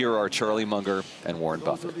Here are Charlie Munger and Warren Those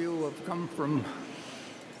Buffett. of you who have come from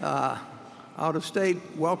out of state,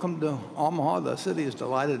 welcome to Omaha. The city is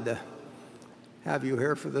delighted to have you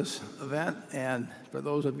here for this event. And for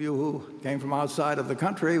those of you who came from outside of the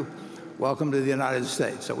country, welcome to the United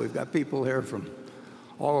States. So we've got people here from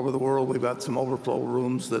all over the world. We've got some overflow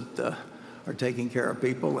rooms that are taking care of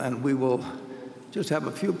people. And we will just have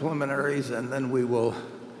a few preliminaries, and then we will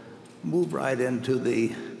move right into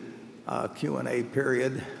the Q&A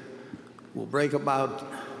period. We'll break about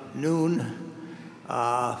noon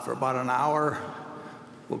for about an hour.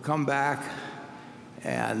 We'll come back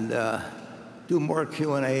and do more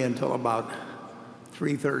Q&A until about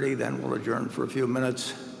 3:30. Then we'll adjourn for a few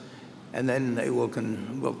minutes, and then we'll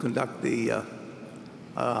conduct the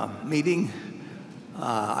meeting.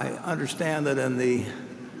 I understand that in the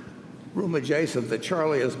room adjacent that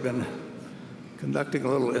Charlie has been conducting a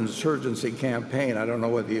little insurgency campaign. I don't know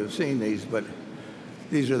whether you've seen these, but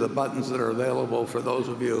these are the buttons that are available for those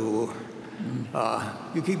of you who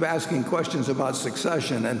you keep asking questions about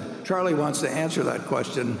succession, and Charlie wants to answer that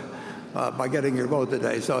question by getting your vote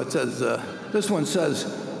today. So it says, this one says,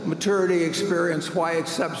 maturity, experience, why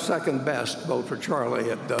accept second best? Vote for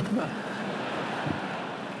Charlie.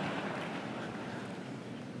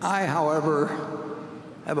 I, however,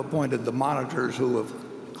 have appointed the monitors who have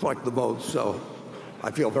collect the votes, so I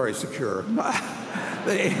feel very secure.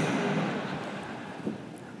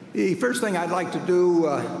 The first thing I'd like to do,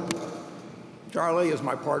 Charlie is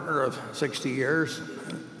my partner of 60 years,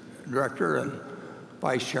 director and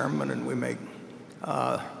vice chairman, and we make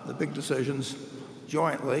the big decisions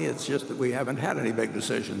jointly. It's just that we haven't had any big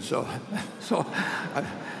decisions, so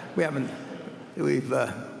we're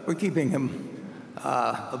keeping him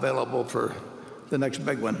available for the next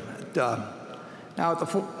big one. Now,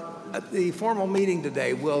 at the formal meeting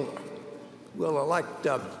today, we'll elect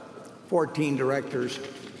 14 directors,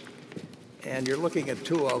 and you're looking at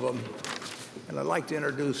 2 of them. And I'd like to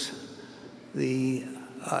introduce the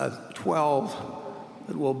 12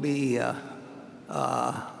 that will be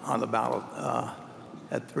on the ballot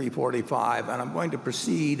at 3:45. And I'm going to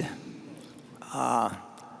proceed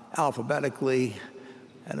alphabetically.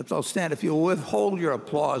 And if they'll stand, if you'll withhold your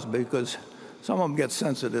applause, because some of them get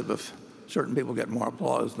sensitive if certain people get more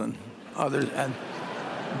applause than others. And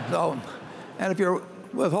if you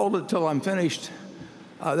withhold it till I'm finished,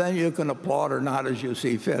 then you can applaud or not as you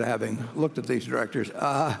see fit, having looked at these directors.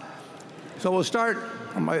 So we'll start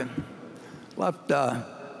on my left.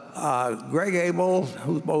 Greg Abel,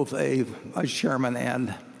 who's both a vice chairman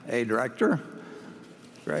and a director.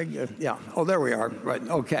 Greg, yeah. Oh, there we are. Right.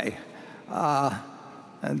 Okay.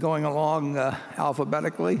 And going along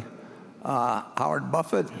alphabetically, Howard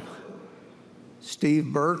Buffett,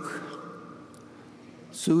 Steve Burke,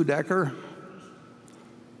 Sue Decker,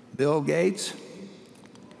 Bill Gates,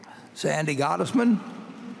 Sandy Gottesman,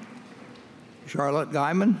 Charlotte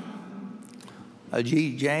Guyman,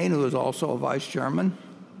 Ajit Jain, who is also a vice chairman,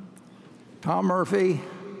 Tom Murphy,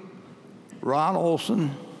 Ron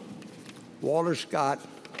Olson, Walter Scott,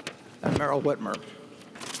 and Meryl Whitmer.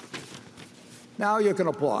 Now you can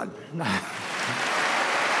applaud.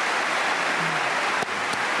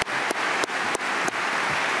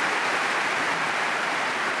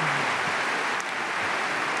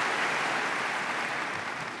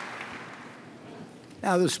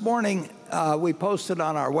 Now, this morning, we posted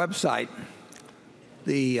on our website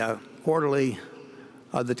the quarterly,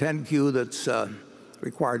 the 10-Q that's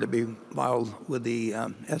required to be filed with the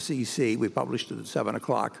SEC. We published it at 7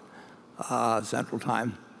 o'clock Central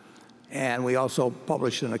Time. And we also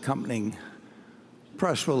published an accompanying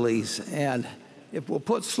press release. And if we'll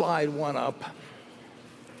put slide 1 up.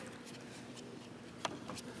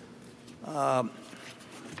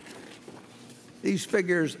 These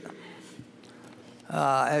figures,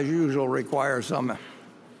 as usual, require some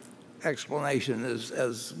explanation.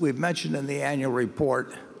 As we've mentioned in the annual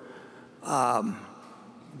report,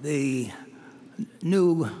 the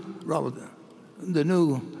new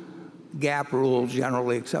GAAP rules,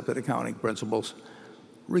 generally accepted accounting principles,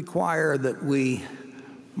 require that we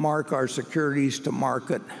mark our securities to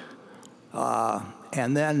market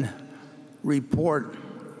and then report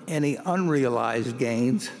any unrealized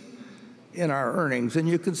gains in our earnings. And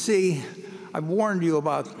you can see, I've warned you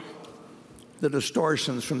about the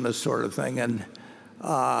distortions from this sort of thing. And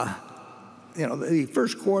the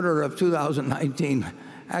first quarter of 2019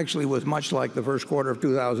 actually was much like the first quarter of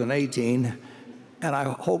 2018. And I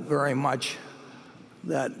hope very much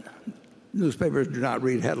that newspapers do not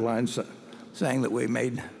read headlines saying that we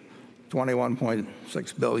made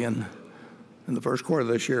 $21.6 billion in the first quarter of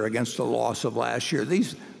this year against the loss of last year.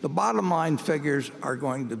 The bottom line figures are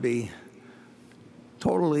going to be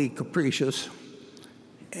totally capricious.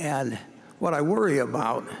 And what I worry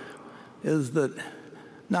about is that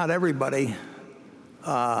not everybody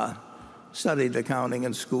studied accounting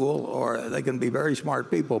in school, or they can be very smart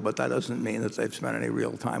people, but that doesn't mean that they've spent any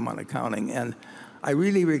real time on accounting. And I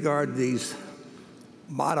really regard these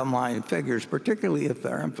bottom line figures, particularly if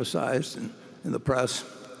they're emphasized in the press,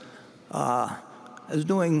 as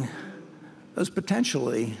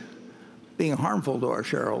potentially being harmful to our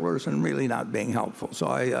shareholders and really not being helpful. So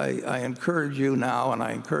I encourage you now, and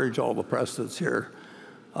I encourage all the press that's here,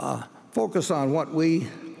 focus on what we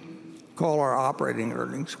call our operating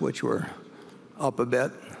earnings, which were up a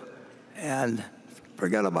bit, and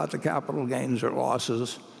forget about the capital gains or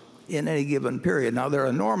losses in any given period. Now, they're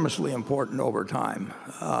enormously important over time.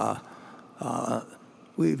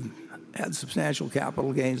 We've had substantial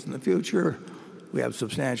capital gains in the future. We have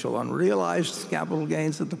substantial unrealized capital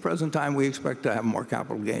gains at the present time. We expect to have more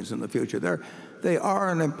capital gains in the future. They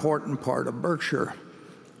are an important part of Berkshire,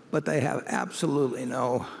 but they have absolutely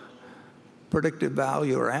no predictive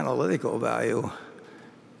value or analytical value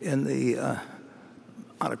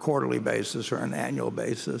on a quarterly basis or an annual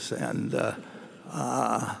basis. And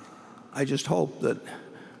I just hope that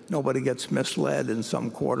nobody gets misled in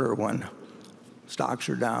some quarter when stocks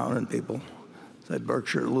are down and people said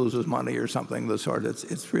Berkshire loses money or something of the sort.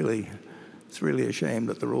 It's really a shame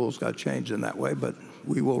that the rules got changed in that way, but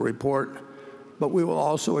we will report. But we will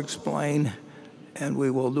also explain, and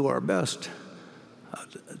we will do our best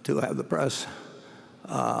to have the press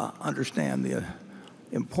understand the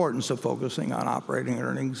importance of focusing on operating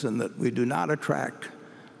earnings, and that we do not attract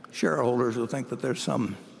shareholders who think that there's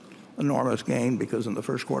some enormous gain because in the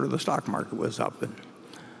first quarter the stock market was up. And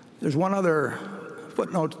there's one other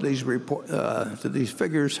footnote to these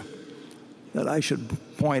figures that I should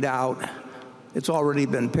point out. It's already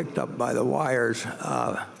been picked up by the wires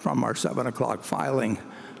from our 7 o'clock filing.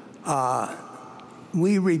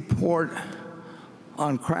 We report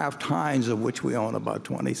on Kraft Heinz, of which we own about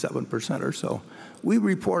 27% or so. We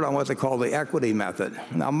report on what they call the equity method.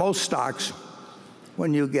 Now, most stocks,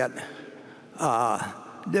 when you get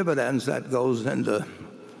dividends, that goes into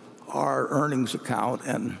our earnings account,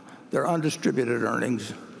 and their undistributed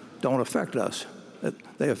earnings don't affect us.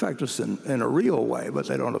 They affect us in a real way, but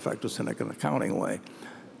they don't affect us in an accounting way.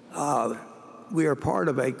 We are part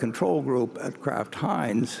of a control group at Kraft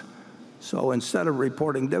Heinz, so instead of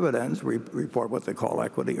reporting dividends, we report what they call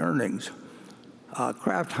equity earnings.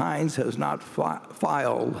 Kraft Heinz has not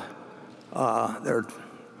filed their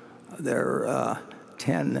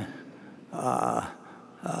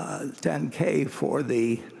 10K for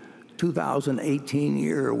the 2018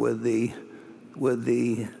 year with the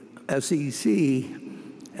SEC,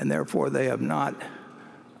 and therefore they have not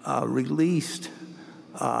released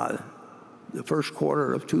the first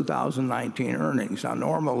quarter of 2019 earnings. Now,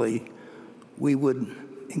 normally we would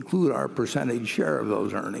include our percentage share of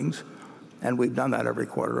those earnings, and we've done that every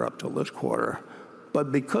quarter up till this quarter.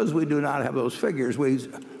 But because we do not have those figures, we've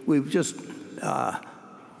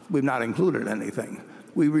not included anything.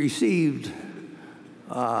 We received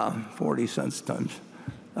 40 cents times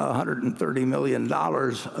 $130 million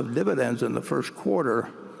of dividends in the first quarter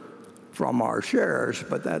from our shares,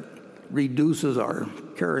 but that reduces our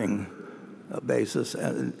carrying basis,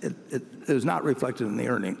 and it is not reflected in the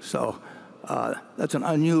earnings. So that's an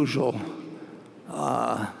unusual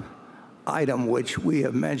item which we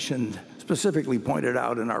have mentioned, specifically pointed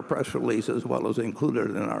out in our press release as well as included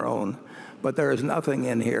in our own. But there is nothing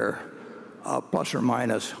in here, plus or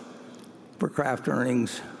minus, for Kraft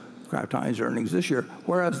Heinz earnings this year,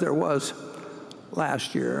 whereas there was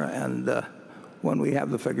last year. And when we have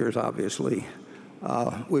the figures, obviously,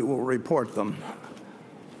 we will report them.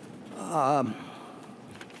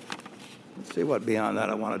 Let's see what beyond that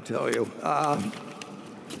I want to tell you.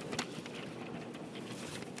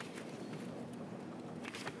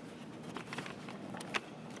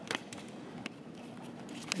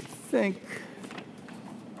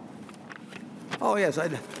 Oh yes, I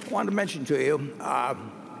wanted to mention to you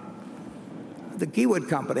the Kiewit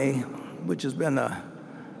Company, which has been a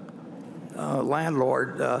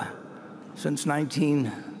landlord since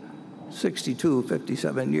 1962,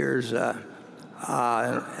 57 years,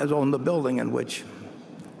 has owned the building in which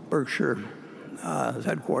Berkshire is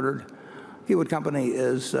headquartered. Kiewit Company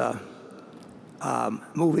is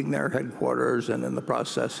moving their headquarters, and in the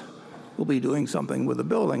process will be doing something with the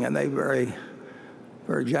building, and they very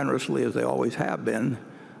generously, as they always have been,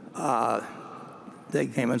 they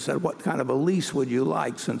came and said, what kind of a lease would you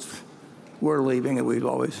like, since we're leaving, and we've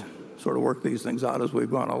always sort of worked these things out as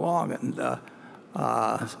we've gone along. And so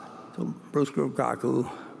Bruce Grubka, who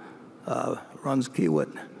runs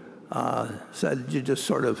Kiewit, said you just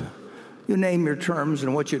sort of, you name your terms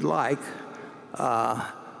and what you'd like,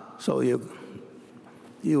 so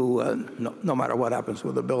no matter what happens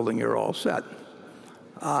with the building, you're all set.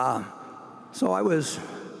 So I was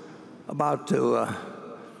about to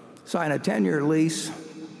sign a 10-year lease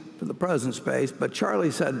for the present space, but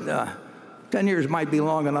Charlie said 10 years might be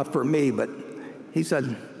long enough for me, but he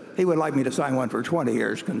said he would like me to sign one for 20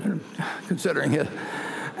 years, considering it.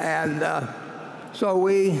 And so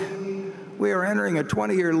we are entering a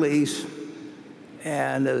 20-year lease,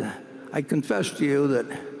 and I confess to you that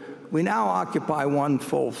we now occupy one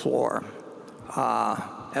full floor,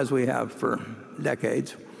 as we have for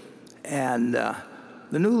decades. And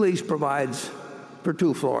the new lease provides for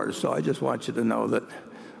 2 floors, so I just want you to know that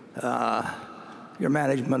your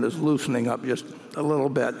management is loosening up just a little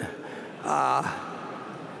bit.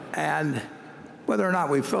 And whether or not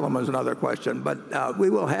we fill them is another question, but we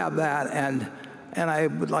will have that. And I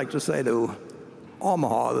would like to say to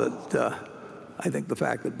Omaha that I think the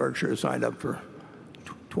fact that Berkshire has signed up for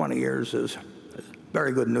 20 years is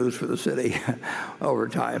very good news for the city over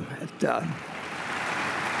time.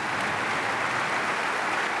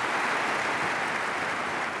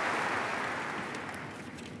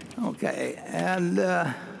 Okay, and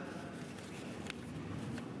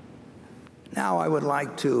now I would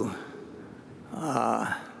like to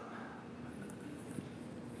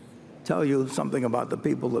tell you something about the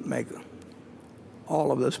people that make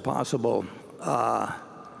all of this possible.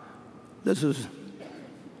 This is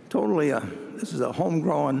a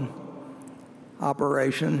homegrown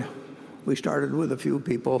operation. We started with a few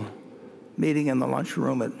people meeting in the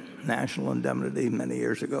lunchroom at National Indemnity many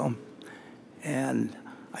years ago, and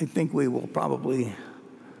I think we will probably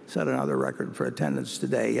set another record for attendance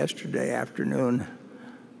today. Yesterday afternoon,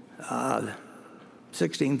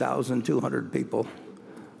 16,200 people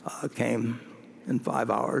came in 5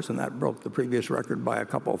 hours, and that broke the previous record by a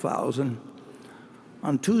couple thousand.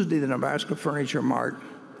 On Tuesday, the Nebraska Furniture Mart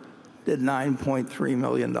did $9.3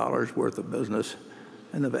 million worth of business.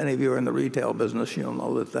 And if any of you are in the retail business, you'll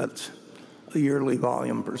know that that's a yearly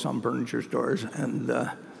volume for some furniture stores. And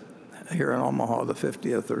here in Omaha, the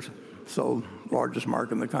 50th or so largest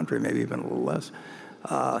market in the country, maybe even a little less.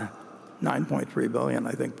 9.3 billion,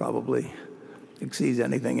 I think, probably exceeds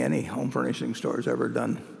anything any home furnishing store has ever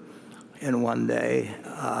done in one day.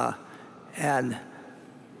 And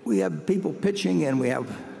we have people pitching in. We have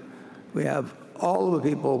all of the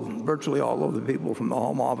people, virtually all of the people from the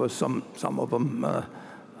home office. Some of them,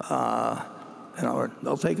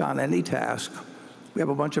 they'll take on any task. We have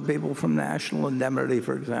a bunch of people from National Indemnity,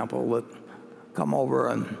 for example, that come over,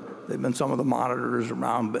 and they've been some of the monitors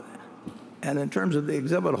around. And in terms of the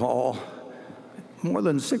exhibit hall, more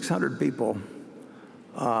than 600 people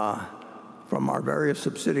from our various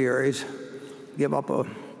subsidiaries give up a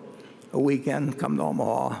weekend, come to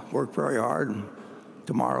Omaha, work very hard, and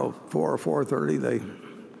tomorrow, 4 or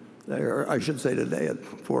 4:30, I should say today at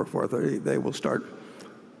 4 or 4:30, they will start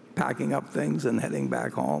packing up things and heading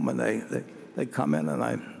back home. And they come in, and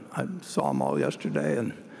I saw them all yesterday,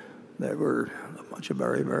 and they were a bunch of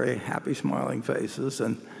very, very happy, smiling faces.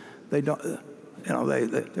 And they don't,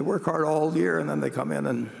 they work hard all year, and then they come in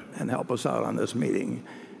and help us out on this meeting.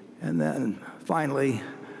 And then finally,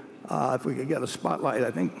 if we could get a spotlight,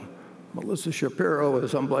 I think Melissa Shapiro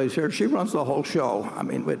is someplace here. She runs the whole show. I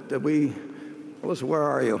mean, Melissa, where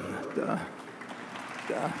are you?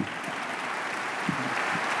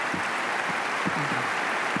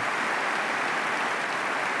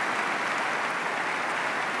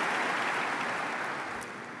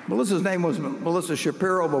 Melissa's name was Melissa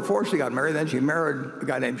Shapiro before she got married. Then she married a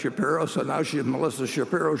guy named Shapiro, so now she's Melissa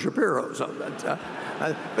Shapiro. So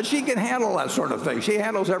but she can handle that sort of thing. She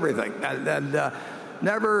handles everything, and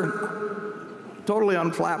never totally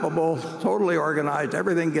unflappable, totally organized.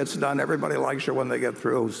 Everything gets done. Everybody likes her when they get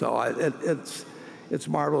through. So it's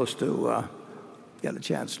marvelous to get a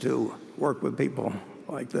chance to work with people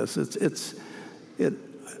like this. I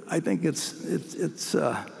think it's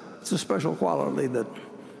a special quality that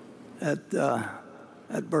at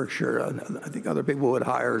Berkshire. I think other people would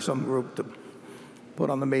hire some group to put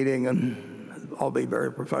on the meeting and all be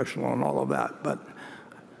very professional and all of that. But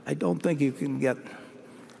I don't think you can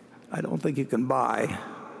buy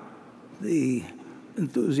the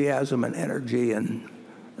enthusiasm and energy and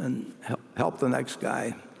help the next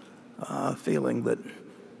guy feeling that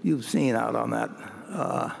you've seen out on that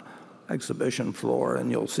exhibition floor, and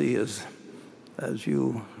you'll see as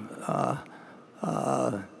you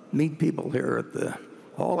meet people here at the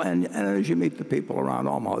hall, and as you meet the people around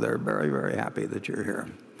Omaha. They're very, very happy that you're here.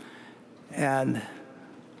 And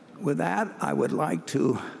with that, I would like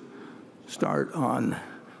to start on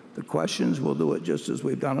the questions, we'll do it just as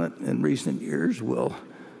we've done it in recent years. We'll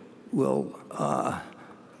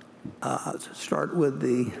start with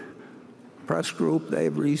the press group.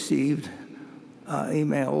 They've received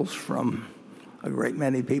emails from a great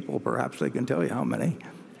many people, perhaps they can tell you how many,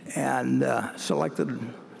 and selected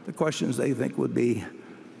the questions they think would be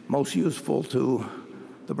most useful to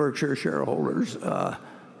the Berkshire shareholders.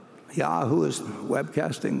 Yahoo is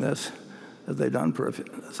webcasting this, as they've done for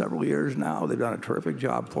several years now. They've done a terrific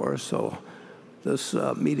job for us. So this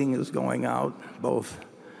meeting is going out both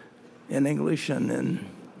in English and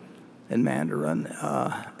in Mandarin,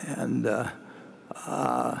 and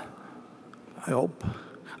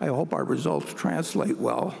I hope our results translate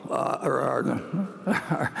well, or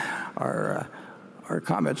our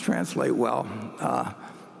comments translate well.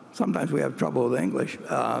 Sometimes we have trouble with English,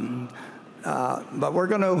 but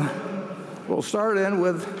we'll start in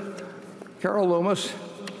with Carol Loomis,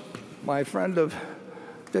 my friend of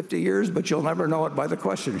 50 years, but you'll never know it by the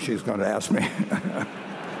question she's going to ask me. I'm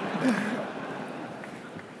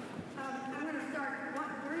going to start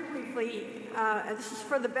very briefly. This is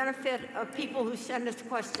for the benefit of people who send us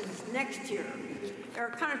questions next year. There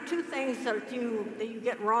are kind of two things that you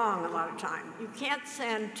get wrong a lot of time. You can't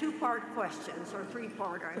send two-part questions or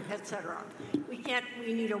three-part, etc. We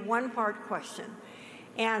need a one-part question.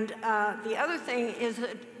 And the other thing is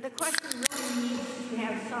that the question really needs to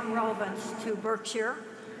have some relevance to Berkshire,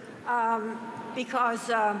 because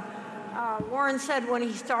Warren said when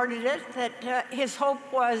he started it that his hope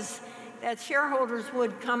was that shareholders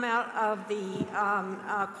would come out of the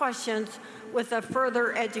questions with a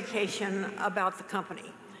further education about the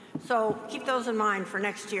company. So keep those in mind for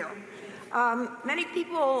next year. Many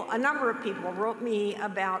people, a number of people, wrote me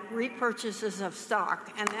about repurchases of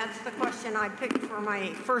stock, and that's the question I picked for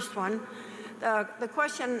my first one. The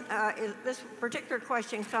question this particular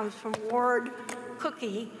question comes from Ward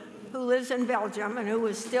Cookie, who lives in Belgium and who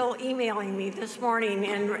was still emailing me this morning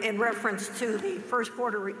in reference to the first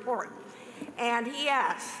quarter report. And he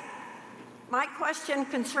asks, my question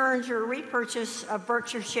concerns your repurchase of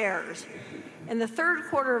Berkshire shares. In the third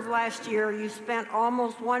quarter of last year, you spent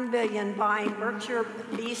almost $1 billion buying Berkshire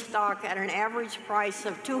B stock at an average price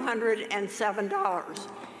of $207.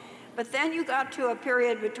 But then you got to a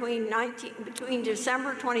period between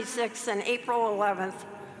December 26th and April 11th,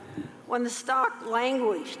 when the stock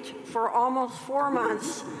languished for almost 4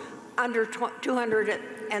 months under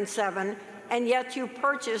 207, and yet you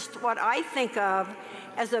purchased what I think of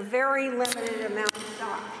as a very limited amount of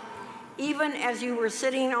stock, even as you were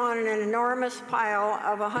sitting on an enormous pile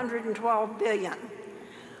of $112 billion.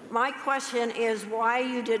 My question is why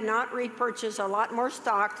you did not repurchase a lot more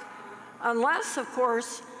stock, unless, of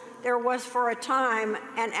course, there was for a time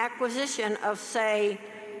an acquisition of, say,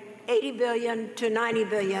 $80 billion to $90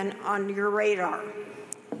 billion on your radar.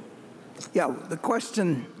 Yeah, the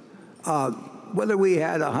question, whether we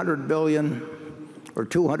had $100 billion or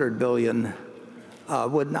 $200 billion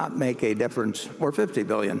would not make a difference, or $50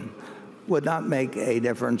 billion, would not make a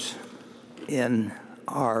difference in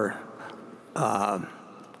our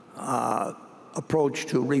approach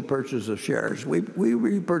to repurchase of shares. We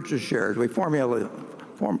repurchase shares. We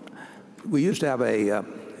used to have a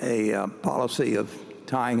policy of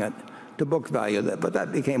tying it to book value, but that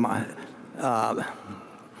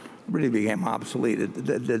really became obsolete. It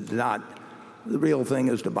did not. The real thing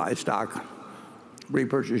is to buy stock,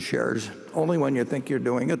 repurchase shares only when you think you're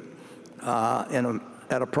doing it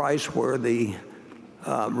at a price where the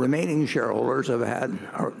remaining shareholders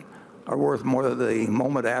are worth more the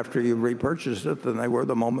moment after you repurchased it than they were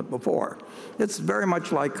the moment before. It's very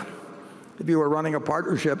much like if you were running a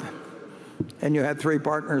partnership and you had 3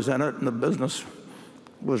 partners in it and the business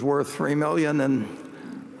was worth $3 million, and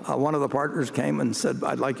one of the partners came and said,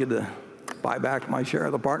 I'd like you to buy back my share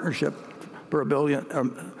of the partnership for $1 billion.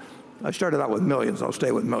 I started out with millions, I'll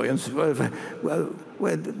stay with millions, for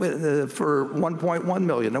 $1.1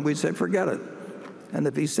 million, and we'd say, forget it. And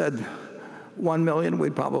if he said $1 million,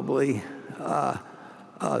 we'd probably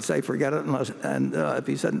say, forget it.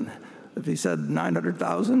 If he said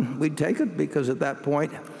 900,000, we'd take it, because at that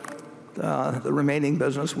point, the remaining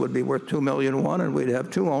business would be worth $2.1 million, and we'd have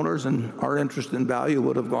 2 owners, and our interest in value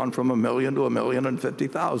would have gone from $1 million to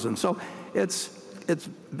 $1,050,000. So it's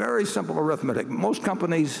very simple arithmetic. Most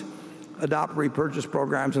companies adopt repurchase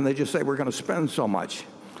programs, and they just say we're going to spend so much.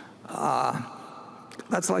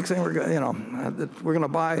 That's like saying we're going to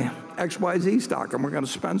buy XYZ stock, and we're going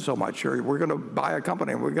to spend so much, or we're going to buy a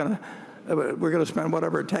company, and we're going to spend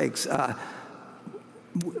whatever it takes.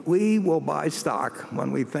 We will buy stock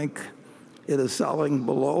when we think it is selling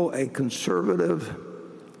below a conservative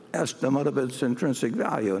estimate of its intrinsic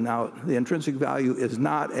value. Now, the intrinsic value is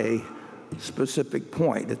not a specific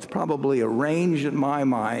point. It's probably a range in my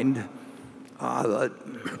mind that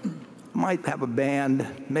might have a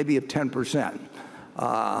band maybe of 10%.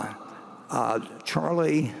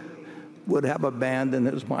 Charlie would have a band in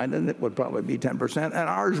his mind, and it would probably be 10%. And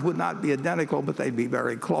ours would not be identical, but they'd be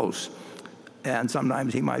very close. And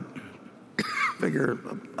sometimes he might figure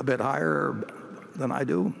a bit higher than I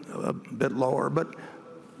do, a bit lower. But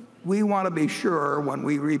we want to be sure when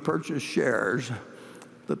we repurchase shares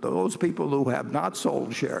that those people who have not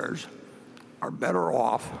sold shares are better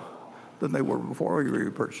off than they were before we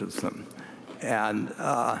repurchased them. And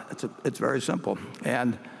it's very simple.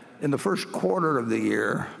 And in the first quarter of the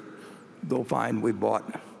year, they'll find we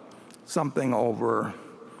bought something over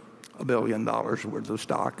 $1 billion worth of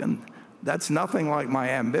stock. And that's nothing like my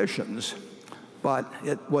ambitions. But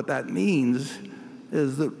what that means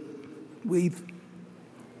is that we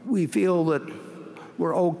feel that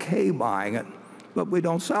we're okay buying it, but we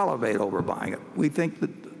don't salivate over buying it. We think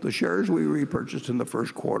that the shares we repurchased in the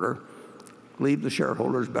first quarter leave the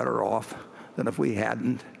shareholders better off than if we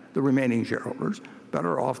hadn't, the remaining shareholders,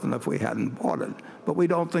 better off than if we hadn't bought it. But we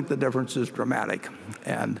don't think the difference is dramatic.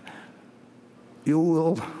 And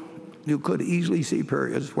you could easily see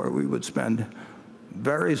periods where we would spend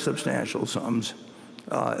very substantial sums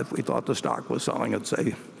if we thought the stock was selling at,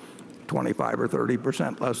 say, 25 or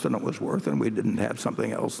 30% less than it was worth, and we didn't have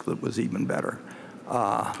something else that was even better.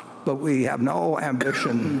 But we have no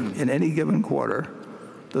ambition in any given quarter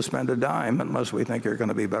to spend a dime unless we think you're going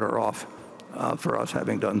to be better off for us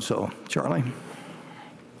having done so. Charlie?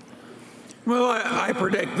 Well, I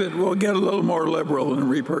predict that we'll get a little more liberal in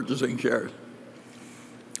repurchasing shares.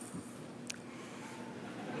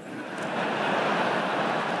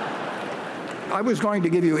 I was going to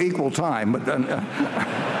give you equal time, but then...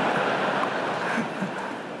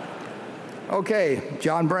 Okay,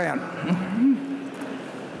 John Brandt.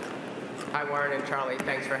 Hi, Warren and Charlie.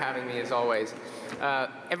 Thanks for having me, as always.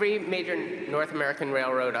 Every major North American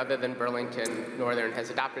railroad other than Burlington Northern has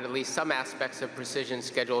adopted at least some aspects of precision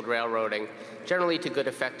scheduled railroading, generally to good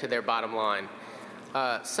effect to their bottom line.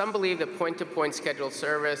 Some believe that point-to-point scheduled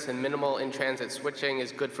service and minimal in-transit switching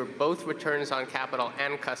is good for both returns on capital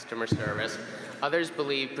and customer service. Others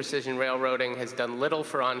believe precision railroading has done little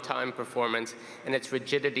for on-time performance, and its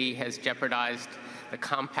rigidity has jeopardized the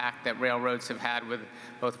compact that railroads have had with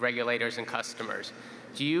both regulators and customers.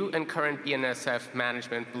 Do you and current BNSF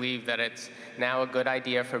management believe that it's now a good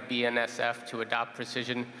idea for BNSF to adopt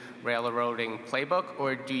precision railroading playbook,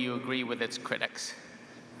 or do you agree with its critics?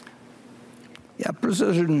 Yeah,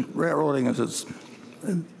 precision railroading, as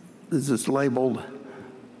it's labeled,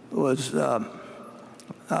 was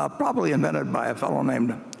probably invented by a fellow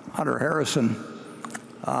named Hunter Harrison.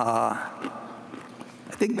 I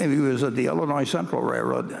think maybe he was at the Illinois Central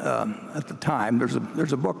Railroad at the time. There's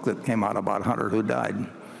a book that came out about Hunter, who died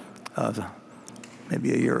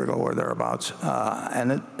maybe a year ago or thereabouts,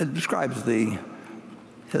 and it describes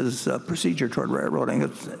his procedure toward railroading.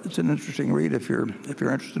 It's an interesting read if you're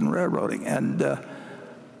interested in railroading. And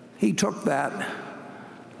he took that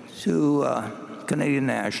to Canadian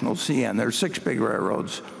National, CN. There's 6 big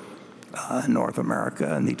railroads in North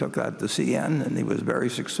America, and he took that to CN, and he was very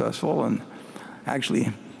successful. And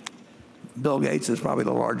actually, Bill Gates is probably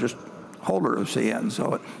the largest holder of CN.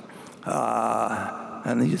 So,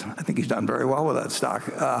 and I think he's done very well with that stock.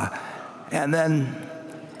 And then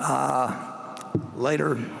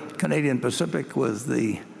later, Canadian Pacific was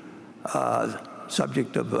the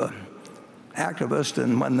subject of an activist,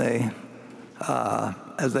 and when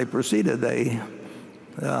as they proceeded, they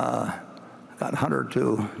got Hunter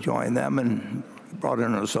to join them and brought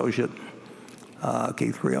in an associate,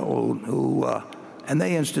 Keith Creel, and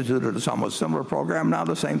they instituted a somewhat similar program. Now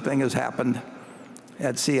the same thing has happened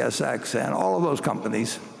at CSX, and all of those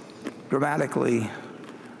companies dramatically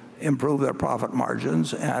improved their profit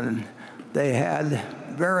margins, and they had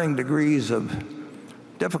varying degrees of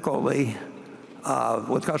difficulty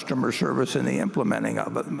with customer service in the implementing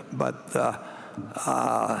of it. But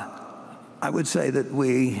I would say that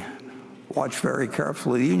we watch very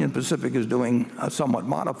carefully. Union Pacific is doing a somewhat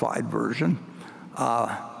modified version,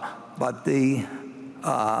 but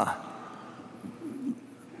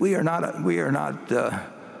we are not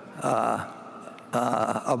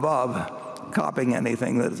above copying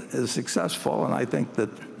anything that is successful, and I think that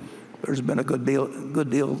there's been a good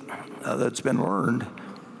deal that's been learned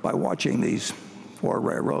by watching these 4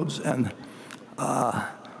 railroads, and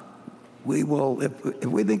we will, if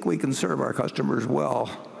we think we can serve our customers well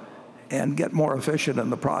and get more efficient in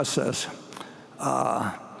the process,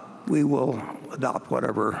 we will adopt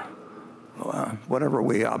whatever whatever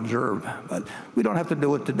we observe. But we don't have to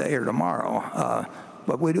do it today or tomorrow.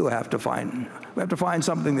 But we have to find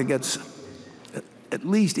something that gets at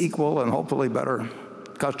least equal and hopefully better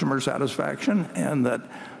customer satisfaction, and that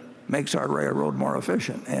makes our railroad more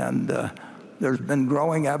efficient. And there's been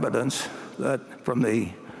growing evidence that from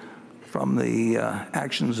the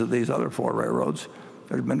actions of these other 4 railroads,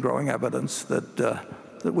 there's been growing evidence that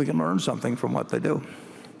we can learn something from what they do.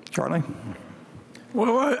 Charlie?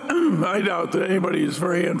 Well, I doubt that anybody is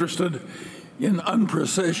very interested in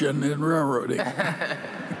unprecision in railroading.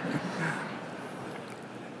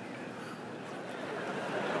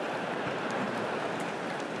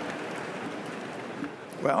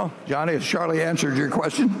 Well, Johnny, has Charlie answered your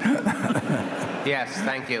question? Yes,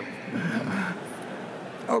 thank you.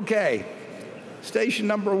 Okay. Station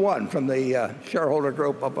number 1 from the shareholder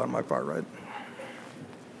group up on my far right.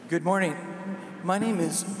 Good morning. My name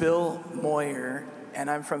is Bill Moyer, and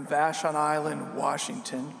I'm from Vashon Island,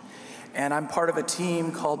 Washington, and I'm part of a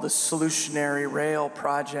team called the Solutionary Rail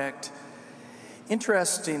Project.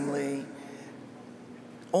 Interestingly,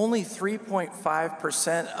 only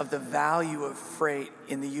 3.5% of the value of freight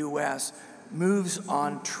in the U.S. moves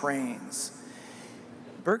on trains.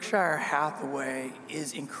 Berkshire Hathaway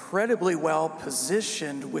is incredibly well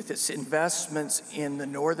positioned with its investments in the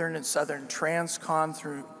Northern and Southern Transcon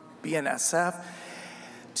through BNSF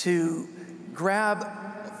to grab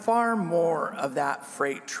far more of that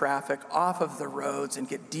freight traffic off of the roads and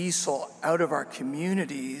get diesel out of our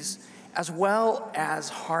communities, as well as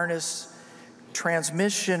harness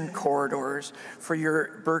transmission corridors for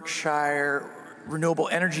your Berkshire renewable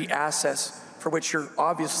energy assets, for which you're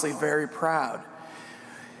obviously very proud.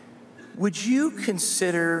 Would you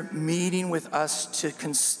consider meeting with us to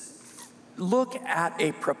look at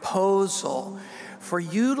a proposal for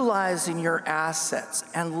utilizing your assets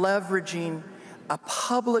and leveraging a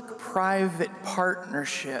public-private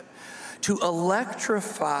partnership to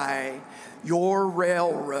electrify your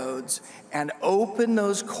railroads and open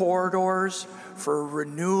those corridors for a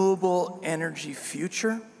renewable energy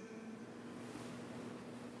future?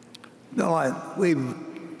 No,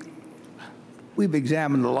 we've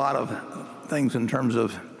examined a lot of things in terms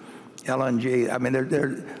of LNG. I mean,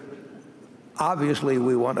 obviously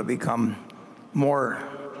we want to become more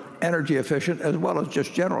energy efficient as well as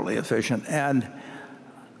just generally efficient. And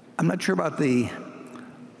I'm not sure about the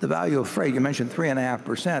value of freight. You mentioned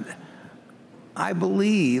 3.5%. I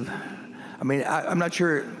believe, I mean, I'm not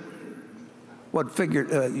sure what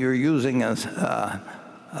figure you're using as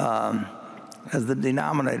the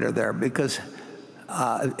denominator there, because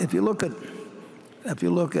if you look at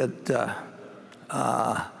the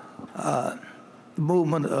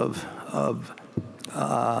movement of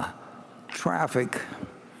traffic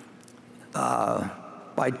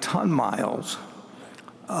by ton miles,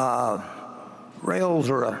 rails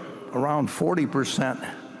are around 40%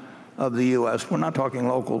 of the U.S. We're not talking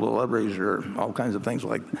local deliveries or all kinds of things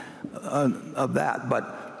like of that,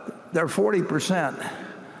 but they're 40%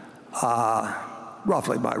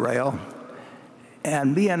 roughly by rail,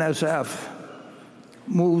 and BNSF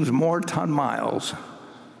moves more ton miles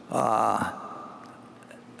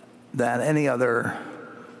than any other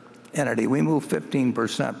entity. We move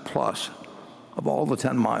 15% plus of all the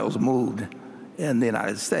 10 miles moved in the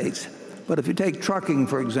United States. But if you take trucking,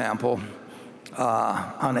 for example,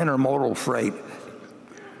 on intermodal freight,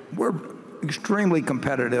 we're extremely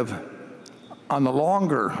competitive on the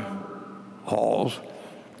longer hauls,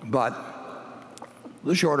 but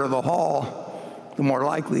the shorter the haul, the more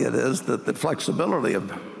likely it is that the flexibility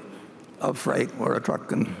of freight, where a truck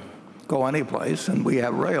can go any place, and we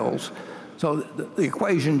have rails. So the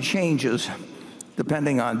equation changes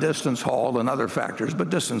depending on distance hauled and other factors, but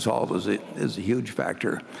distance hauled is a huge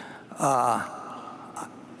factor.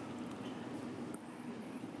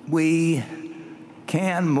 We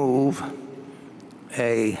can move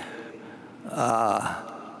a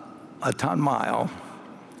ton mile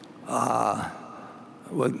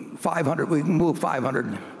with 500. We can move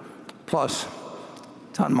 500 plus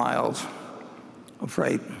ton miles of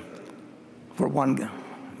freight for 1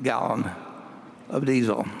 gallon of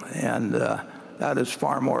diesel, and that is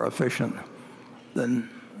far more efficient than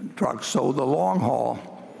trucks. So the long haul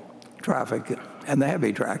traffic and the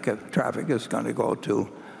heavy traffic is going to go to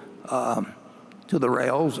the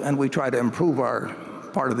rails, and we try to improve our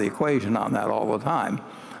part of the equation on that all the time.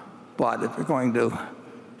 But if you're going to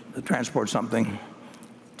transport something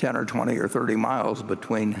 10 or 20 or 30 miles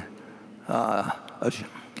between a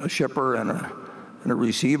shipper and a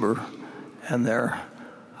receiver, and you're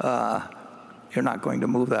not going to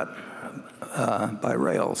move that by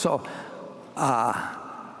rail. So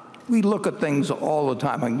we look at things all the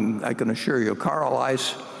time. I can assure you, Carl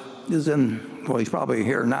Ice is well, he's probably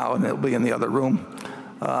here now, and he'll be in the other room.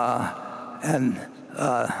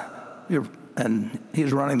 And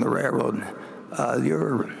he's running the railroad.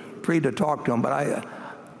 You're free to talk to him, but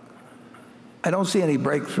I don't see any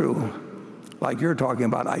breakthrough like you're talking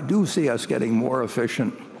about. I do see us getting more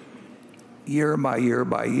efficient year by year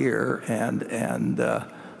by year, and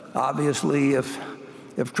obviously if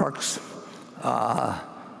trucks,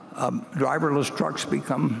 driverless trucks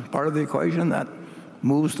become part of the equation, that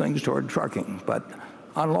moves things toward trucking. But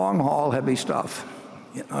on long haul heavy stuff,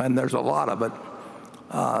 and there's a lot of it,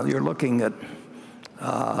 you're looking at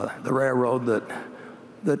the railroad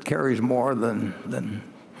that carries more than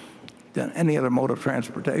any other mode of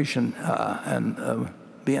transportation, and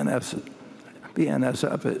BNSF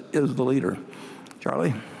is the leader.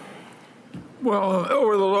 Charlie? Well,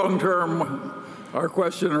 over the long term, our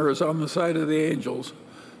questioner is on the side of the angels.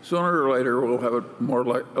 Sooner or later, we'll have it more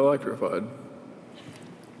electrified.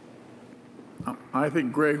 I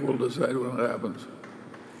think Greg will decide when it happens.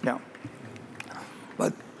 Yeah.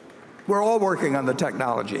 But we're all working on the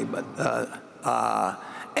technology, but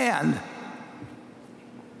and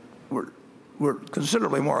we're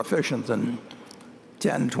considerably more efficient than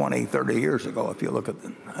 10, 20, 30 years ago, if you look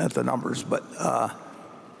at the numbers. But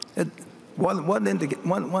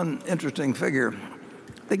one interesting figure,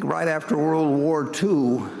 I think right after World War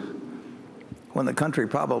II, when the country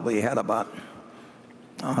probably had about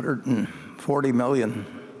 140 million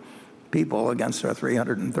people against our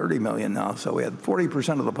 330 million now, so we had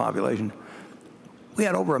 40% of the population. We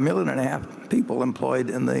had over 1.5 million people employed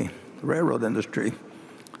in the railroad industry.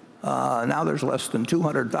 Now there's less than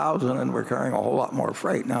 200,000, and we're carrying a whole lot more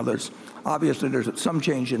freight. Now there's some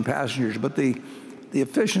change in passengers, but the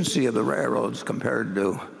efficiency of the railroads compared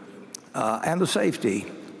to, and the safety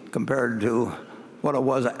compared to what it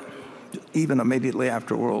was even immediately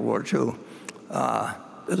after World War II,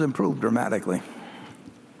 has improved dramatically.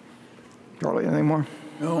 Charlie, anything more?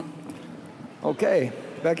 No. Okay,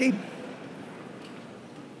 Becky?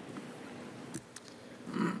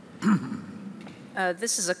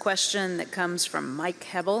 This is a question that comes from Mike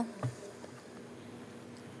Hebel.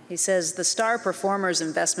 He says, the Star Performers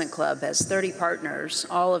Investment Club has 30 partners,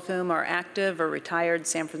 all of whom are active or retired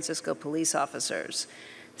San Francisco police officers.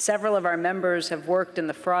 Several of our members have worked in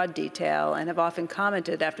the fraud detail and have often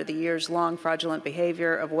commented after the years-long fraudulent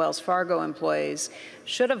behavior of Wells Fargo employees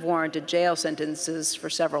should have warranted jail sentences for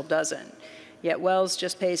several dozen. Yet Wells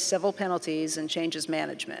just pays civil penalties and changes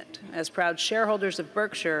management. As proud shareholders of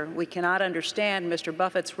Berkshire, we cannot understand Mr.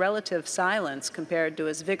 Buffett's relative silence compared to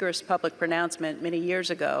his vigorous public pronouncement many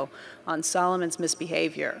years ago on Solomon's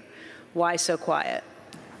misbehavior. Why so quiet?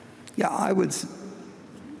 Yeah, I would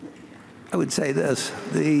say this.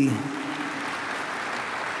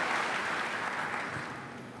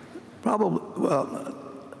 Well,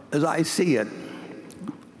 as I see it,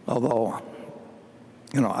 although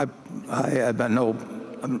I have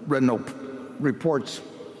read no reports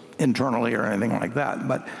internally or anything like that,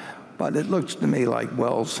 but it looks to me like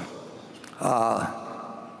Wells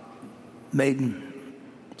made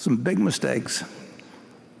some big mistakes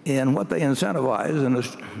in what they incentivize. And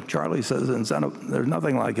as Charlie says, there's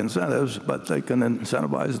nothing like incentives, but they can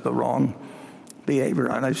incentivize the wrong behavior.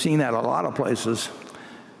 And I've seen that a lot of places,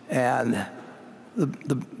 and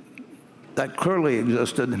that clearly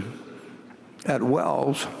existed at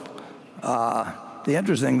Wells. The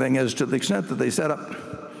interesting thing is, to the extent that they set up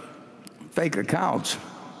fake accounts,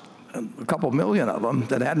 a couple million of them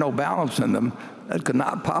that had no balance in them, that could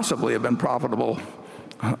not possibly have been profitable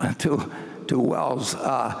to Wells.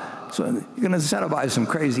 So you can incentivize some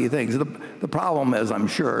crazy things. The problem is, I'm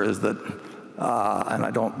sure, is that, and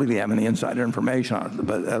I don't really have any insider information on it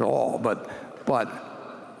at all, but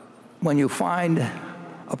when you find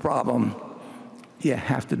a problem, you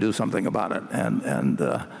have to do something about it. And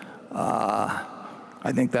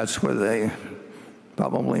I think that's where they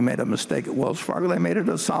probably made a mistake at Wells Fargo. They made it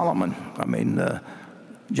at Solomon. I mean,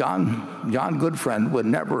 John Goodfriend would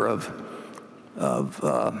never have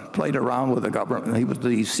played around with the government. He was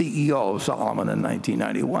the CEO of Solomon in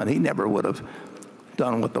 1991. He never would have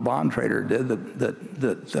done what the bond trader did,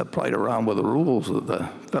 that played around with the rules that the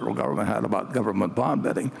federal government had about government bond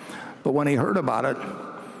bidding. But when he heard about it,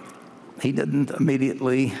 he didn't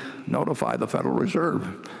immediately notify the Federal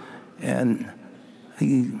Reserve. And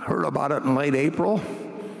he heard about it in late April,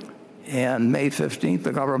 and May 15th,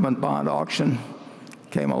 the government bond auction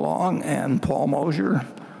came along, and Paul Moser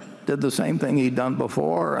did the same thing he'd done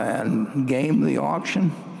before and gamed the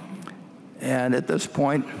auction. And at this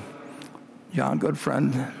point, John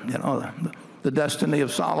Goodfriend, the destiny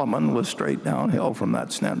of Solomon was straight downhill from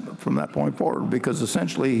that point forward, because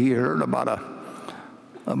essentially he heard about a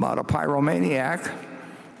pyromaniac,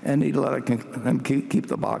 and he let him keep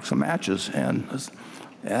the box of matches.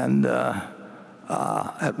 And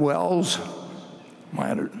at Wells,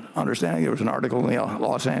 my understanding, there was an article in the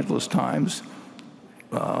Los Angeles Times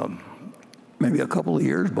maybe a couple of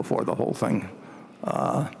years before the whole thing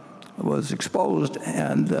was exposed,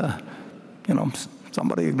 and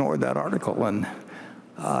somebody ignored that article. And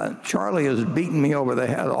Charlie has beaten me over the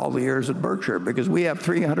head all the years at Berkshire, because we have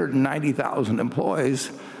 390,000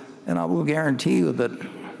 employees, and I will guarantee you that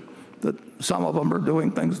some of them are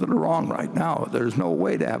doing things that are wrong right now. There's no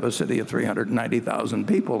way to have a city of 390,000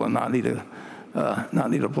 people and not need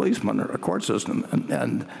a policeman or a court system.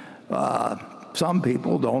 And some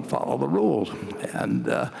people don't follow the rules,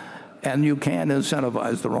 and you can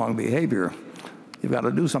incentivize the wrong behavior. You've got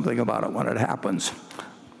to do something about it when it happens.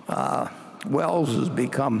 Wells has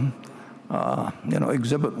become,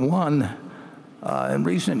 Exhibit 1 in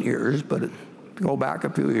recent years, but if you go back a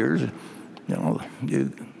few years,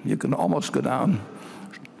 you can almost go down.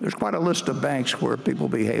 There's quite a list of banks where people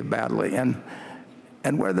behave badly, and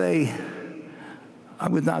where they, I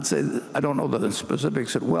would not say, I don't know the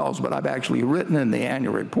specifics at Wells, but I've actually written in the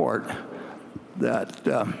annual report that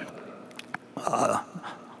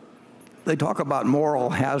they talk about moral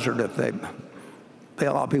hazard if they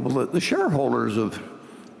allow people the shareholders of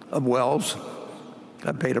Wells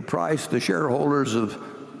have paid a price. The shareholders of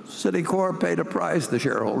Citicorp paid a price. The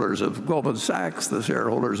shareholders of Goldman Sachs, the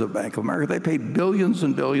shareholders of Bank of America, they paid billions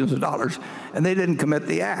and billions of dollars, and they didn't commit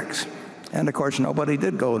the acts. And of course, nobody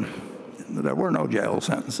did go. There were no jail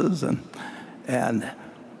sentences, and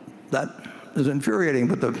that is infuriating.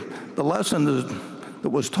 But the lesson that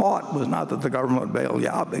was taught was not that the government would bail you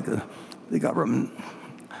out, because the government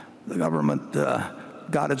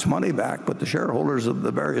got its money back, but the shareholders of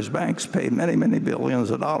the various banks paid many, many billions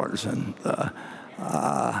of dollars. And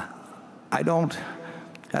I don't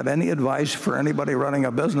have any advice for anybody running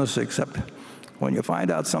a business, except when you find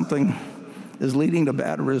out something is leading to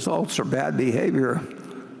bad results or bad behavior,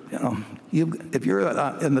 if you're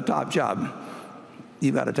in the top job,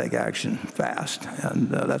 you've got to take action fast. And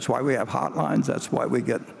that's why we have hotlines. That's why when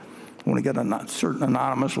we get certain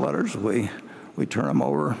anonymous letters, we turn them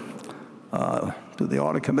over to the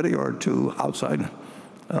audit committee or to outside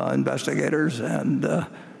investigators,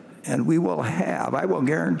 and we will have, I will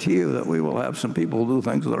guarantee you that we will have some people who do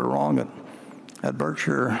things that are wrong at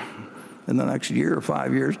Berkshire in the next year,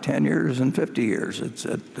 5 years, 10 years, and 50 years.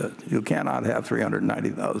 You cannot have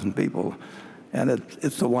 390,000 people. And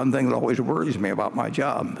it's the one thing that always worries me about my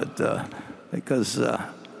job, because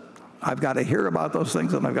I've got to hear about those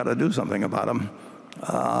things, and I've got to do something about them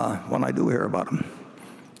when I do hear about them.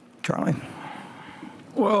 Charlie?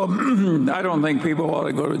 Well, I don't think people ought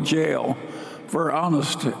to go to jail for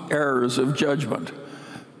honest errors of judgment.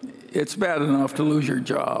 It's bad enough to lose your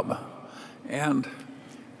job. And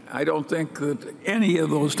I don't think that any of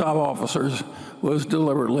those top officers was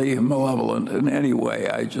deliberately malevolent in any way.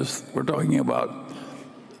 We're talking about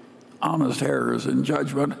honest errors in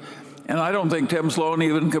judgment. And I don't think Tim Sloan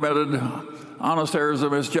even committed honest errors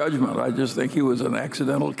of misjudgment. I just think he was an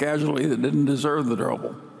accidental casualty that didn't deserve the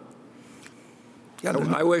trouble. Yeah,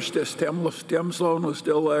 I wish this Tim Sloan was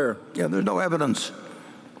still there. Yeah, there's no evidence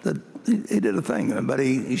that he did a thing, but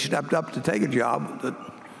he stepped up to take a job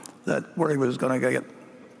that where he was going to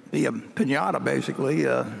be a piñata, basically,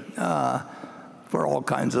 for all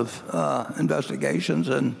kinds of investigations,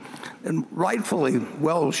 and rightfully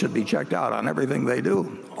Wells should be checked out on everything they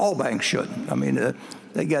do. All banks should. I mean,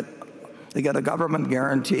 they get a government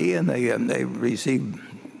guarantee, and they receive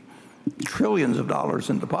trillions of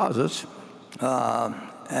dollars in deposits. They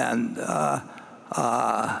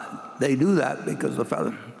do that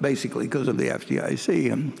basically because of the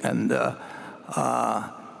FDIC, and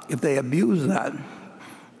if they abuse that,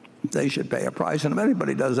 they should pay a price. And if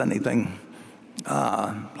anybody does anything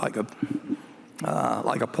like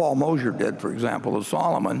a Paul Moser did, for example, of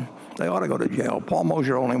Solomon, they ought to go to jail. Paul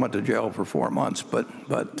Moser only went to jail for 4 months, but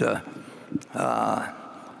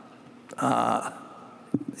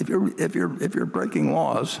if you're breaking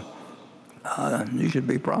laws, you should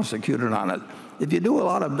be prosecuted on it. If you do a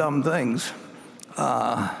lot of dumb things,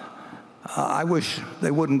 I wish they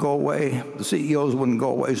wouldn't go away. The CEOs wouldn't go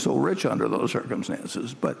away so rich under those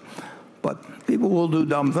circumstances. But people will do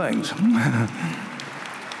dumb things.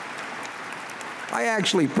 I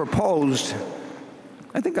actually proposed,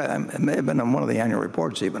 I think it may have been in one of the annual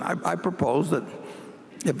reports even, I proposed that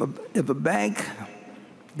if a bank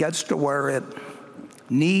gets to where it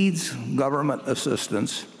needs government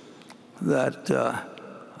assistance, that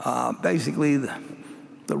basically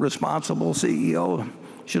the responsible CEO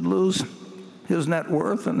should lose his net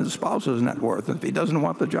worth and his spouse's net worth if he doesn't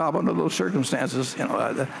want the job under those circumstances. And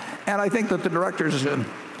I think that the directors,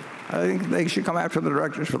 I think they should come after the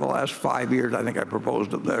directors for the last 5 years. I think I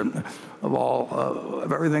proposed of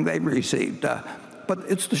everything they've received. But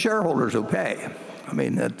it's the shareholders who pay. I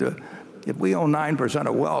mean, if we own 9%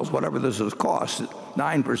 of Wells, whatever this has cost,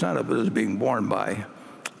 9% of it is being borne by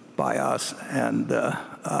us, and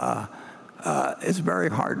it's very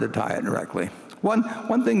hard to tie it directly.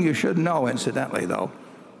 One thing you should know, incidentally, though,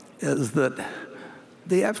 is that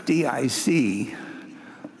the FDIC,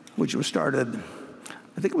 which was started,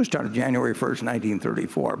 I think it was started January 1st,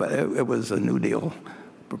 1934, but it was a New Deal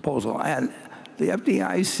proposal. And the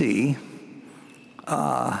FDIC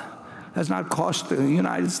has not cost the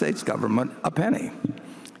United States government a penny.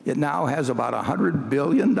 It now has about $100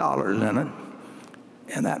 billion in it,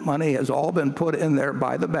 and that money has all been put in there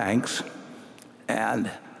by the banks, and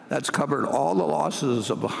that's covered all the losses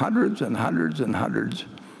of hundreds and hundreds and hundreds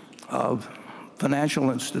of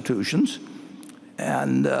financial institutions.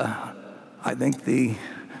 And I think the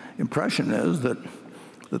impression is that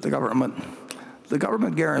the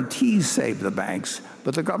government guarantees saved the banks,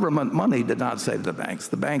 but the government money did not save the banks.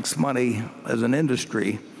 The banks' money as an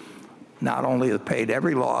industry not only has paid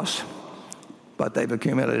every loss, but they've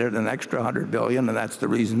accumulated an extra $100 billion, and that's the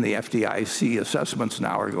reason the FDIC assessments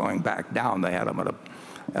now are going back down. They had them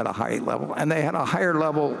at a high level, and they had a higher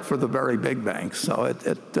level for the very big banks. So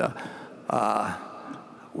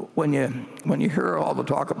when you hear all the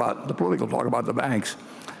talk about the political talk about the banks,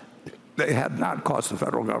 they have not cost the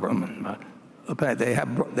federal government a penny.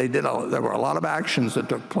 There were a lot of actions that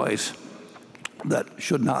took place that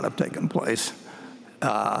should not have taken place,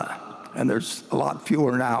 and there's a lot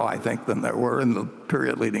fewer now, I think, than there were in the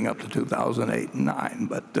period leading up to 2008 and 9.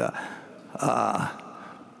 But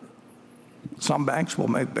some banks will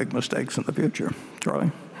make big mistakes in the future.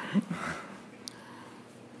 Charlie?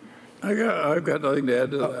 I've got nothing to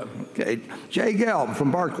add to that. Okay. Jay Gelb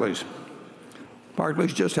from Barclays.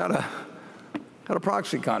 Barclays just had a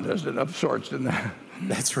proxy contest of sorts, didn't they?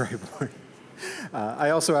 That's right, Warren. I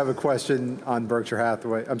also have a question on Berkshire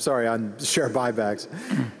Hathaway. I'm sorry, on share buybacks.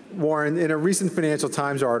 Warren, in a recent Financial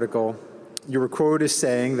Times article, you were quoted as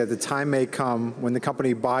saying that the time may come when the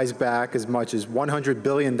company buys back as much as $100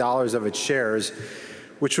 billion of its shares,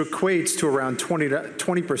 which equates to around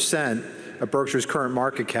 20% of Berkshire's current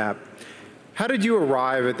market cap. How did you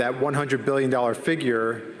arrive at that $100 billion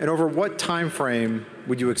figure, and over what time frame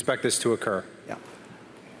would you expect this to occur? Yeah.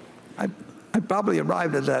 I probably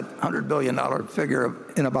arrived at that $100 billion figure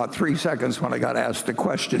in about 3 seconds when I got asked the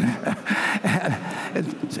question. And it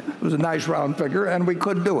was a nice round figure, and we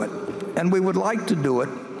could do it. And we would like to do it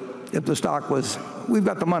if the stock was, we've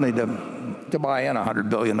got the money to buy in $100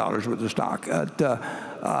 billion worth of stock.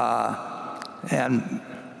 And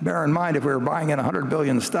bear in mind, if we were buying in $100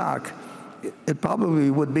 billion stock, it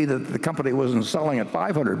probably would be that the company wasn't selling at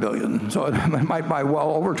 $500 billion, so it might buy well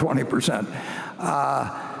over 20%.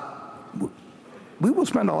 We will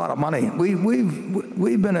spend a lot of money.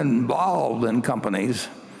 We've been involved in companies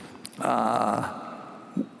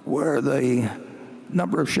where the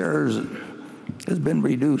number of shares has been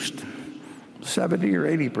reduced 70 or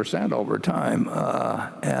 80% over time,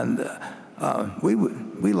 and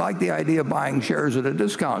we like the idea of buying shares at a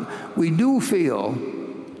discount. We do feel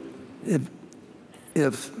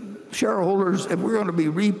if shareholders, if we're going to be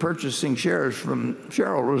repurchasing shares from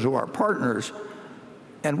shareholders who are partners,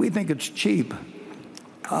 and we think it's cheap,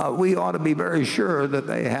 we ought to be very sure that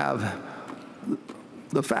they have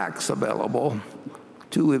the facts available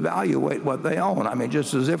to evaluate what they own. I mean,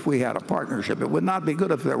 just as if we had a partnership. It would not be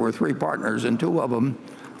good if there were 3 partners and 2 of them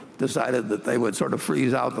decided that they would sort of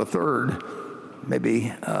freeze out the third,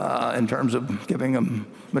 maybe in terms of giving them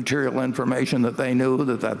material information that they knew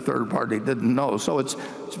that third party didn't know. So it's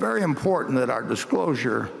very important that our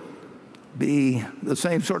disclosure be the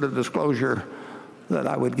same sort of disclosure that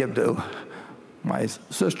I would give to my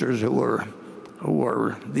sisters who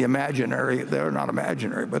were the imaginary, they're not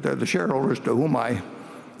imaginary, but they're the shareholders to whom I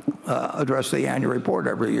address the annual report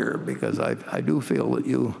every year, because I do feel that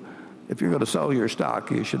if you're going to sell your stock,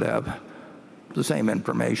 you should have the same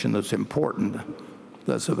information that's important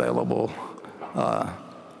that's available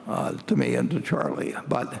to me and to Charlie.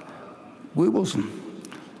 But we will,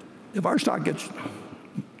 if our stock gets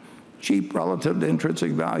cheap relative to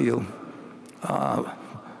intrinsic value,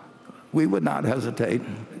 we would not hesitate.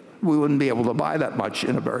 We wouldn't be able to buy that much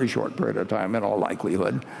in a very short period of time in all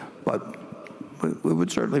likelihood, but we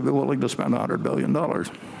would certainly be willing to spend $100 billion.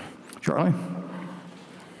 Charlie?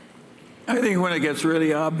 I think when it gets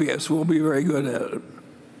really obvious, we'll be very good at it.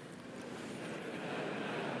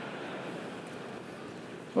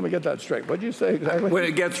 Let me get that straight. What'd you say exactly? When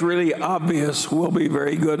it gets really obvious, we'll be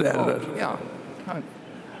very good at it. Yeah.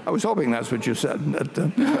 I was hoping that's what you said.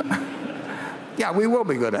 Yeah, we will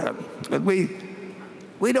be good at it. But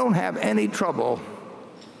we don't have any trouble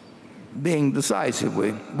being decisive.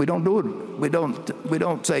 We don't do it. We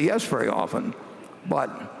don't say yes very often. But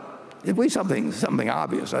if we something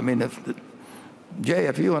obvious, I mean, Jay,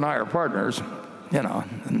 if you and I are partners, you know,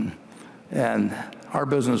 and our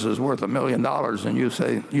business is worth $1 million, and you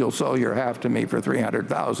say you'll sell your half to me for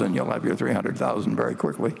 $300,000, you'll have your $300,000 very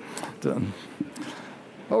quickly.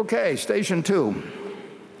 Okay, station 2.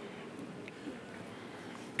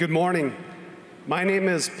 Good morning. My name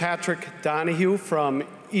is Patrick Donahue from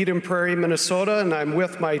Eden Prairie, Minnesota, and I'm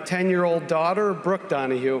with my 10-year-old daughter, Brooke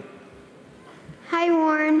Donahue. Hi,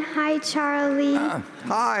 Warren. Hi, Charlie.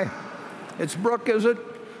 Hi. It's Brooke, is it?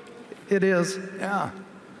 It is. Yeah.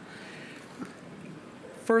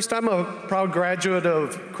 First, I'm a proud graduate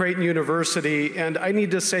of Creighton University, and I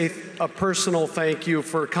need to say a personal thank you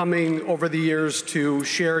for coming over the years to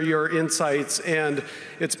share your insights. And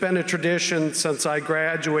it's been a tradition since I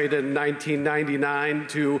graduated in 1999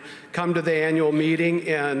 to come to the annual meeting,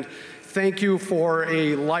 and thank you for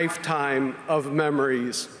a lifetime of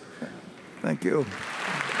memories. Thank you.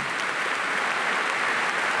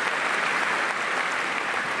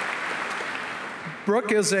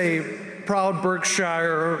 Brooke is a proud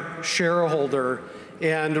Berkshire shareholder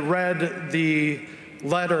and read the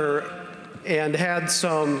letter and had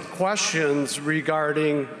some questions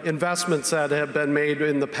regarding investments that have been made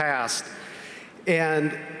in the past.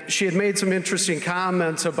 And she had made some interesting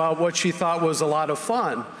comments about what she thought was a lot of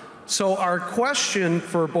fun. So our question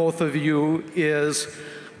for both of you is,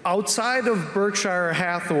 outside of Berkshire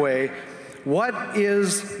Hathaway, what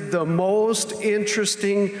is the most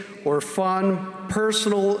interesting or fun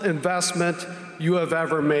personal investment you have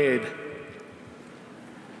ever made?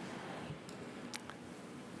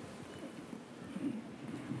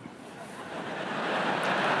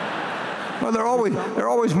 Well, they're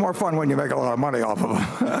always more fun when you make a lot of money off of them.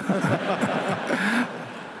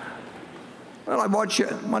 Well,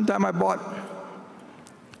 one time I bought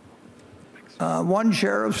 1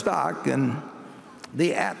 share of stock in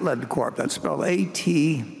the Atled Corp. That's spelled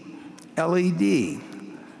A-T-L-E-D.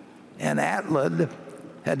 And Atled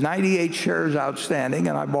had 98 shares outstanding,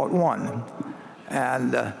 and I bought 1.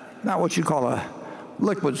 And not what you call a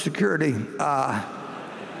liquid security.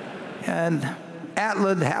 And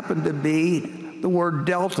Atled happened to be the word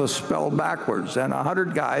Delta spelled backwards. And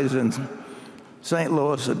 100 guys in St.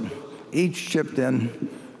 Louis had each chipped in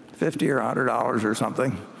 $50 or $100 or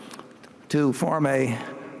something to form a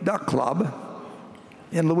duck club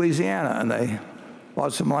in Louisiana, and they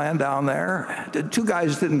bought some land down there. 2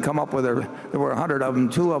 guys didn't come up with it. There were 100 of them.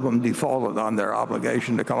 2 of them defaulted on their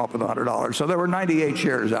obligation to come up with $100. So there were 98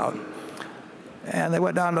 shares out. And they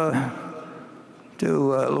went down to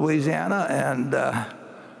Louisiana, and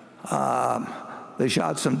they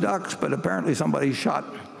shot some ducks, but apparently somebody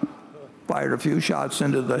fired a few shots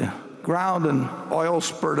into the ground, and oil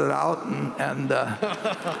spurted out,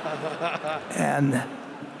 and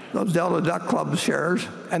those Delta Duck Club shares,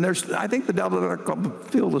 and I think the Delta Duck Club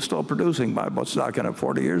field is still producing. I bought stock in it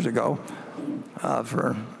 40 years ago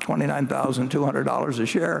for $29,200 a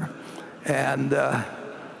share, and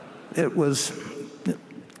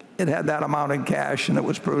it had that amount in cash, and it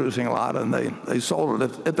was producing a lot, and they sold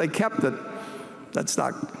it. If they kept it, that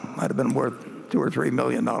stock might have been worth $2 or $3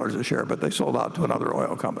 million a share, but they sold out to another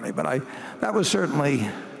oil company. But that was certainly.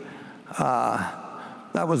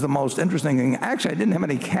 That was the most interesting thing. Actually, I didn't have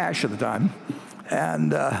any cash at the time,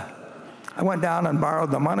 and I went down and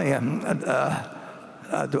borrowed the money, and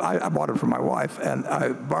I bought it from my wife, and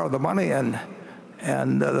I borrowed the money, and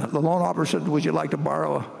the loan officer said, "Would you like to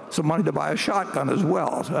borrow some money to buy a shotgun as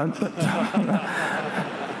well?"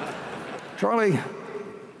 Charlie,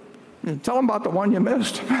 tell them about the one you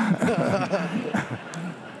missed.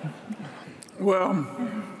 Well,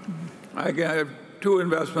 I have 2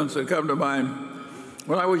 investments that come to mind.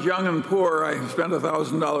 When I was young and poor, I spent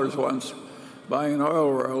 $1,000 once buying an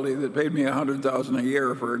oil royalty that paid me $100,000 a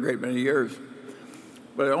year for a great many years.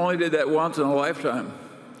 But I only did that once in a lifetime.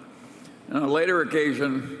 And on a later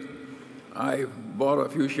occasion, I bought a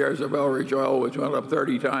few shares of Elridge Oil, which went up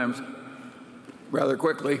 30 times rather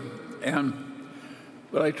quickly.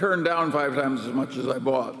 But I turned down 5 times as much as I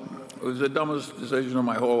bought. It was the dumbest decision of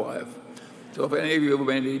my whole life. So if any of you have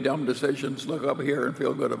made any dumb decisions, look up here and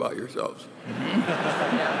feel good about yourselves.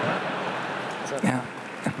 Yeah.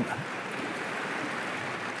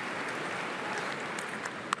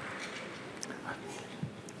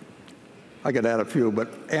 I could add a few,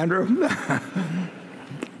 but Andrew?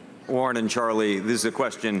 Warren and Charlie, this is a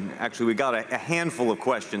question. Actually, we got a handful of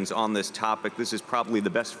questions on this topic. This is probably the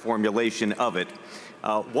best formulation of it.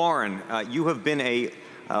 Warren, you have been a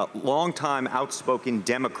longtime outspoken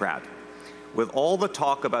Democrat. With all the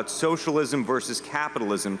talk about socialism versus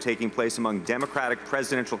capitalism taking place among Democratic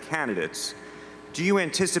presidential candidates, do you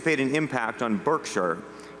anticipate an impact on Berkshire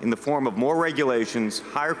in the form of more regulations,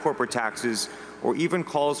 higher corporate taxes, or even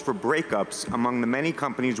calls for breakups among the many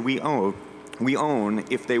companies we own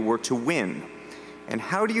if they were to win? And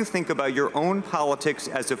how do you think about your own politics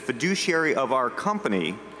as a fiduciary of our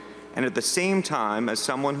company, and at the same time as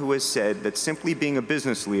someone who has said that simply being a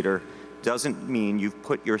business leader doesn't mean you've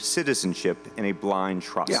put your citizenship in a blind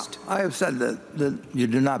trust? Yeah, I have said that you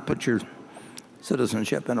do not put your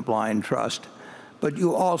citizenship in a blind trust, but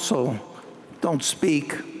you also don't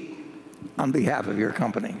speak on behalf of your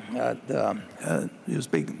company. You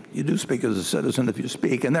do speak as a citizen if you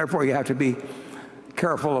speak, and therefore you have to be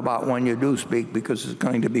careful about when you do speak, because it's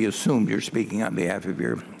going to be assumed you're speaking on behalf of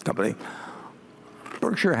your company.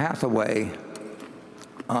 Berkshire Hathaway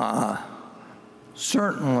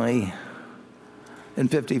certainly in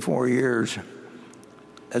 54 years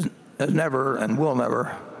has never and will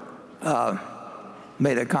never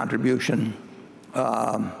made a contribution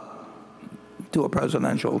to a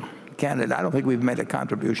presidential candidate. I don't think we've made a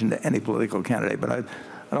contribution to any political candidate, but I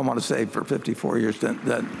don't want to say for 54 years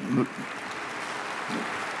that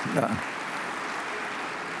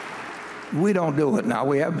we don't do it now.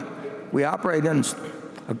 We operate in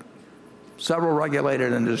several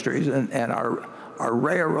regulated industries, and our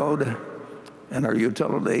railroad and our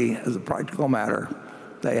utility, as a practical matter,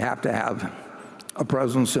 they have to have a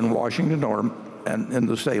presence in Washington and in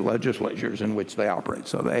the state legislatures in which they operate.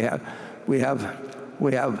 So we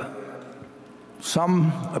have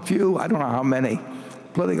a few, I don't know how many,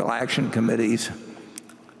 political action committees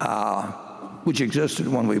which existed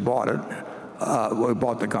when we bought it. We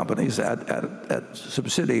bought the companies at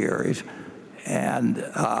subsidiaries, and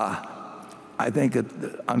I think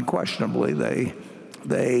unquestionably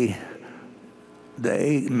they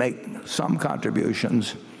make some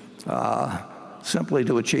contributions simply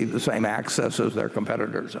to achieve the same access as their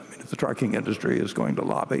competitors. I mean, if the trucking industry is going to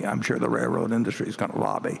lobby, I'm sure the railroad industry is going to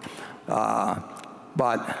lobby.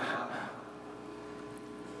 But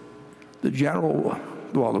the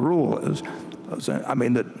rule is, I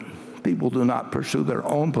mean, that people do not pursue their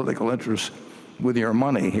own political interests with your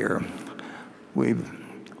money here. We've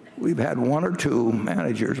had one or two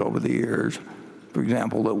managers over the years, for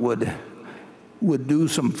example, that would do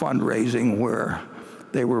some fundraising where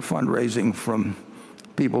they were fundraising from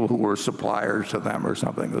people who were suppliers to them or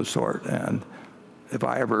something of the sort. And if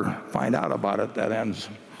I ever find out about it, that ends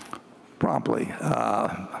promptly.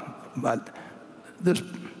 But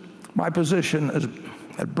my position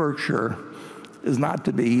at Berkshire is not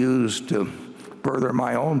to be used to further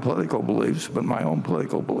my own political beliefs, but my own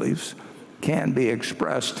political beliefs can be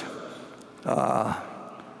expressed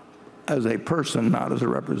as a person, not as a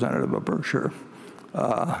representative of Berkshire.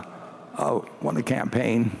 When a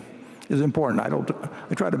campaign is important, I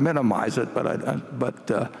try to minimize it, but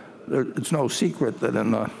it's no secret that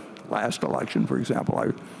in the last election, for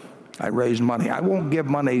example, I raised money. I won't give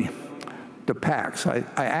money to PACs.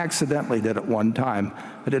 I accidentally did it one time.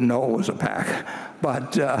 I didn't know it was a PAC,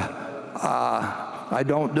 but I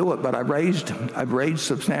don't do it. But I've raised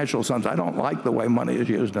substantial sums. I don't like the way money is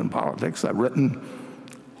used in politics. I've written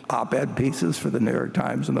op-ed pieces for the New York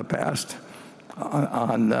Times in the past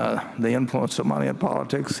on the influence of money in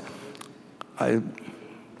politics. I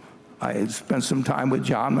spent some time with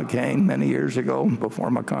John McCain many years ago, before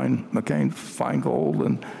McCain-Feingold,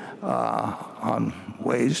 and on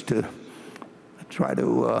ways to try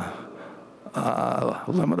to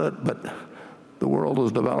limit it, but the world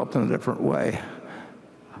has developed in a different way.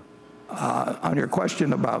 On your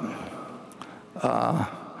question about I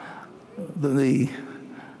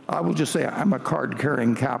will just say I'm a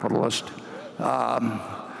card-carrying capitalist,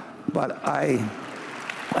 but I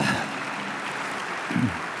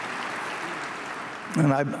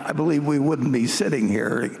believe we wouldn't be sitting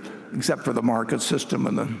here except for the market system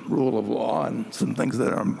and the rule of law and some things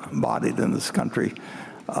that are embodied in this country.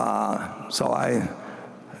 So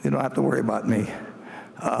you don't have to worry about me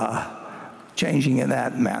changing in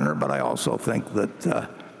that manner, but I also think that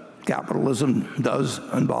capitalism does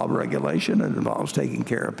involve regulation. It involves taking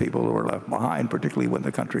care of people who are left behind, particularly when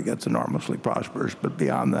the country gets enormously prosperous. But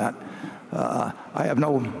beyond that, I have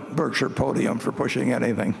no Berkshire podium for pushing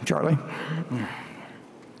anything. Charlie?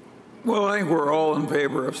 Well, I think we're all in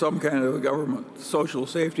favor of some kind of a government social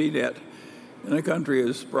safety net in a country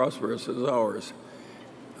as prosperous as ours.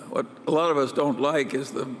 What a lot of us don't like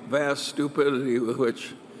is the vast stupidity with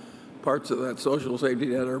which parts of that social safety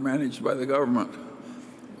net are managed by the government.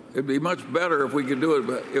 It'd be much better if we could do it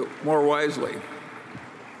more wisely.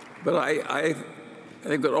 But I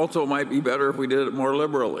think it also might be better if we did it more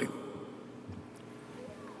liberally.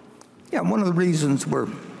 Yeah, one of the reasons we're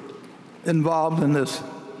involved in this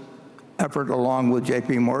effort, along with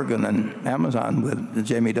J.P. Morgan and Amazon, with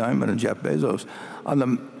Jamie Dimon and Jeff Bezos, on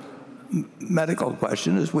the medical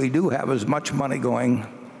question, is we do have as much money going,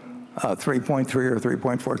 3.3 or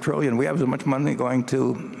 3.4 trillion. We have as much money going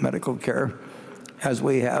to medical care as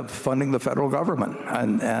we have funding the federal government,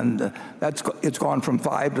 and it's gone from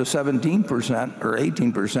 5 to 17% or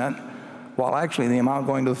 18%, while actually the amount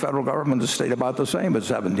going to the federal government has stayed about the same at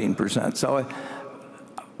 17%. So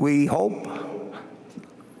we hope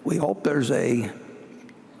there's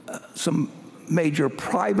some major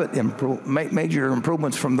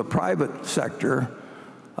improvements from the private sector,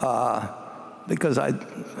 because I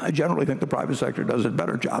generally think the private sector does a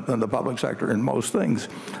better job than the public sector in most things.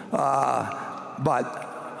 But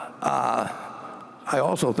I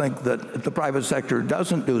also think that if the private sector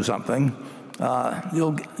doesn't do something,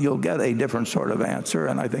 you'll get a different sort of answer.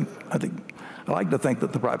 And I like to think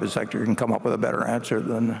that the private sector can come up with a better answer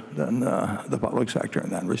than the public sector in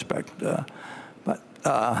that respect. But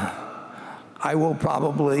I will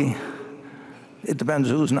probably. It depends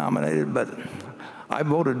who's nominated, but I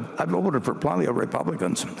voted for plenty of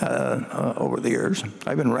Republicans over the years.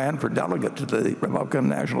 I even ran for delegate to the Republican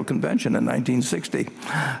National Convention in 1960.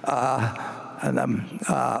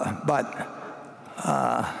 But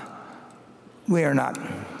we are not.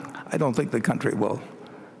 I don't think the country will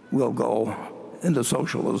go into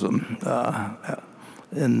socialism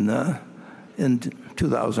in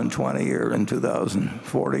 2020 or in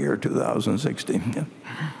 2040 or 2060. Yeah.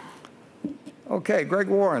 Okay, Greg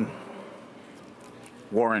Warren.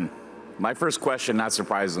 Warren, my first question, not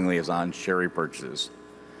surprisingly, is on share repurchases.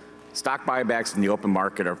 Stock buybacks in the open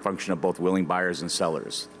market are a function of both willing buyers and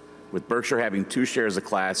sellers. With Berkshire having 2 shares of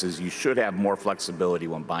classes, you should have more flexibility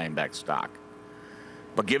when buying back stock.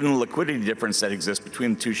 But given the liquidity difference that exists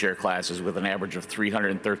between the 2 share classes, with an average of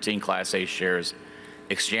 313 Class A shares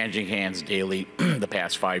exchanging hands daily the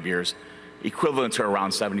past 5 years, equivalent to around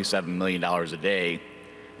 $77 million a day,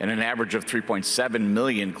 and an average of 3.7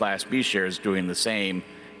 million Class B shares doing the same,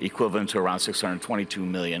 equivalent to around 622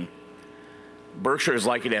 million, Berkshire is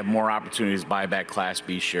likely to have more opportunities to buy back Class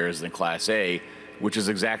B shares than Class A, which is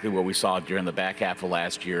exactly what we saw during the back half of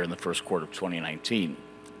last year and the first quarter of 2019.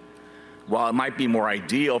 While it might be more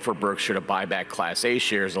ideal for Berkshire to buy back Class A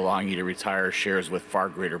shares, allowing you to retire shares with far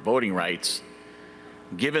greater voting rights,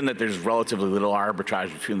 given that there's relatively little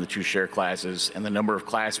arbitrage between the 2 share classes and the number of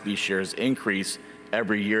Class B shares increase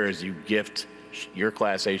every year as you gift your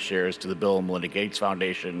Class A shares to the Bill and Melinda Gates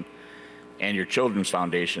Foundation and your children's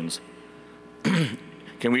foundations,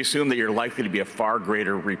 can we assume that you're likely to be a far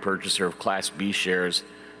greater repurchaser of Class B shares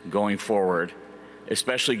going forward,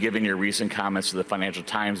 especially given your recent comments to the Financial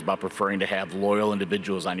Times about preferring to have loyal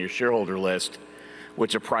individuals on your shareholder list,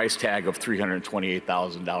 which a price tag of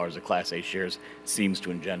 $328,000 of Class A shares seems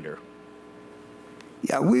to engender?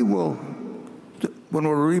 Yeah, we will, when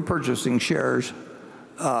we're repurchasing shares,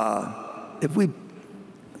 if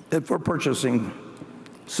we're purchasing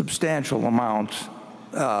substantial amounts,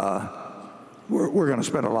 we're going to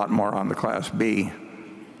spend a lot more on the Class B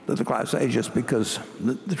than the Class A, just because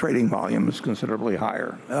the trading volume is considerably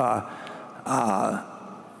higher.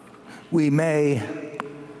 We may,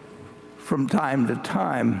 from time to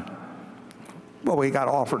time, well, we got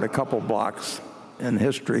offered a couple blocks in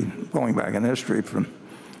history, going back in history, from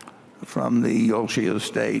the Yolshi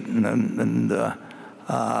estate, and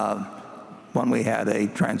when we had a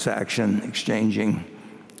transaction exchanging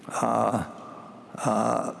our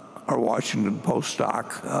Washington Post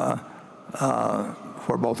stock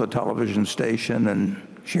for both a television station and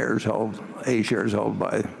shares held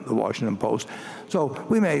by the Washington Post. So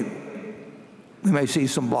we may see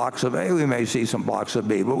some blocks of A, we may see some blocks of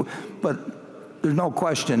B, but there's no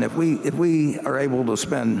question if we are able to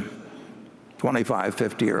spend $25,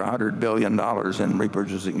 $50, or $100 billion in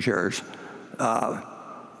repurchasing shares,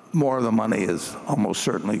 more of the money is almost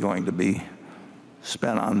certainly going to be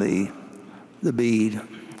spent on the B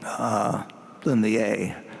than the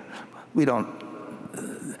A. We don't.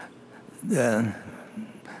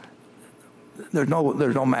 There's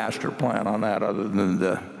no master plan on that other than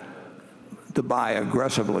to buy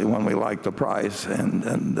aggressively when we like the price,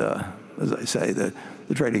 and as I say, the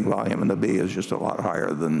trading volume in the B is just a lot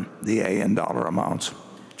higher than the A in dollar amounts.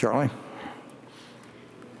 Charlie?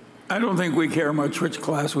 I don't think we care much which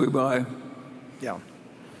class we buy. Yeah.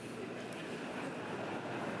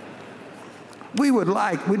 We would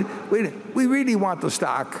like, we really want the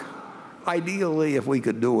stock ideally, if we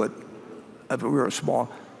could do it, if we were small,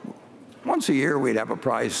 once a year we'd have a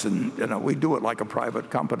price, and we'd do it like a private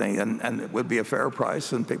company, and it would be a fair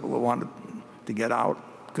price, and people who wanted to get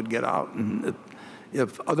out could get out. And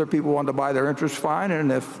if other people wanted to buy their interest, fine,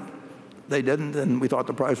 and if they didn't and we thought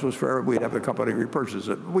the price was fair, we'd have the company repurchase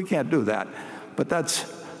it. We can't do that. But that's,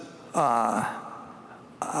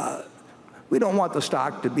 we don't want the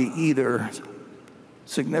stock to be either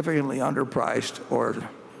significantly underpriced or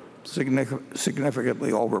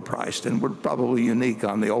significantly overpriced, and we're probably unique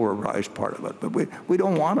on the overpriced part of it. But we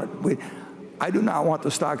don't want it. I do not want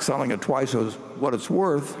the stock selling at twice what it's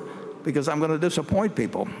worth, because I'm going to disappoint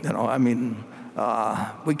people. I mean,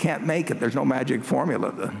 we can't make it. There's no magic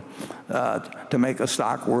formula to make a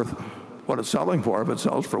stock worth what it's selling for if it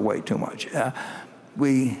sells for way too much.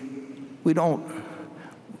 We don't,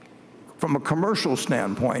 from a commercial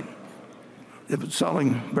standpoint, if it's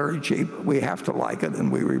selling very cheap, we have to like it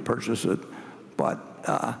and we repurchase it. But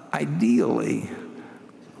ideally,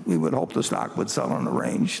 we would hope the stock would sell in a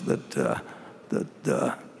range that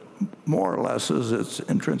more or less is its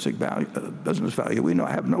intrinsic value, business value. We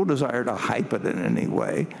have no desire to hype it in any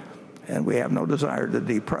way, and we have no desire to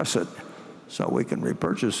depress it so we can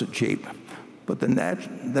repurchase it cheap. But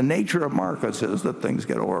the nature of markets is that things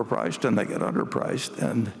get overpriced and they get underpriced,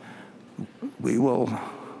 and we will,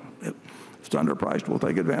 if it's underpriced, we'll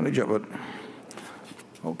take advantage of it.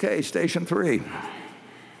 Okay, station 3.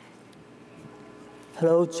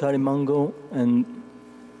 Hello, Charlie Munger and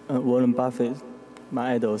Warren Buffett,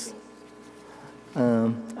 my idols.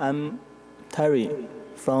 I'm Terry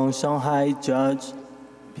from Shanghai George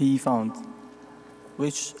PE Fund,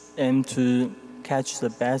 which aim to catch the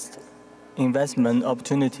best investment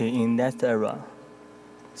opportunity in next era.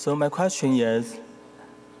 So my question is,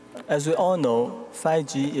 as we all know,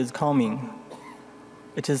 5G is coming.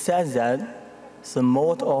 It is said that the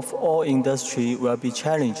mode of all industry will be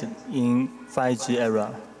challenged in 5G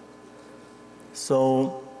era.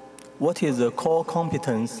 So what is the core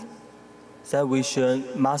competence that we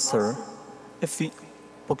should master if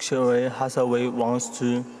Berkshire Hathaway wants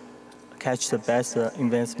to catch the best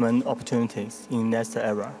investment opportunities in next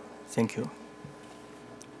era? Thank you.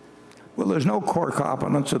 Well, there's no core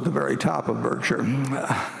competence at the very top of Berkshire.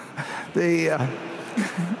 The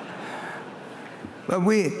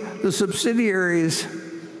subsidiaries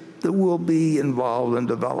that will be involved in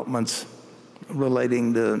developments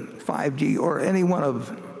relating to 5G or any one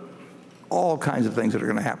of all kinds of things that are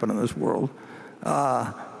going to happen in this world,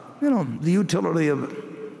 the utility of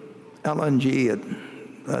LNG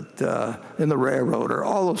in the railroad, or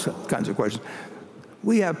all those kinds of questions.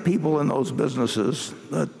 We have people in those businesses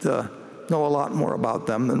that know a lot more about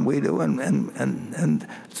them than we do, and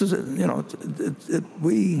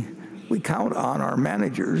we count on our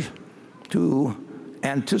managers to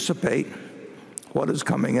anticipate what is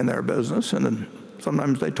coming in their business, and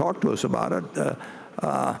sometimes they talk to us about it.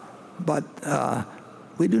 But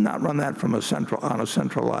we do not run that on a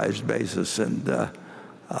centralized basis. And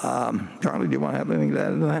Charlie, do you want to have anything to add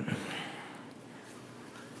to that?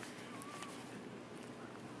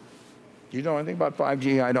 Do you know anything about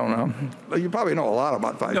 5G? I don't know. Well, you probably know a lot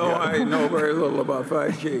about 5G. No, I know very little about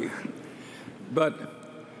 5G. But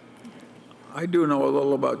I do know a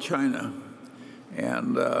little about China.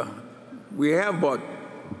 And we have bought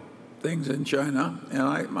things in China,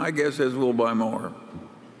 and my guess is we'll buy more.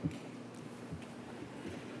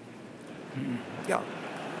 Yeah.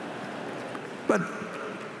 But,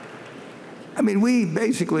 I mean, we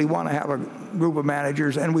basically want to have a group of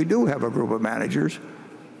managers, and we do have a group of managers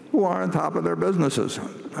who are on top of their businesses.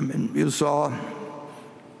 I mean, you saw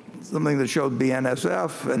something that showed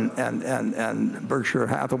BNSF and Berkshire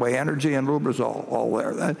Hathaway Energy and Lubrizol all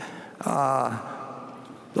there.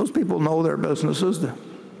 Those people know their businesses.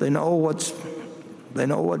 They know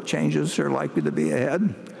what changes are likely to be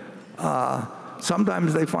ahead.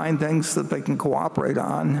 Sometimes they find things that they can cooperate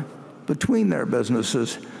on between their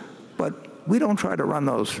businesses, but we don't try to run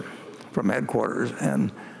those from headquarters.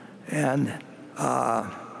 And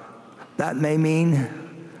that may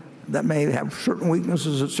have certain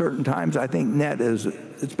weaknesses at certain times. I think net it's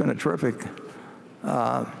been a terrific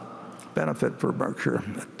benefit for Berkshire.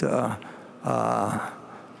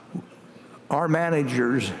 Our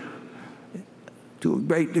managers, to a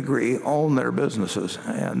great degree, own their businesses,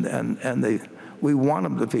 and we want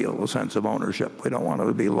them to feel a sense of ownership. We don't want them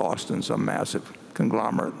to be lost in some massive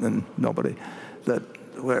conglomerate and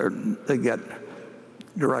where they get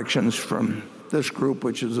directions from this group,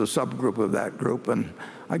 which is a subgroup of that group. And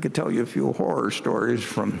I could tell you a few horror stories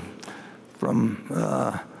from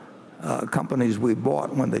companies we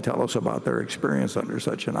bought when they tell us about their experience under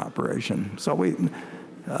such an operation. So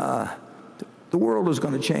the world is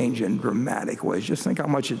going to change in dramatic ways. Just think how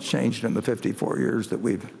much it's changed in the 54 years that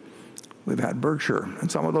we've had Berkshire. And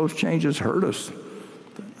some of those changes hurt us.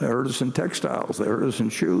 They hurt us in textiles. They hurt us in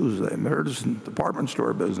shoes. They hurt us in the department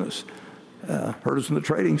store business. Hurt us in the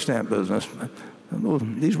trading stamp business.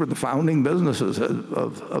 These were the founding businesses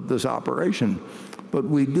of this operation. But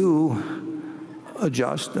we do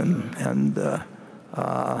adjust, and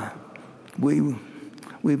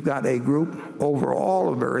we've got a group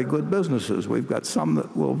overall of very good businesses. We've got some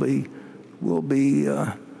that will be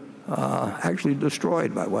actually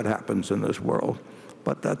destroyed by what happens in this world.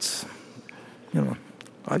 But that's,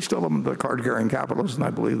 I still am the card-carrying capitalist, and I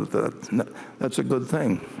believe that's a good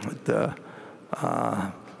thing.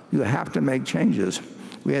 You have to make changes.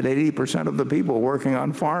 We had 80% of the people working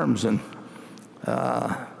on farms in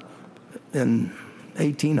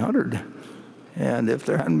 1800. And if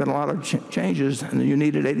there hadn't been a lot of changes, and you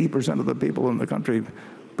needed 80% of the people in the country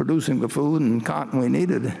producing the food and cotton we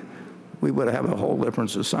needed, we would have a whole different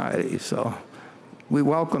society. So we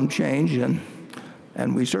welcome change, and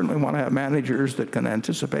we certainly want to have managers that can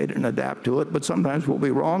anticipate and adapt to it, but sometimes we'll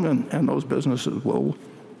be wrong, and those businesses will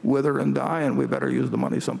wither and die, and we better use the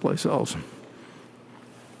money someplace else.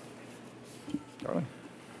 Charlie?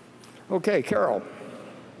 Okay, Carol.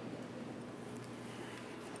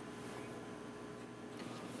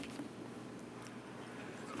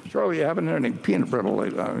 Charlie, you haven't had any peanut brittle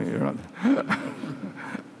lately. I mean, you're not.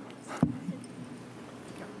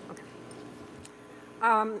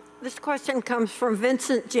 This question comes from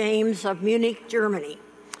Vincent James of Munich, Germany.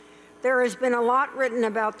 There has been a lot written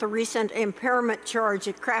about the recent impairment charge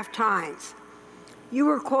at Kraft Heinz. You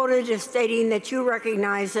were quoted as stating that you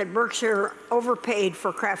recognize that Berkshire overpaid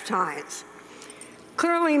for Kraft Heinz.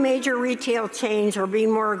 Clearly, major retail chains are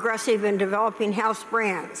being more aggressive in developing house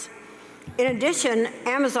brands. In addition,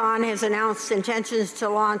 Amazon has announced intentions to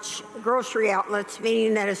launch grocery outlets,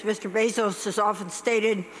 meaning that, as Mr. Bezos has often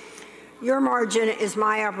stated, your margin is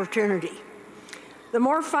my opportunity. The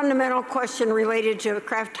more fundamental question related to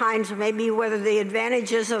Kraft Heinz may be whether the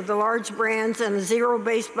advantages of the large brands and the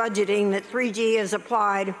zero-based budgeting that 3G has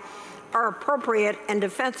applied are appropriate and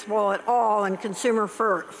defensible at all in consumer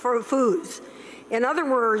foods. In other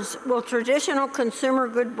words, will traditional consumer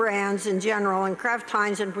good brands in general, and Kraft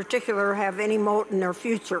Heinz in particular, have any moat in their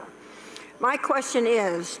future? My question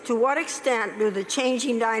is, to what extent do the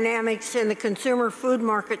changing dynamics in the consumer food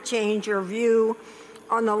market change your view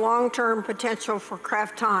on the long-term potential for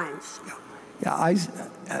Kraft Heinz? Yeah,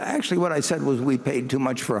 actually what I said was we paid too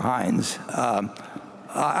much for Heinz.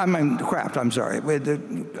 I mean Kraft, I'm sorry.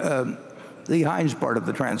 The Heinz part of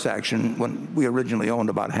the transaction, when we originally owned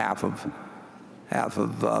about half of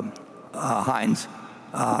Heinz,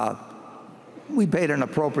 we paid an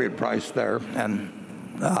appropriate price there,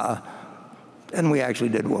 and we actually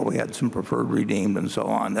did well. We had some preferred redeemed and so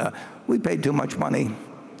on. We paid too much money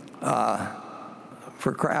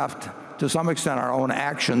for Kraft. To some extent, our own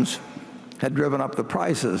actions had driven up the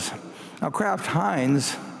prices. Now, Kraft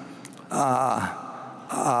Heinz,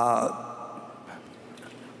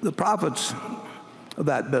 the profits of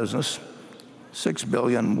that business, $6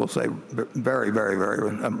 billion, we'll say very, very, very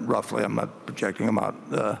roughly. I'm not projecting them out.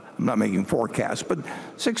 I'm not making forecasts, but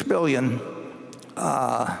 $6 billion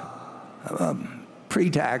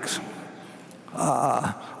pre-tax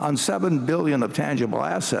on $7 billion of tangible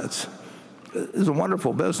assets is a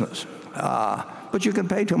wonderful business. But you can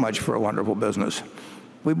pay too much for a wonderful business.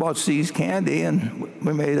 We bought See's Candy, and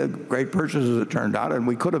we made a great purchase as it turned out, and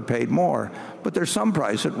we could have paid more. But there's some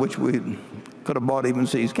price at which we could have bought even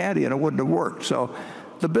See's Candy, and it wouldn't have worked. So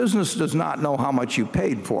the business does not know how much you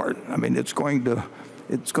paid for it. I mean, it's going to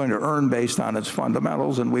earn based on its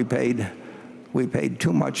fundamentals, and we paid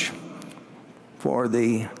too much for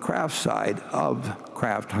the Kraft side of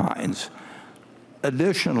Kraft Heinz.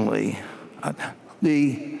 Additionally,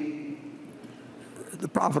 the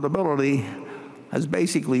profitability has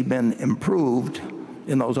basically been improved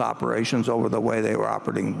in those operations over the way they were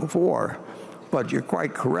operating before. But you're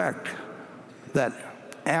quite correct that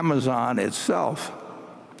Amazon itself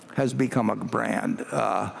has become a brand.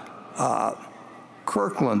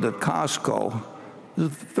 Kirkland at Costco is a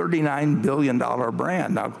 $39 billion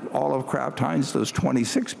brand. Now, all of Kraft Heinz does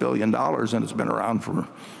 $26 billion, and it's been around for,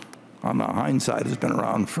 on the Heinz side, it's been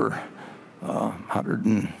around for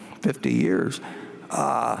 150 years.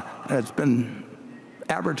 And it's been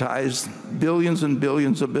advertised billions and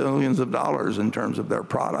billions of dollars in terms of their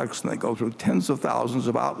products, and they go through tens of thousands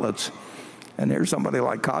of outlets. And here's somebody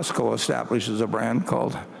like Costco establishes a brand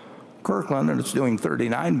called Kirkland, and it's doing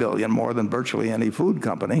 $39 billion, more than virtually any food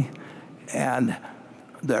company. And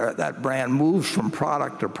that brand moves from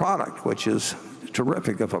product to product, which is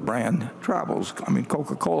terrific if a brand travels. I mean,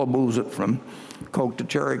 Coca-Cola moves it from Coke to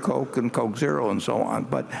Cherry Coke and Coke Zero and so on.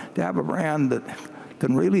 But to have a brand that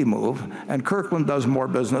can really move, and Kirkland does more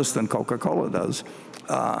business than Coca-Cola does.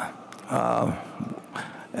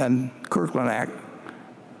 And Kirkland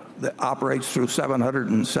that operates through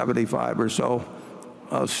 775 or so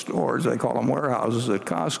stores. They call them warehouses at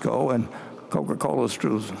Costco, and Coca-Cola's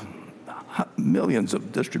through millions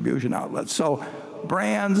of distribution outlets. So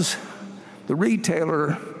brands, the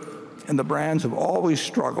retailer and the brands have always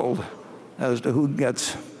struggled as to who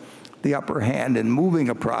gets the upper hand in moving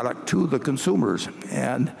a product to the consumers.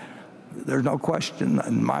 And there's no question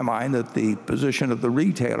in my mind that the position of the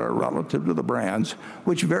retailer relative to the brands,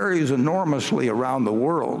 which varies enormously around the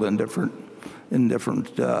world in different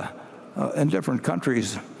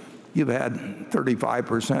countries, you've had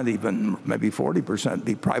 35%, even maybe 40%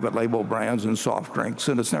 be private label brands in soft drinks,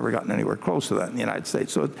 and it's never gotten anywhere close to that in the United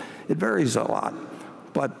States. So it varies a lot.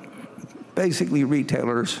 But basically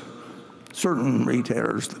certain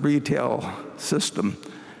retailers, the retail system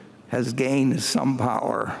has gained some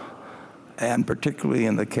power, and particularly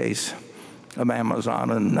in the case of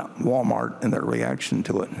Amazon and Walmart and their reaction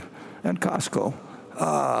to it, and Costco,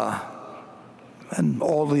 and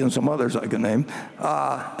Aldi and some others I can name,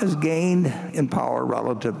 has gained in power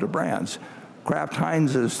relative to brands. Kraft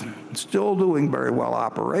Heinz is still doing very well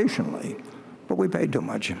operationally, but we paid too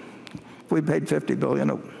much. If we paid $50 billion,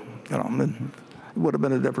 it would have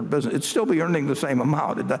been a different business. It'd still be earning the same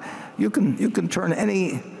amount. You can turn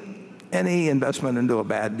any investment into a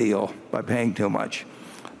bad deal by paying too much.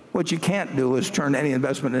 What you can't do is turn any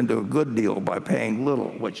investment into a good deal by paying little,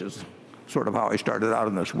 which is sort of how I started out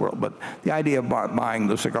in this world. But the idea of buying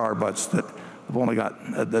the cigar butts that have only got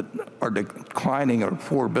that are declining or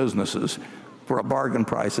poor businesses for a bargain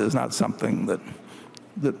price is not something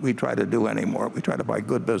that we try to do anymore. We try to buy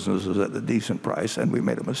good businesses at a decent price, and we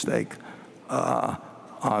made a mistake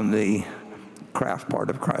on the craft part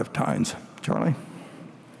of Kraft Heinz. Charlie?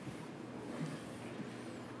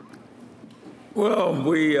 Well,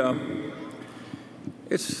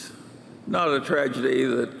 it's not a tragedy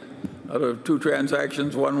that out of two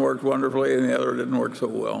transactions, one worked wonderfully and the other didn't work so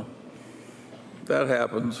well. That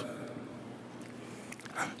happens.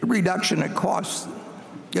 The reduction in costs,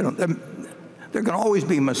 there can always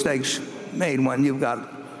be mistakes made when you've got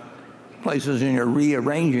places and you're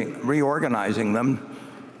reorganizing them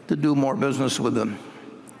to do more business with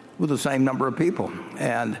the same number of people.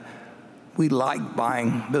 And we like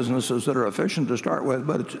buying businesses that are efficient to start with,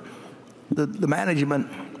 but the management,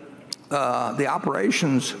 the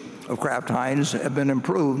operations of Kraft Heinz have been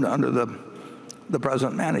improved under the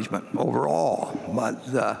present management overall. But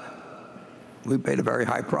we paid a very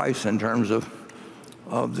high price in terms of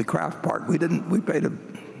the Kraft part. We paid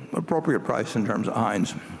an appropriate price in terms of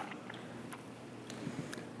Heinz.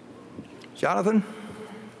 Jonathan?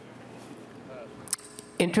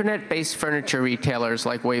 Internet-based furniture retailers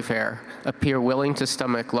like Wayfair appear willing to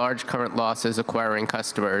stomach large current losses acquiring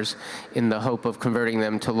customers in the hope of converting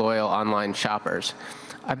them to loyal online shoppers.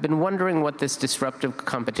 I've been wondering what this disruptive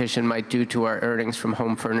competition might do to our earnings from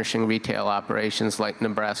home furnishing retail operations like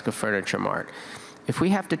Nebraska Furniture Mart. If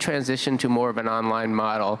we have to transition to more of an online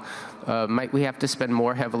model, might we have to spend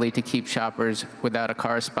more heavily to keep shoppers without a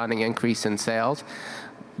corresponding increase in sales?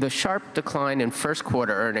 The sharp decline in first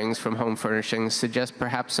quarter earnings from home furnishings suggests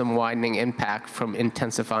perhaps some widening impact from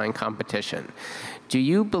intensifying competition. Do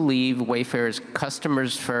you believe Wayfair's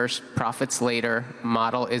customers first, profits later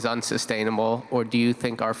model is unsustainable, or do you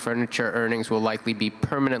think our furniture earnings will likely be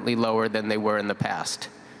permanently lower than they were in the past?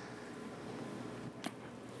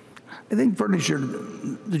 I think furniture,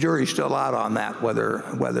 the jury's still out on that, whether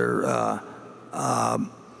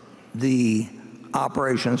the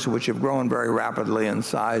operations, which have grown very rapidly in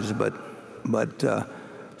size, but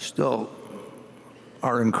still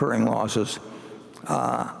are incurring losses,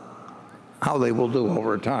 how they will do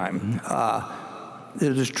over time.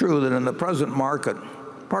 It is true that in the present market,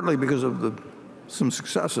 partly because of some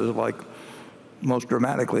successes, like most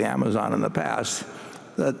dramatically Amazon in the past,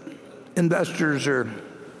 that investors are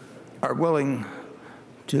willing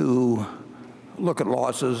to look at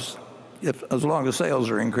losses as long as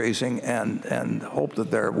sales are increasing and hope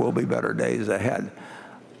that there will be better days ahead.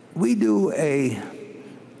 We do a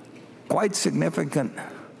quite significant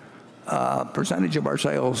percentage of our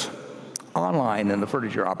sales online in the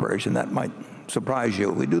furniture operation. That might surprise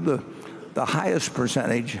you. We do the highest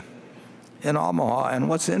percentage in Omaha, and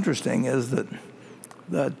what's interesting is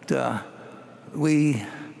that we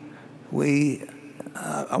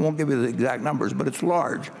I won't give you the exact numbers, but it's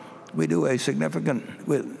large. We do a significant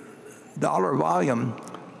with dollar volume,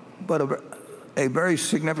 but a very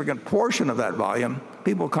significant portion of that volume,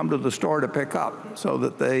 people come to the store to pick up, so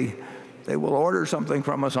that they will order something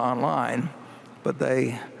from us online, but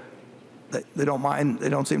they don't mind. They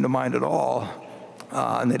don't seem to mind at all,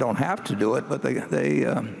 and they don't have to do it, but they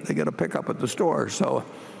get a pickup at the store. So,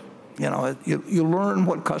 you know, you learn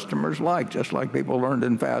what customers like, just like people learned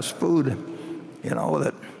in fast food. You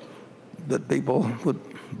know that people would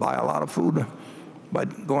buy a lot of food by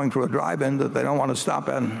going through a drive-in that they don't want to stop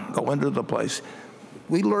and go into the place.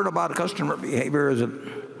 We learn about customer behavior as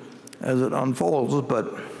it unfolds,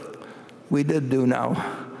 but we did do now,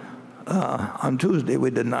 on Tuesday, we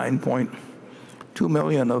did 9.2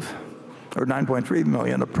 million or 9.3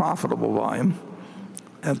 million of profitable volume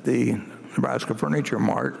at the Nebraska Furniture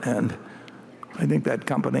Mart, and I think that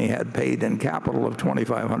company had paid in capital of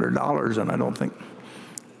 $2,500, and I don't think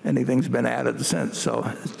anything's been added since. So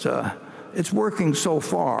it's working so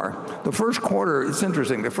far. The first quarter, it's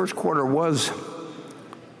interesting, the first quarter was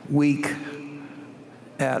weak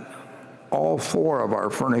at all 4 of our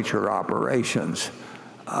furniture operations.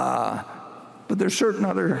 But there's certain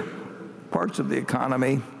other parts of the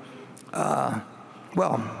economy,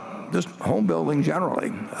 well, just home building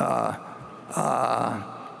generally.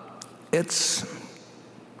 It's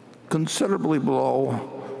considerably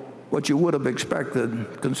below what you would have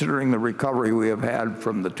expected, considering the recovery we have had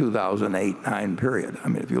from the 2008-9 period. I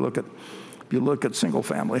mean, if you look at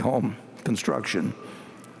single-family home construction,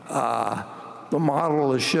 the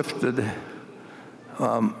model has shifted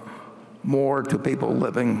more to people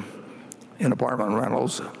living in apartment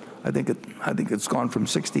rentals. I think it's gone from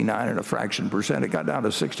 69 and a fraction percent. It got down to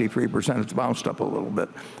 63%. It's bounced up a little bit,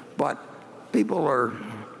 but people are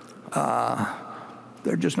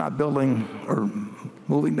they're just not building or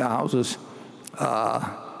moving to houses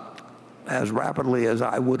as rapidly as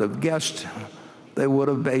I would have guessed they would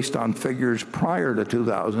have, based on figures prior to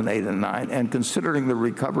 2008 and 9, and considering the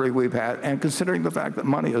recovery we've had, and considering the fact that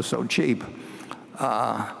money is so cheap,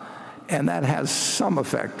 and that has some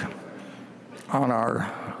effect on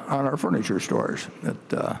our furniture stores.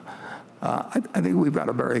 I think we've got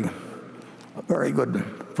a very good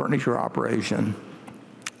furniture operation,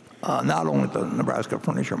 not only at the Nebraska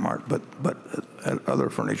Furniture Mart, but at other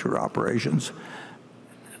furniture operations,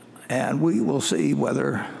 and we will see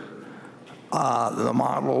whether the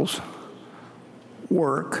models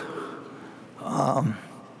work and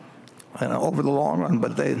over the long run,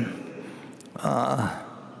 but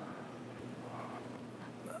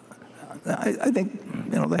I think,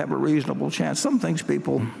 you know, they have a reasonable chance. Some things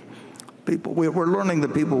we're learning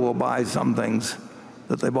that people will buy some things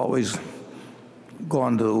that they've always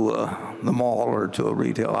gone to the mall or to a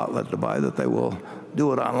retail outlet to buy, that they will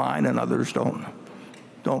do it online, and others don't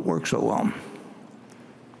work so well.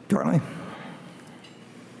 Charlie?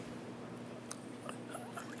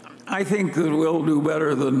 I think that we'll do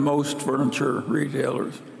better than most furniture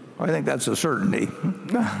retailers. I think that's a certainty.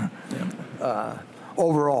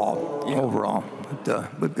 Overall,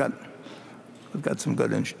 but, we've got some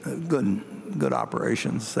good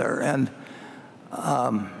operations there, and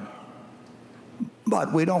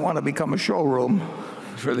but we don't want to become a showroom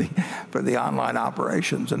for the online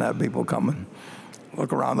operations and have people come and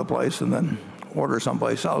look around the place and then order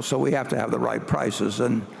someplace else. So we have to have the right prices,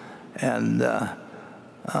 and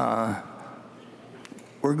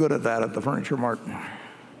we're good at that at the Furniture Mart.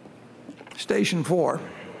 Station 4.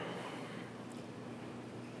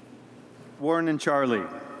 Warren and Charlie,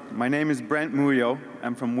 my name is Brent Muyo.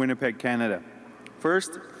 I'm from Winnipeg, Canada.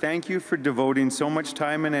 First, thank you for devoting so much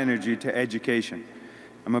time and energy to education.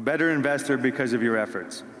 I'm a better investor because of your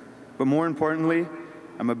efforts. But more importantly,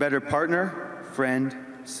 I'm a better partner, friend,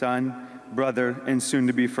 son, brother, and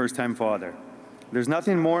soon-to-be first-time father. There's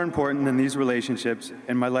nothing more important than these relationships,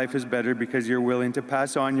 and my life is better because you're willing to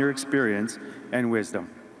pass on your experience and wisdom.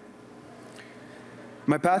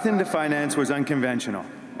 My path into finance was unconventional.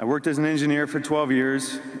 I worked as an engineer for 12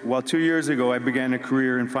 years, while 2 years ago I began a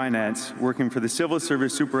career in finance, working for the Civil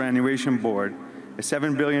Service Superannuation Board, a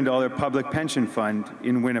 $7 billion public pension fund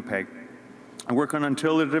in Winnipeg. I work on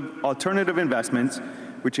alternative investments,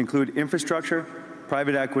 which include infrastructure,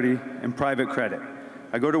 private equity, and private credit.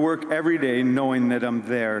 I go to work every day knowing that I'm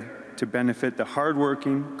there to benefit the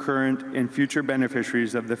hardworking, current, and future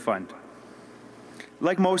beneficiaries of the fund.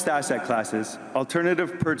 Like most asset classes,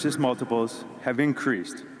 alternative purchase multiples have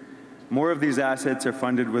increased. More of these assets are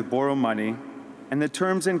funded with borrowed money, and the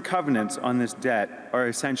terms and covenants on this debt are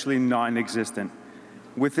essentially non-existent.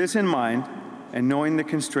 With this in mind, and knowing the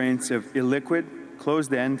constraints of illiquid,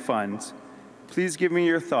 closed-end funds, please give me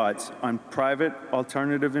your thoughts on private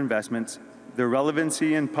alternative investments, their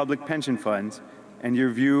relevancy in public pension funds, and your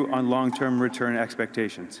view on long-term return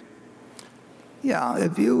expectations. Yeah,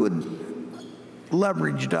 if you had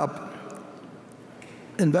leveraged up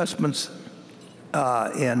investments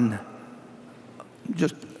in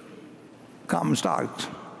just common stocks,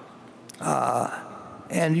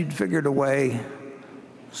 and you'd figured a way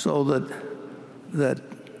so that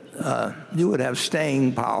you would have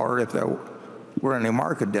staying power if there were any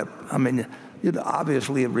market dip. I mean, you'd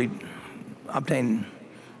obviously have obtained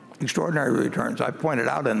extraordinary returns. I pointed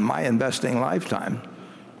out in my investing lifetime,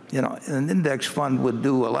 an index fund would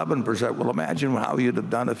do 11%. Well, imagine how you'd have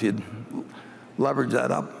done if you'd leveraged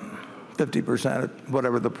that up 50%,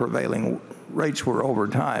 whatever the prevailing rates were over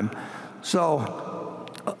time. So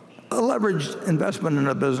a leveraged investment in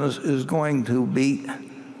a business is going to beat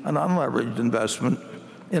an unleveraged investment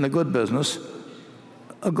in a good business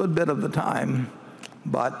a good bit of the time.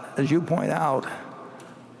 But as you point out,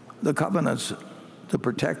 the covenants to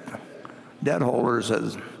protect debt holders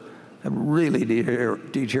have really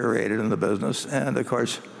deteriorated in the business. And of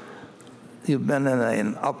course, you've been in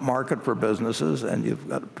an up market for businesses, and you've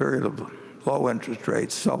got a period of low interest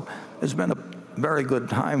rates. So it's been a very good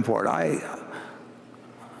time for it.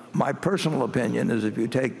 My personal opinion is if you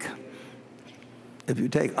take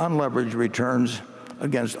unleveraged returns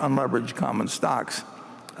against unleveraged common stocks,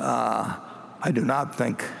 I do not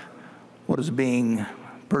think what is being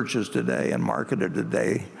purchased today and marketed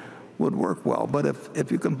today would work well. But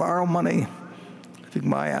if you can borrow money, if you can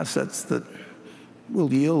buy assets that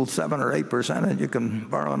will yield 7 or 8%, and you can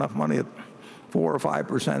borrow enough money at 4 or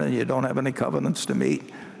 5%, and you don't have any covenants to meet,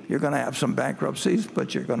 you're going to have some bankruptcies,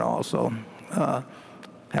 but you're going to also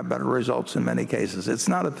have better results in many cases. It's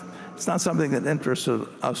not something that interests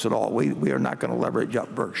us at all. We are not going to leverage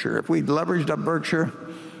up Berkshire. If we'd leveraged up Berkshire,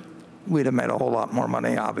 we'd have made a whole lot more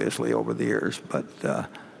money, obviously, over the years. But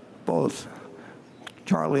both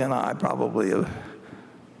Charlie and I probably have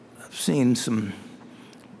seen some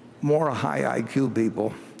more high IQ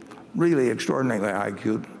people, really extraordinarily high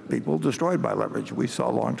IQ people, destroyed by leverage. We saw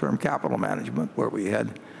long-term capital management where we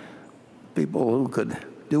had people who could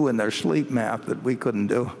do in their sleep math that we couldn't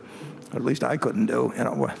do, or at least I couldn't do,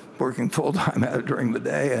 working full-time at it during the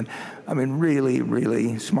day. And I mean, really,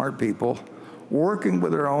 really smart people working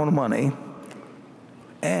with their own money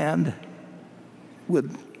and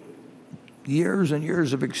with years and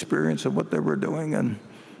years of experience of what they were doing. And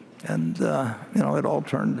it all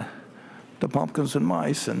turned to pumpkins and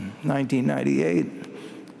mice in 1998,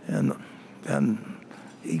 and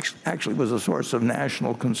actually was a source of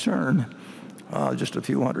national concern, just a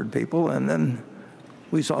few hundred people. And then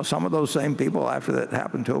we saw some of those same people, after that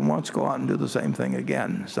happened to them once, go out and do the same thing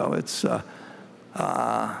again. So it's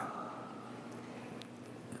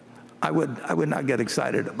I would not get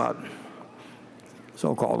excited about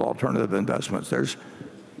so-called alternative investments. You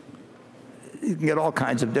can get all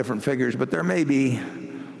kinds of different figures, but there's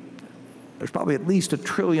probably at least $1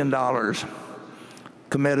 trillion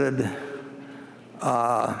committed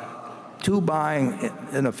to buying,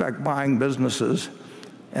 in effect, buying businesses.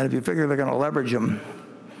 And if you figure they're going to leverage them,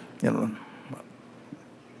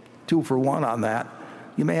 2 for 1 on that,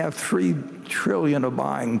 you may have $3 trillion of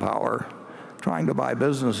buying power trying to buy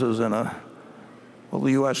businesses in the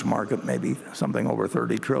U.S. market may be something over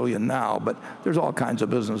 $30 trillion now, but there's all kinds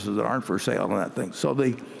of businesses that aren't for sale in that thing. So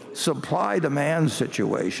the supply-demand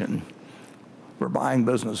situation for buying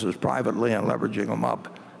businesses privately and leveraging them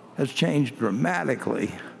up has changed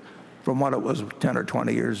dramatically from what it was 10 or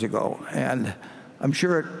 20 years ago. And I'm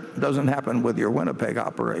sure it doesn't happen with your Winnipeg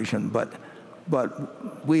operation, but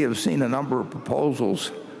we have seen a number of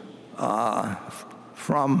proposals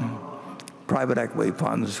from private equity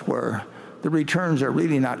funds where the returns are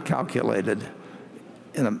really not calculated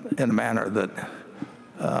in a manner that,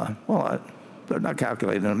 they're not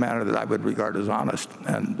calculated in a manner that I would regard as honest.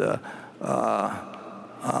 And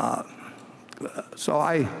so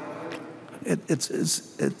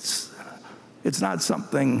it's not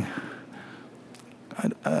something.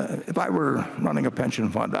 If I were running a pension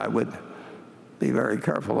fund, I would be very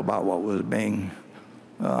careful about what was being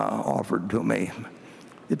offered to me.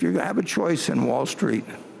 If you have a choice in Wall Street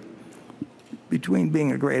between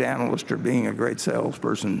being a great analyst or being a great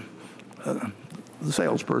salesperson, the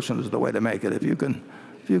salesperson is the way to make it. If you can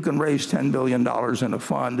raise $10 billion in a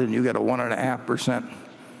fund and you get a 1.5%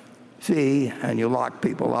 fee and you lock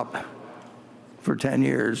people up for 10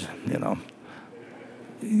 years,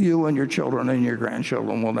 you and your children and your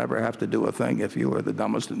grandchildren will never have to do a thing if you were the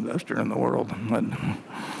dumbest investor in the world.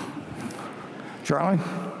 Charlie?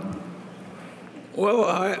 Well,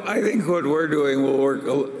 I think what we're doing will work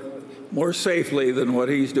more safely than what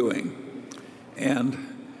he's doing,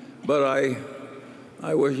 but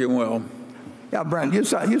I wish him well. Yeah, Brent, you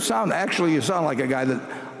sound like a guy that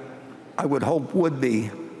I would hope would be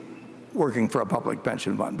working for a public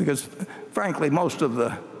pension fund, because frankly, most of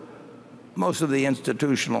the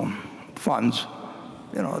institutional funds,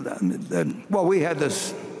 well, we had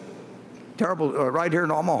this terrible right here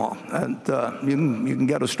in Omaha, and you can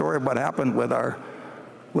get a story of what happened with our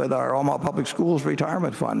Omaha Public Schools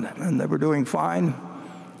retirement fund, and they were doing fine,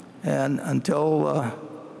 and until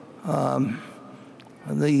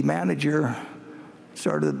the manager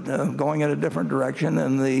started going in a different direction,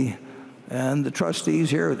 and the trustees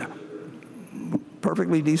here,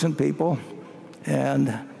 perfectly decent people,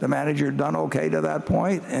 and the manager done okay to that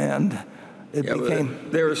point, and it became.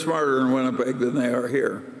 They were smarter in Winnipeg than they are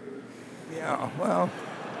here. Yeah, well,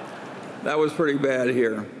 that was pretty bad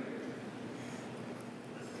here.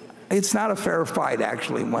 It's not a fair fight,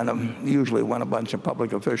 actually, usually when a bunch of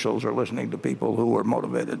public officials are listening to people who are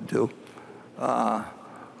motivated to,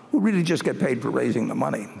 who really just get paid for raising the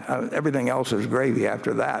money. Everything else is gravy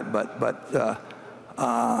after that. But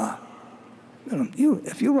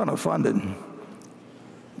if you run a fund and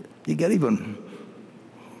you get even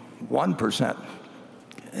 1%,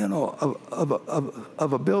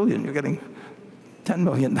 of $1 billion, you're getting $10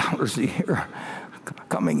 million a year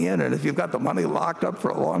coming in, and if you've got the money locked up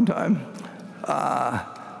for a long time,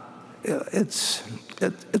 it's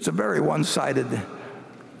a very one-sided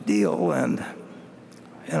deal. And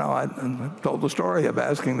I told the story of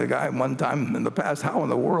asking the guy one time in the past, how in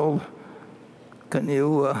the world can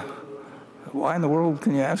you, why in the world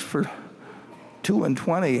can you ask for 2 and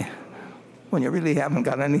 20 when you really haven't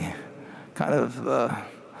got any kind of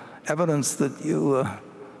evidence that you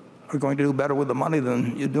are going to do better with the money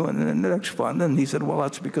than you do in an index fund? And he said, well,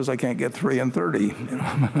 that's because I can't get 3 and 30.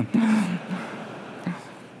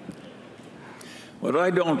 What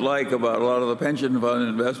I don't like about a lot of the pension fund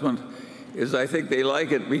investment is I think they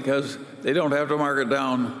like it because they don't have to mark it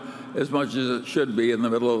down as much as it should be in the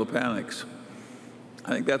middle of the panics.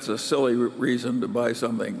 I think that's a silly reason to buy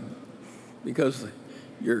something, because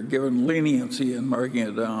you're given leniency in marking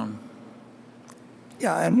it down.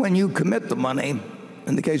 Yeah, and when you commit the money,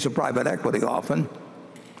 in the case of private equity often,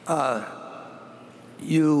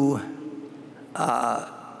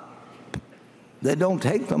 they don't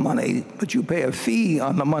take the money, but you pay a fee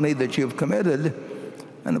on the money that you've committed.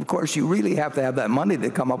 And of course, you really have to have that money to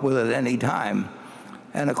come up with it at any time.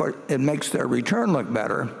 And of course, it makes their return look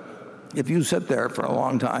better if you sit there for a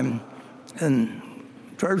long time in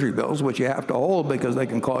treasury bills, which you have to hold because they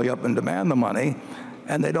can call you up and demand the money,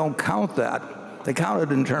 and they don't count that. They count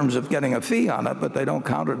it in terms of getting a fee on it, but they don't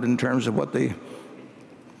count it in terms of what the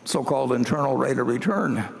so-called internal rate of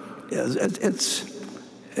return is. It's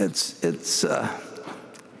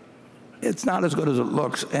not as good as it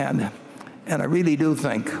looks, and I really do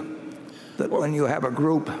think that when you have a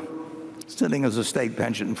group sitting as a state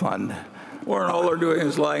pension fund, or all they're doing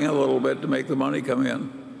is lying a little bit to make the money come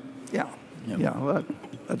in. Yeah, well,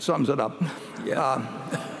 that sums it up. Yeah.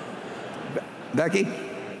 Becky?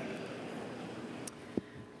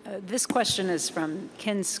 This question is from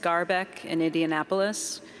Ken Scarbeck in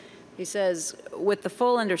Indianapolis. He says, with the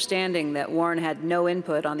full understanding that Warren had no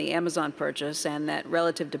input on the Amazon purchase and that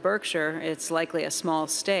relative to Berkshire, it's likely a small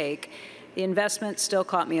stake, the investment still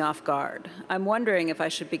caught me off guard. I'm wondering if I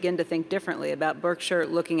should begin to think differently about Berkshire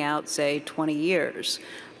looking out, say, 20 years.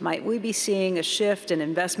 Might we be seeing a shift in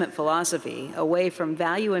investment philosophy away from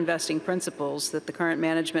value investing principles that the current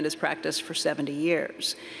management has practiced for 70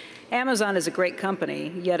 years? Amazon is a great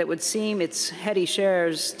company, yet it would seem its heady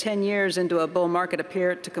shares 10 years into a bull market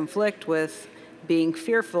appear to conflict with being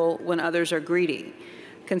fearful when others are greedy.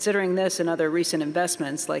 Considering this and other recent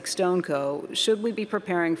investments like StoneCo, should we be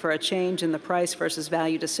preparing for a change in the price versus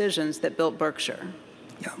value decisions that built Berkshire?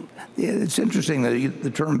 Yeah, it's interesting that the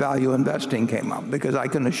term value investing came up, because I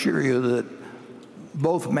can assure you that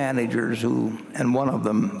both managers and one of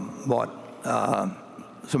them bought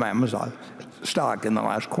some Amazon stock in the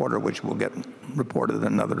last quarter, which will get reported in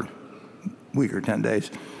another week or 10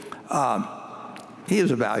 days. He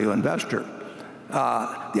is a value investor.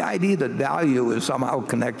 The idea that value is somehow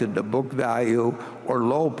connected to book value or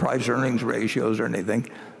low price earnings ratios or anything,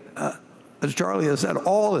 as Charlie has said,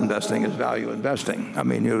 all investing is value investing. I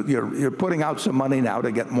mean, you're putting out some money now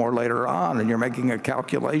to get more later on, and you're making a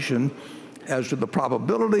calculation as to the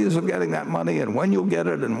probabilities of getting that money and when you'll get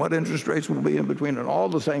it and what interest rates will be in between, and all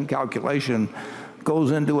the same calculation goes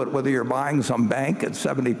into it, whether you're buying some bank at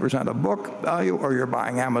 70% of book value or you're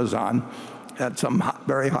buying Amazon at some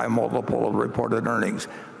very high multiple of reported earnings.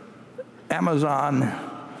 Amazon,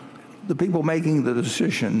 the people making the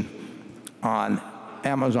decision on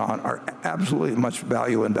Amazon are absolutely much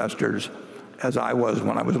value investors, as I was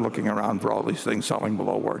when I was looking around for all these things selling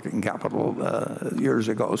below working capital years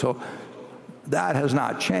ago. So that has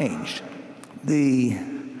not changed. The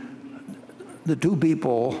two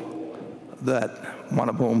people one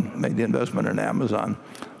of whom made the investment in Amazon,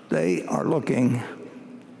 they are looking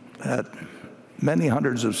at many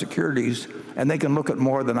hundreds of securities, and they can look at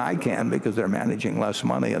more than I can because they're managing less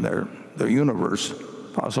money and their universe,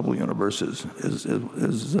 possible universe,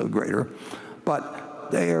 is greater. But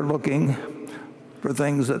they are looking for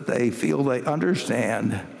things that they feel they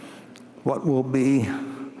understand what will be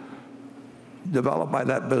developed by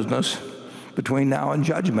that business between now and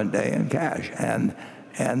Judgment Day in cash. And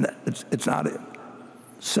it's not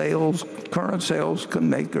sales. Current sales can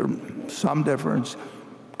make some difference.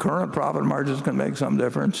 Current profit margins can make some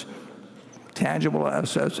difference. Tangible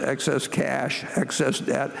assets, excess cash, excess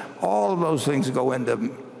debt, all of those things go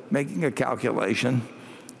into making a calculation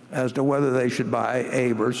as to whether they should buy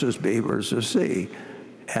A versus B versus C.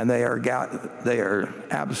 And they are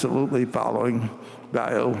absolutely following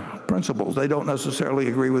value principles. They don't necessarily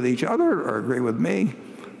agree with each other or agree with me,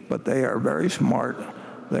 but they are very smart.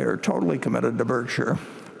 They are totally committed to Berkshire,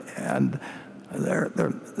 and they're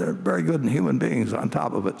very good human beings on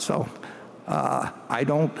top of it. So I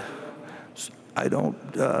don't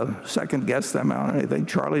second guess them on anything.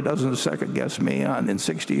 Charlie doesn't second guess me on. In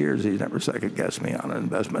 60 years, he's never second guessed me on an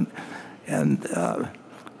investment, and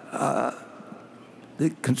the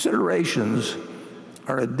considerations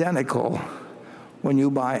are identical when you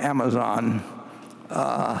buy Amazon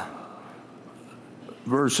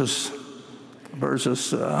versus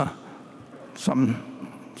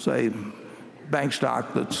some, say, bank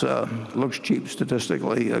stock that looks cheap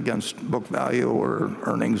statistically against book value or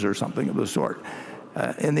earnings or something of the sort.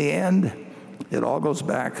 In the end, it all goes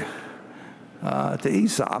back to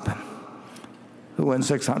Aesop, who in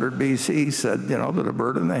 600 BC said, that a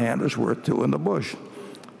bird in the hand is worth two in the bush.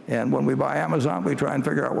 And when we buy Amazon, we try and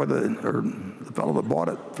figure out whether, or the fellow that bought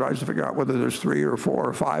it tries to figure out whether there's 3 or 4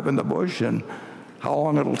 or 5 in the bush, and how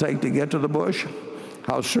long it'll take to get to the bush,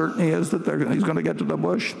 how certain he is that he's going to get to the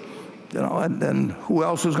bush, and then who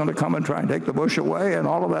else is going to come and try and take the bush away, and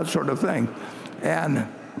all of that sort of thing. And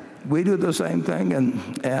we do the same thing,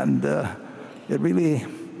 and it really,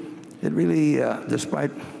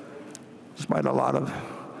 despite a lot of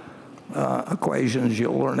equations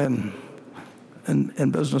you'll learn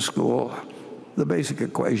in business school, the basic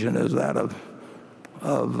equation is that of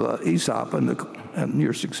Aesop, and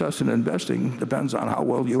your success in investing depends on how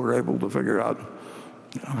well you were able to figure out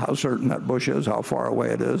how certain that bush is, how far away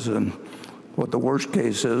it is, and what the worst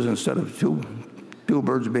case is. Instead of two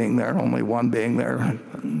birds being there, only one being there,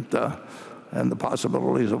 and the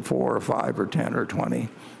possibilities of 4 or 5 or 10 or 20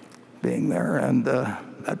 being there. And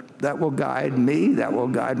that will guide me, that will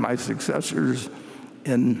guide my successors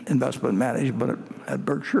in investment management at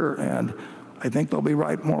Berkshire, and I think they'll be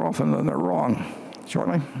right more often than they're wrong.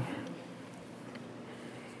 Charlie?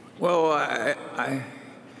 Well,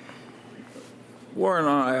 Warren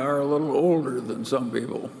and I are a little older than some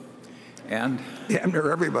people, and damn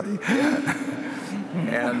near everybody.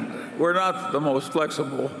 And we're not the most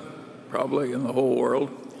flexible, probably, in the whole world.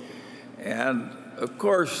 And of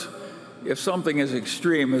course, if something as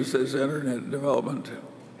extreme as this internet development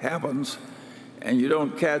happens, and you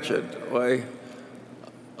don't catch it, why,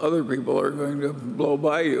 other people are going to blow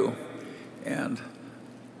by you. And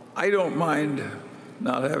I don't mind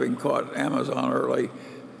not having caught Amazon early.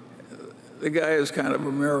 The guy is kind of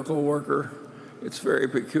a miracle worker. It's very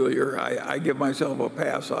peculiar. I give myself a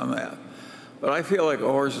pass on that. But I feel like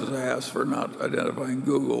a horse's ass for not identifying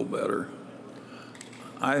Google better.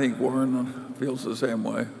 I think Warren feels the same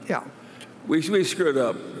way. Yeah. We screwed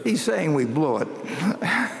up. He's saying we blew it.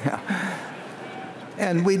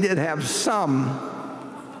 And we did have some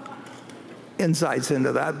insights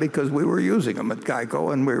into that because we were using them at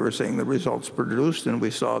GEICO, and we were seeing the results produced, and we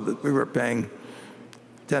saw that we were paying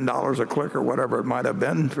 $10 a click or whatever it might have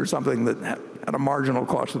been for something that had a marginal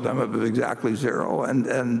cost to them of exactly zero, and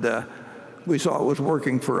we saw it was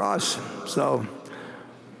working for us. So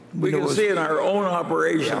we can see in our own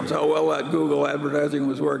operations how well that Google advertising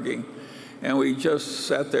was working, and we just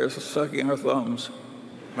sat there sucking our thumbs.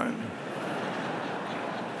 Right.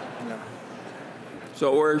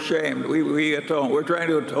 So we're ashamed. We atone. We're trying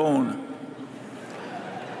to atone.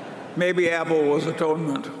 Maybe Apple was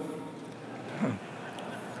atonement.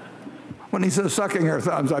 When he says sucking our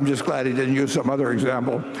thumbs, I'm just glad he didn't use some other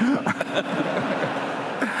example.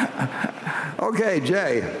 Okay,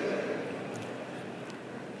 Jay.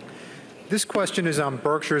 This question is on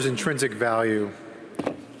Berkshire's intrinsic value.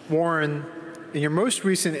 Warren, in your most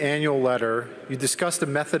recent annual letter, you discussed a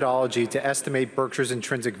methodology to estimate Berkshire's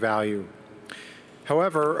intrinsic value.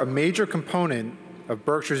 However, a major component of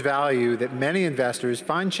Berkshire's value that many investors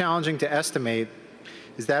find challenging to estimate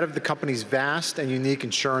is that of the company's vast and unique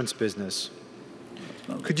insurance business.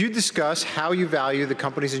 Could you discuss how you value the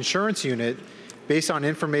company's insurance unit based on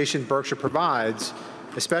information Berkshire provides,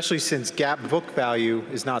 especially since GAAP book value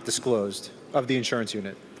is not disclosed of the insurance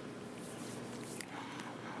unit?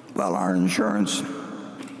 Well, our insurance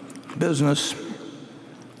business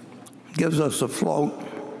gives us a float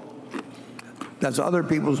that's other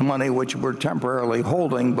people's money which we're temporarily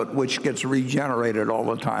holding, but which gets regenerated all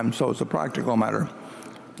the time. So it's a practical matter.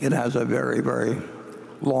 It has a very, very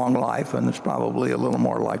long life, and it's probably a little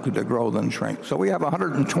more likely to grow than shrink. So we have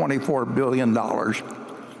 $124 billion that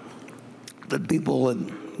people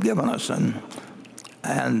had given us,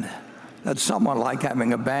 and that's somewhat like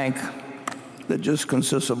having a bank that just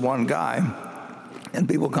consists of one guy, and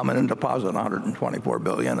people come in and deposit $124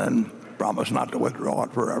 billion and promise not to withdraw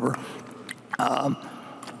it forever.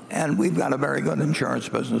 And we've got a very good insurance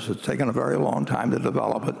business. It's taken a very long time to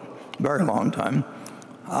develop it, very long time.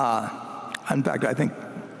 In fact, I think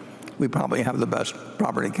we probably have the best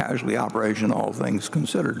property casualty operation, all things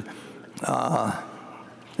considered,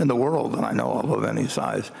 in the world that I know of any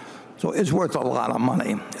size. So it's worth a lot of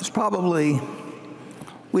money. It's probably,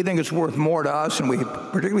 we think it's worth more to us, and we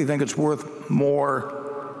particularly think it's worth more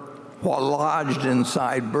while lodged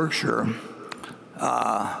inside Berkshire.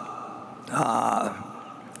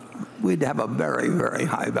 We'd have a very, very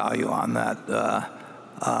high value on that.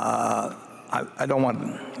 I don't want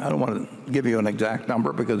to give you an exact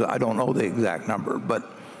number because I don't know the exact number, but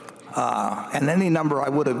and any number I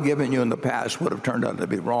would have given you in the past would have turned out to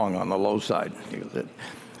be wrong on the low side.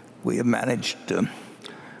 We have managed to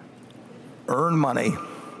earn money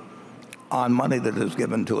on money that is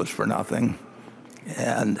given to us for nothing,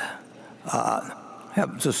 and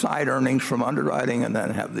have the side earnings from underwriting, and then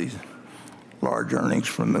have these large earnings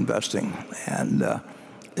from investing. And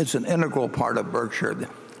it's an integral part of Berkshire.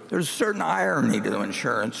 There's a certain irony to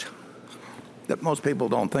insurance that most people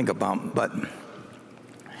don't think about, but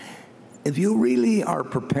if you really are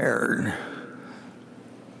prepared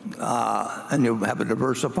and you have a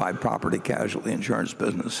diversified property casualty insurance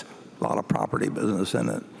business, a lot of property business in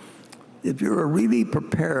it, if you're really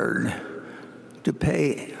prepared to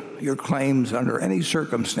pay your claims under any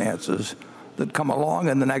circumstances that come along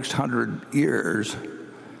in the next 100 years,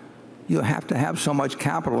 you have to have so much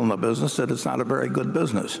capital in the business that it's not a very good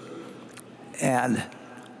business. And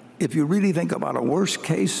if you really think about a worst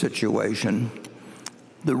case situation,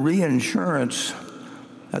 the reinsurance,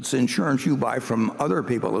 that's the insurance you buy from other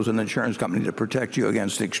people as an insurance company to protect you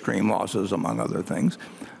against extreme losses, among other things,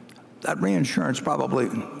 that reinsurance probably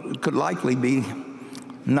could likely be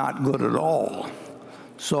not good at all.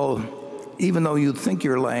 So even though you think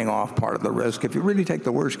you're laying off part of the risk, if you really take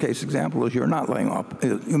the worst case example as you're not laying off,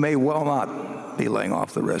 you may well not be laying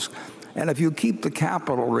off the risk. And if you keep the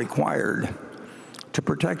capital required to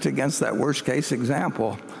protect against that worst case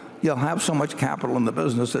example, you'll have so much capital in the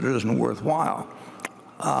business that it isn't worthwhile.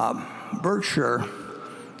 Berkshire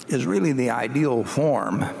is really the ideal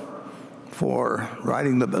form for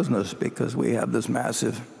writing the business because we have this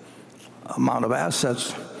massive amount of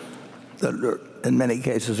assets that are, in many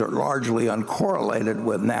cases, are largely uncorrelated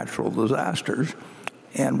with natural disasters,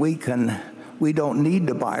 and we don't need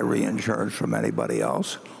to buy reinsurance from anybody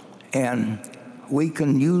else, and we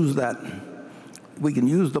can use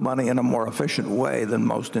the money in a more efficient way than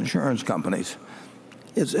most insurance companies.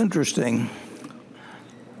 It's interesting,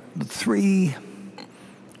 in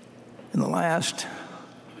the last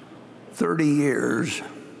 30 years,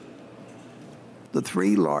 the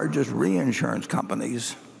three largest reinsurance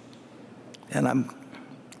companies, and I'm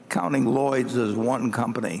counting Lloyd's as one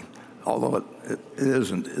company, although it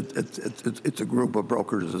isn't. It's a group of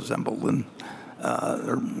brokers assembled and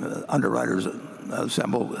underwriters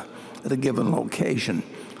assembled at a given location.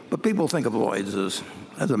 But people think of Lloyd's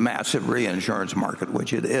as a massive reinsurance market,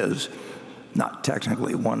 which it is, not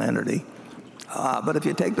technically one entity. But if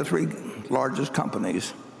you take the three largest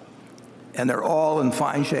companies, and they're all in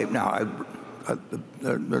fine shape now,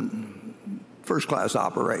 they're first-class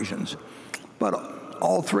operations, but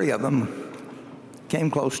all three of them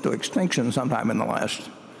came close to extinction sometime in the last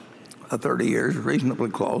 30 years,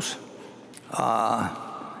 reasonably close.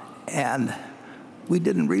 And we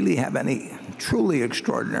didn't really have any truly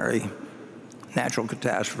extraordinary natural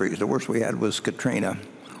catastrophes. The worst we had was Katrina,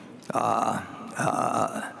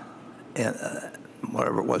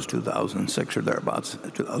 whatever it was, 2006 or thereabouts,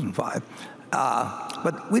 2005.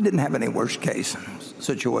 But we didn't have any worst case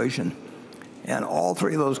situation. And all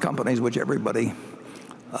three of those companies, which everybody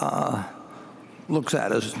looks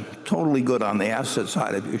at as totally good on the asset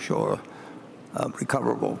side, if you show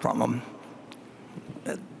recoverable from them.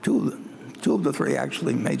 Two of the three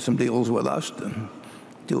actually made some deals with us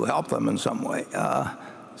to help them in some way,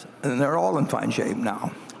 and they're all in fine shape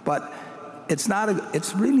now. But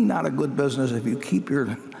it's really not a good business if you keep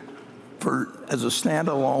as a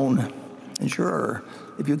standalone insurer,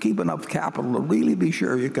 if you keep enough capital to really be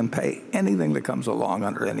sure you can pay anything that comes along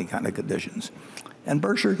under any kind of conditions. And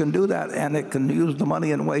Berkshire can do that, and it can use the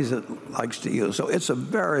money in ways it likes to use. So it's a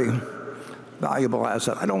very valuable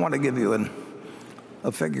asset. I don't want to give you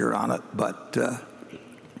a figure on it, but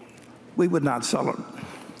we would not sell it.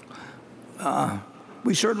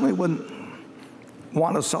 We certainly wouldn't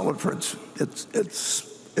want to sell it for its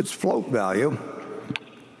float value.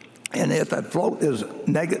 And if that float is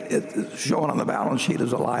negative, it's shown on the balance sheet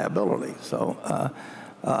as a liability. So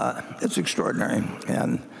it's extraordinary.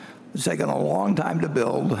 And it's taken a long time to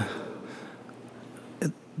build.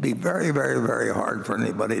 It'd be very, very, very hard for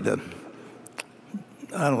anybody to,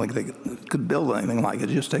 I don't think they could build anything like it.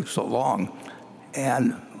 It just takes so long.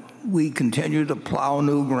 And we continue to plow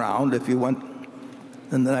new ground. If you went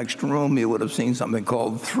in the next room, you would have seen something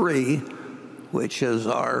called 3, which is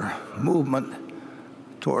our movement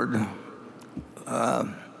toward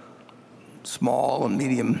small and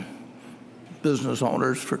medium business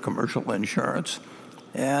owners for commercial insurance.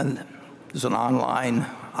 And it's an online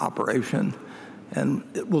operation. And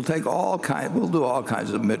it will take we'll do all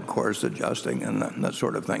kinds of mid-course adjusting and that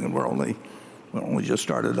sort of thing. And we're only just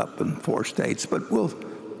started up in 4 states. But we'll,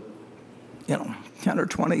 10 or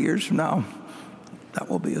 20 years from now, that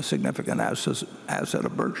will be a significant asset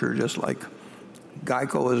of Berkshire, just like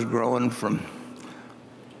GEICO is growing from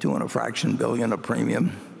 $2 and a fraction billion of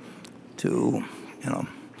premium to,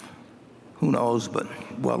 who knows, but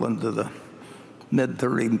well into the mid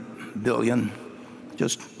 30 billion,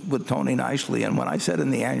 just with Tony Nicely. And when I said in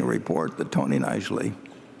the annual report that Tony Nicely,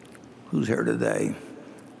 who's here today.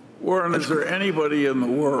 Warren, is there anybody in the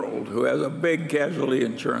world who has a big casualty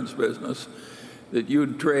insurance business that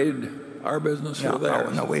you'd trade our business for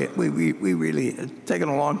theirs? No, we really, it's taken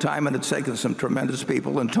a long time, and it's taken some tremendous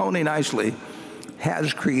people. And Tony Nicely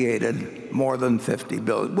has created more than 50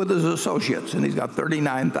 billion with his associates, and he's got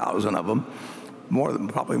 39,000 of them,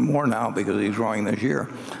 probably more now because he's growing this year.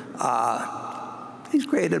 He's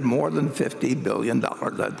created more than $50 billion at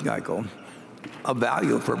GEICO of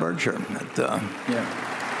value for Berkshire.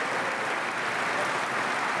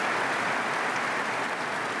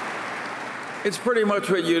 It's pretty much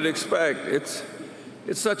what you'd expect. It's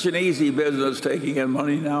such an easy business, taking in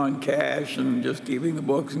money now in cash and just keeping the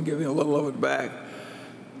books and giving a little of it back.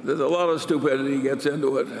 There's a lot of stupidity gets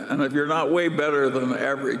into it, and if you're not way better than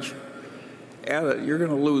average at it, you're going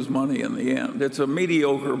to lose money in the end. It's a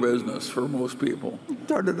mediocre business for most people.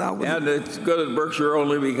 And it's good at Berkshire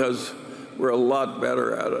only because we're a lot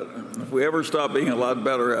better at it. If we ever stop being a lot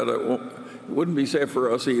better at it, it wouldn't be safe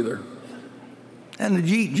for us either. And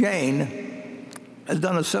Ajit Jain has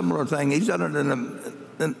done a similar thing. He's done it in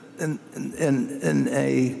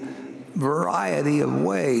a variety of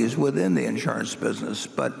ways within the insurance business,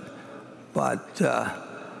 but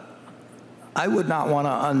I would not want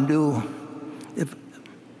to undo. If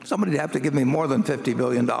somebody'd have to give me more than $50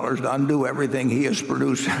 billion to undo everything he has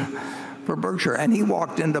produced for Berkshire. And he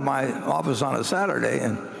walked into my office on a Saturday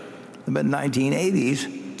in the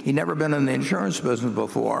mid-1980s. He'd never been in the insurance business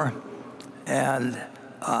before, and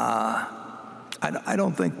I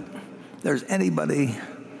don't think there's anybody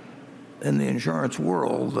in the insurance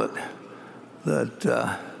world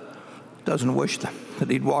that doesn't wish that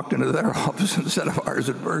he'd walked into their office instead of ours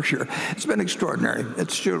at Berkshire. It's been extraordinary.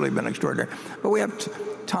 It's truly been extraordinary. But we have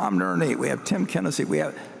Tom Nerney, we have Tim Kenesey, we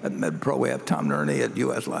have at MedPro, we have Tom Nerney at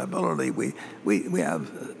U.S. Liability. We have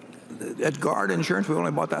at Guard Insurance. We only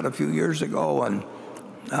bought that a few years ago, and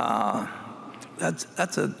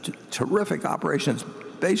that's a terrific operation. It's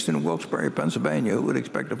based in Wilkes-Barre, Pennsylvania. Who would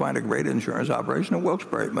expect to find a great insurance operation in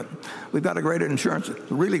Wilkes-Barre? But we've got a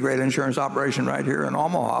really great insurance operation right here in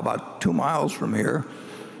Omaha, about 2 miles from here.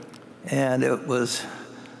 And it was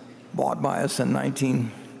bought by us in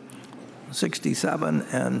 1967,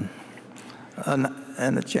 and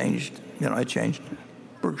it changed. It changed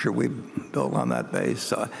Berkshire. We built on that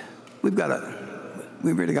base. We've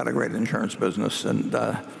really got a great insurance business, and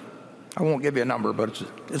I won't give you a number, but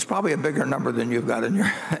it's probably a bigger number than you've got in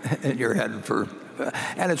your head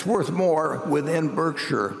and it's worth more within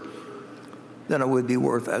Berkshire than it would be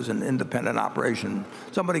worth as an independent operation.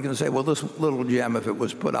 Somebody can say, well, this little gem, if it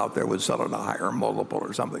was put out there, would sell at a higher multiple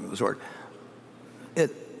or something of the sort.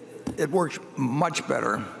 It works much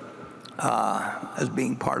better as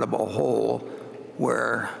being part of a whole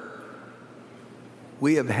where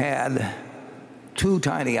we have had two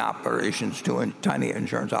tiny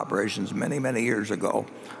insurance operations many years ago,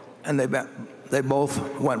 and they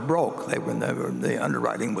both went broke. The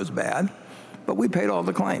underwriting was bad, but we paid all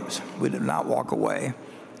the claims. We did not walk away.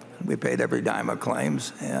 We paid every dime of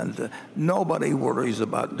claims, and nobody worries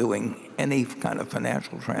about doing any kind of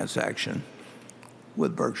financial transaction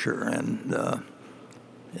with Berkshire. And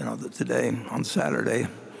today on Saturday,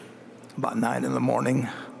 about 9 in the morning,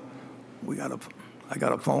 I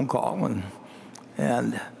got a phone call,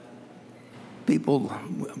 and people.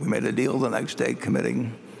 We made a deal the next day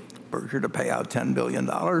committing Berkshire to pay out $10 billion.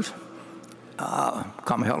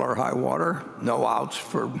 Come hell or high water, no outs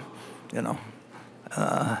for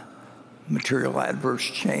material adverse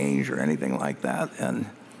change or anything like that. And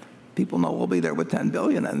people know we'll be there with $10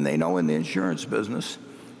 billion, and they know in the insurance business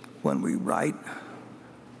when we write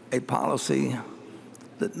a policy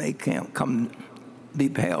that may be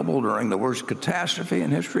payable during the worst catastrophe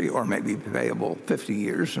in history, or maybe payable 50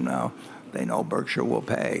 years from now, they know Berkshire will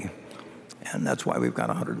pay. And that's why we've got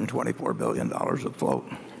 $124 billion afloat.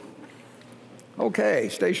 Okay,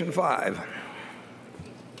 station 5.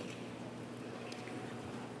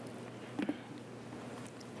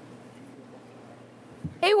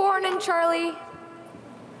 Hey, Warren and Charlie.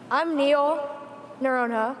 I'm Neil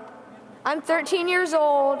Nerona. I'm 13 years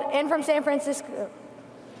old and from San Francisco.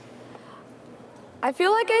 I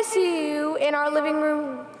feel like I see you in our living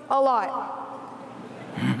room a lot.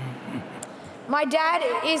 My dad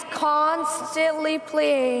is constantly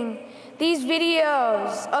playing these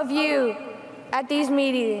videos of you at these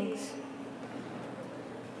meetings.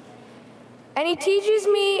 And he teaches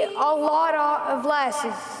me a lot of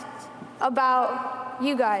lessons about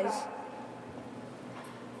you guys.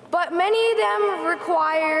 But many of them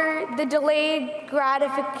require the delayed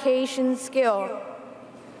gratification skill.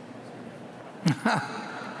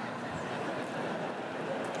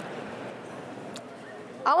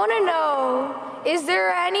 I want to know, is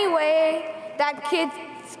there any way that kids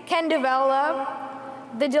can develop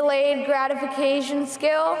the delayed gratification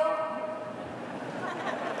skill?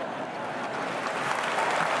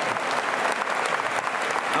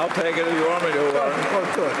 I'll take it if you want me to, Warren.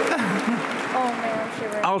 Oh man, I'm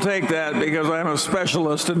shivering. I'll take that because I'm a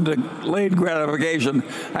specialist in delayed gratification.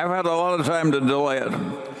 I've had a lot of time to delay it.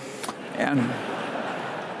 And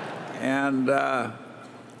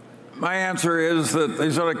my answer is that they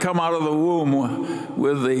sort of come out of the womb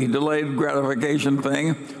with the delayed gratification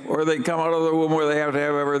thing, or they come out of the womb where they have to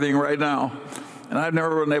have everything right now. And I've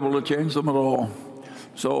never been able to change them at all.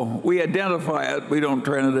 So we identify it, we don't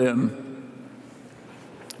train it in.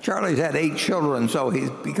 Charlie's had 8 children, so he's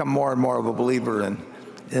become more and more of a believer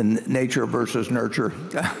in nature versus nurture.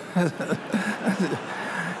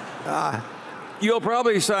 You'll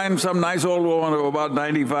probably find some nice old woman of about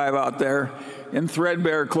 95 out there in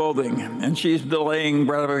threadbare clothing, and she's delaying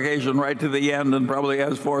gratification right to the end and probably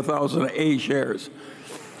has 4,000 A shares.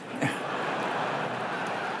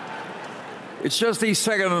 It's just these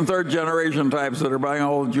second and third generation types that are buying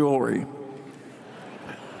all the jewelry.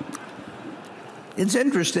 It's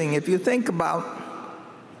interesting if you think about,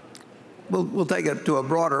 we'll take it to a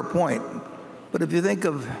broader point, but if you think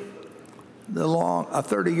of a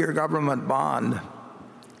 30-year government bond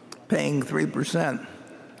paying 3%,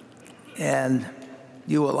 and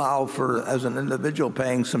you allow for, as an individual,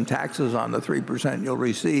 paying some taxes on the 3% you'll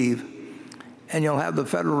receive, and you'll have the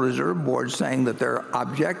Federal Reserve Board saying that their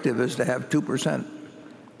objective is to have 2%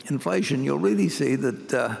 inflation, you'll really see that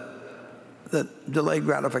delayed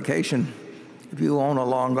gratification, if you own a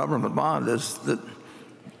long government bond, is that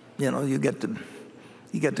you get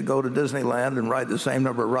to go to Disneyland and ride the same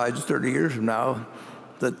number of rides 30 years from now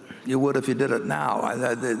that you would if you did it now.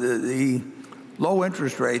 The low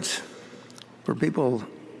interest rates for people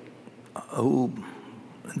who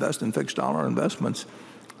invest in fixed dollar investments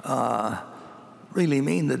really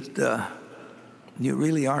mean that you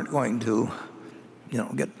really aren't going to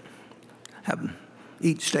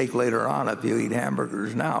eat steak later on if you eat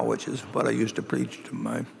hamburgers now, which is what I used to preach to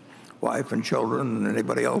my wife and children and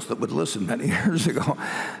anybody else that would listen many years ago.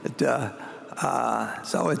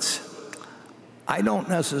 So I don't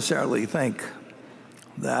necessarily think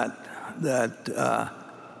that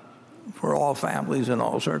for all families in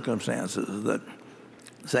all circumstances that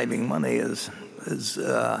saving money is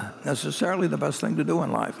necessarily the best thing to do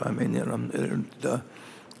in life. I mean,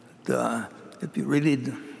 if you really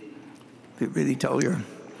tell your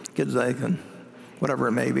kids they can, whatever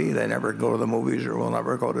it may be, they never go to the movies or will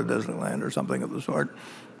never go to Disneyland or something of the sort,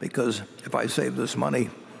 because if I save this money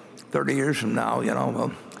 30 years from now,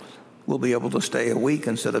 we'll be able to stay a week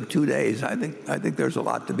instead of 2 days. I think there's a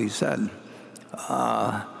lot to be said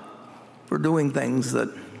for doing things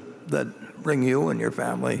that that bring you and your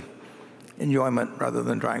family enjoyment rather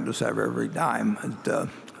than trying to save every dime.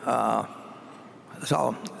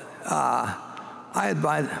 I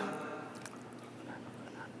advise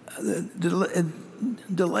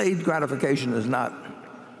delayed gratification is not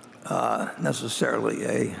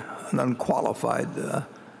necessarily an unqualified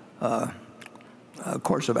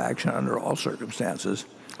course of action under all circumstances.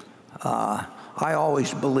 I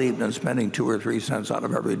always believed in spending 2 or 3 cents out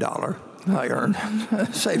of every dollar I earned,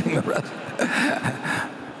 saving the rest.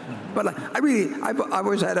 But I've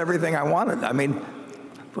always had everything I wanted. I mean,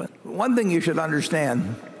 one thing you should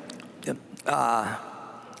understand,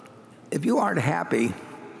 if you aren't happy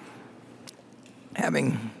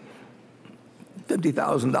having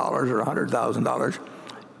 $50,000 or $100,000,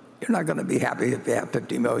 you're not going to be happy if you have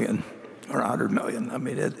 50 million or 100 million. I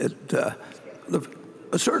mean, a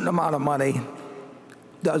certain amount of money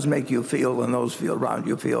does make you feel, and those feel around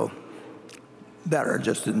you feel better,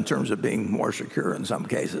 just in terms of being more secure in some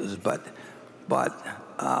cases. But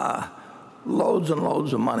loads and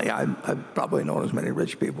loads of money. I've probably known as many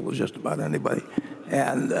rich people as just about anybody,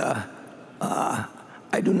 and I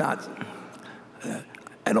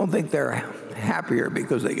don't think they're happier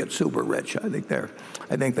because they get super rich. I think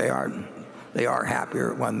they are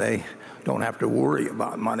happier when they don't have to worry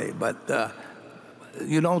about money. But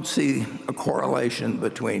you don't see a correlation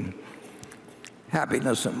between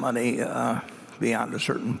happiness and money beyond a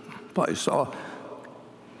certain place. So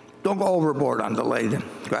don't go overboard on delayed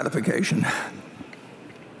gratification.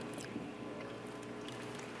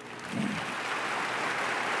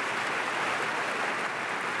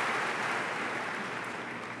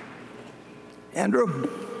 Andrew?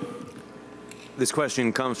 This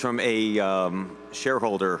question comes from a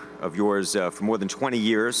shareholder of yours for more than 20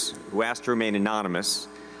 years who asked to remain anonymous,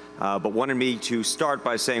 but wanted me to start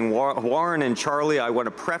by saying, Warren and Charlie, I want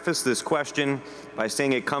to preface this question by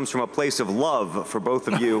saying it comes from a place of love for both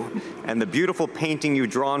of you and the beautiful painting you've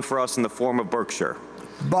drawn for us in the form of Berkshire.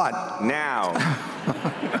 But now,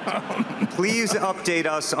 please update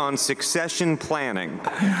us on succession planning.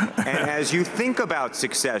 And as you think about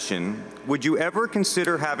succession, would you ever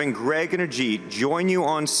consider having Greg and Ajit join you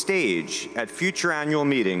on stage at future annual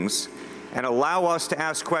meetings and allow us to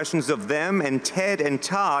ask questions of them and Ted and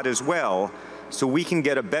Todd as well, so we can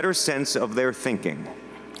get a better sense of their thinking?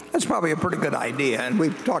 That's probably a pretty good idea, and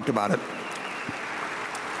we've talked about it.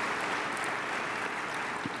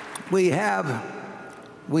 We have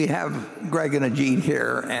Greg and Ajit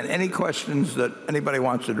here, and any questions that anybody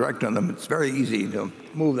wants to direct on them, it's very easy to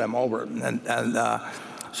move them over.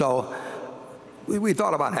 So we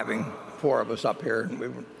thought about having 4 of us up here.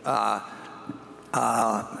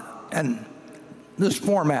 And this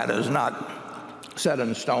format is not set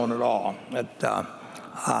in stone at all.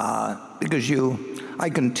 Because I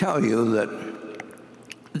can tell you that,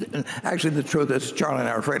 actually, the truth is, Charlie and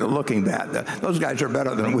I are afraid of looking bad. Those guys are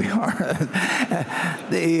better than we are.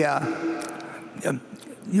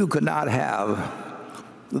 You could not have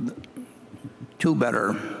 2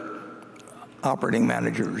 better operating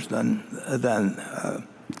managers than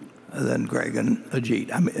Greg and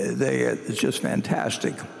Ajit. I mean, it's just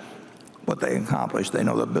fantastic what they accomplished. They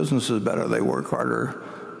know the business is better. They work harder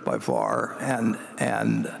by far, and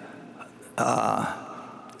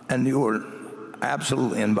you were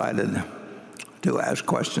absolutely invited to ask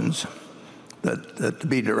questions that to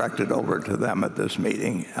be directed over to them at this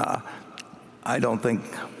meeting. I don't think,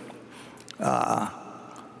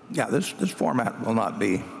 this format will not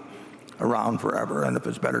be around forever, and if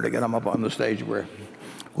it's better to get them up on the stage,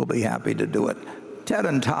 we'll be happy to do it. Ted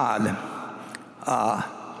and Todd,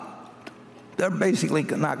 they're basically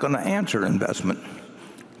not going to answer investment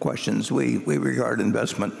questions. We regard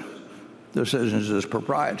investment decisions as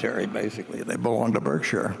proprietary, basically. They belong to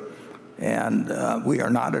Berkshire. And we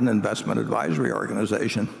are not an investment advisory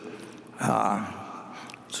organization.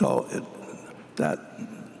 So that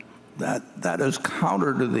is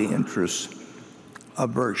counter to the interests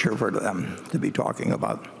of Berkshire for them to be talking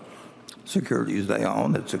about securities they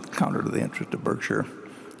own. It's a counter to the interest of Berkshire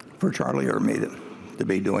for Charlie or me to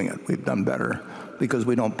be doing it. We've done better because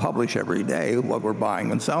we don't publish every day what we're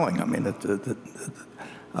buying and selling. I mean,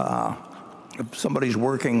 if somebody's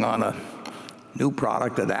working on a new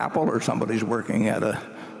product at Apple, or somebody's working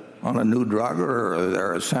on a new drug, or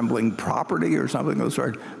they're assembling property or something of the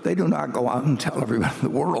sort, they do not go out and tell everybody in the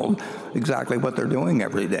world exactly what they're doing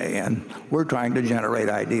every day. And we're trying to generate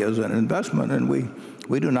ideas and investment, and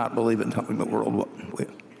we do not believe in telling the world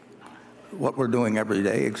what we're doing every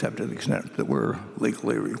day, except to the extent that we're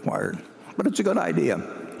legally required. But it's a good idea.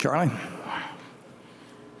 Charlie?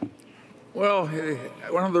 Well,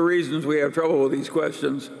 one of the reasons we have trouble with these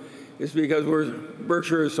questions is because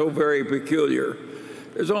Berkshire is so very peculiar.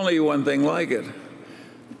 There's only one thing like it.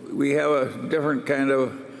 We have a different kind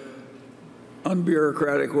of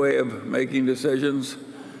unbureaucratic way of making decisions.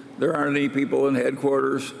 There aren't any people in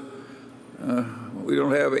headquarters. We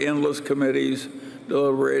don't have endless committees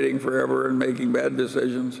deliberating forever and making bad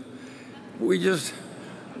decisions. We're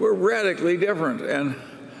radically different, and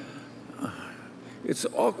it's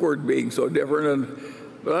awkward being so different.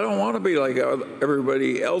 But I don't want to be like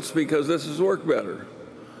everybody else because this has worked better.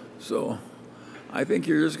 So I think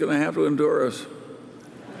you're just going to have to endure us.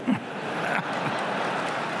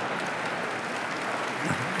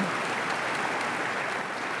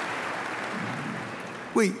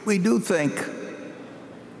 We do think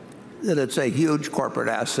that it's a huge corporate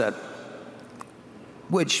asset,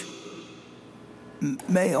 which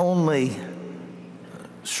may only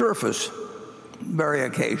surface very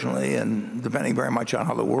occasionally and depending very much on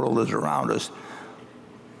how the world is around us.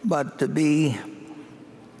 But to be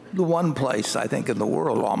the one place, I think, in the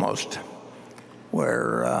world almost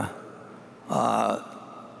where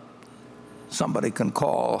somebody can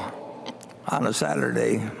call on a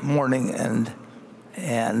Saturday morning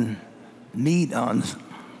and meet on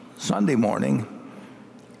Sunday morning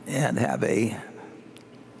and have a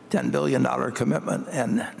 $10 billion commitment,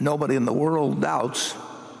 and nobody in the world doubts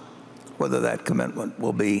whether that commitment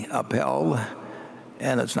will be upheld,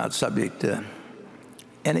 and it's not subject to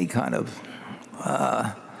any kind of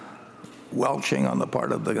welching on the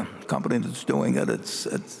part of the company that's doing it.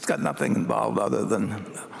 It's got nothing involved other than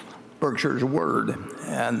Berkshire's word,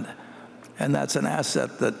 and that's an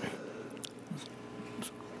asset that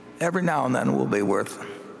every now and then will be worth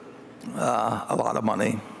a lot of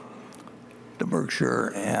money to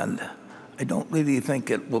Berkshire, and I don't really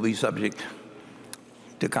think it will be subject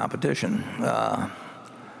to competition.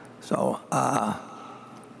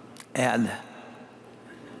 And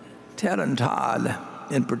Ted and Todd,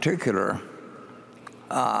 in particular,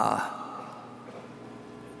 are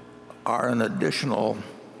an additional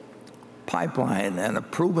pipeline and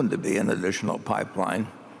have proven to be an additional pipeline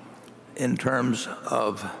in terms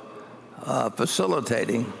of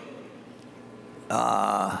facilitating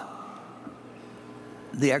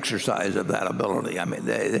the exercise of that ability. I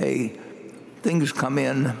mean, things come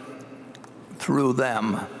in through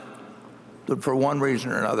them that for one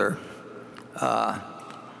reason or another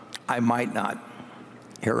I might not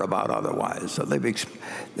hear about otherwise. So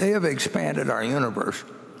they have expanded our universe.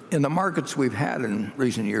 In the markets we've had in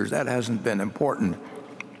recent years, that hasn't been important.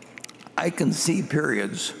 I can see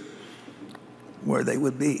periods where they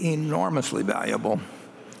would be enormously valuable.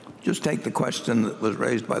 Just take the question that was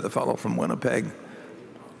raised by the fellow from Winnipeg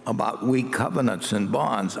about weak covenants in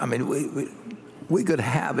bonds. I mean, we could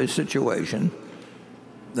have a situation,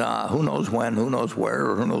 who knows when, who knows where,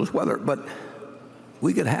 or who knows whether, but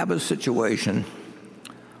we could have a situation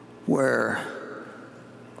where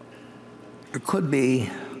there could be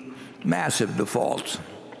massive defaults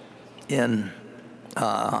in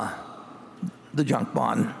the junk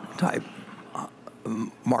bond type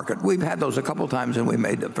market. We've had those a couple times and we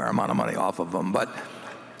made a fair amount of money off of them, but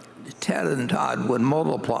Ted and Todd would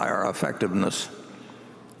multiply our effectiveness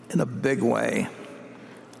in a big way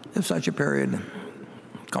if such a period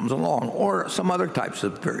comes along, or some other types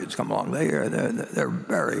of periods come along. They're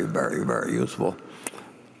very, very, very useful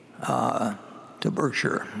to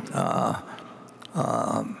Berkshire.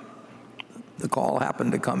 The call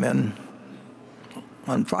happened to come in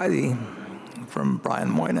on Friday from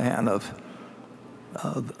Brian Moynihan, of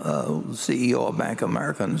CEO of Bank of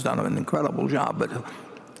America, and has done an incredible job.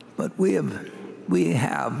 But we have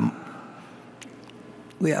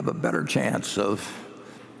a better chance of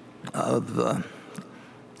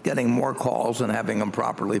getting more calls and having them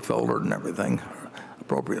properly filtered and everything,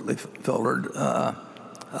 appropriately filtered, the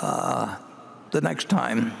next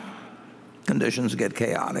time conditions get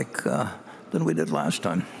chaotic than we did last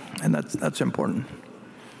time, and that's important.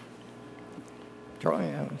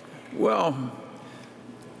 Charlie? Well,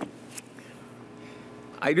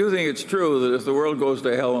 I do think it's true that if the world goes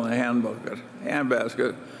to hell in a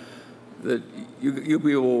handbasket, that you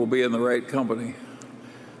people will be in the right company.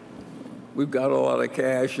 We've got a lot of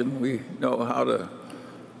cash and we know how to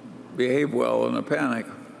behave well in a panic.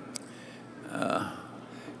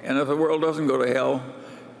 And if the world doesn't go to hell,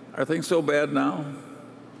 are things so bad now?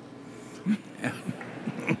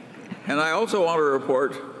 And I also want to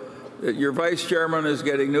report that your vice chairman is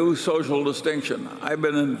getting new social distinction. I've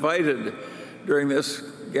been invited during this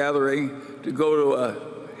gathering to go to a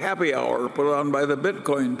happy hour put on by the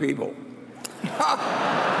Bitcoin people.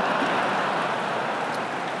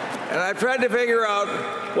 And I've tried to figure out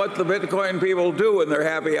what the Bitcoin people do in their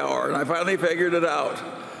happy hour, and I finally figured it out.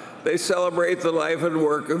 they celebrate the life and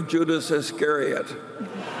work of Judas Iscariot.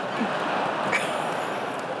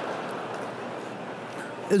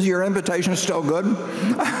 Is your invitation still good?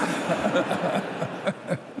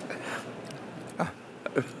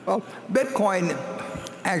 Well, Bitcoin,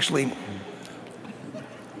 actually,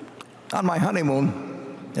 on my honeymoon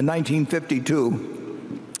in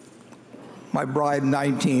 1952, my bride,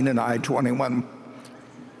 19, and I, 21,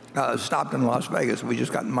 stopped in Las Vegas. We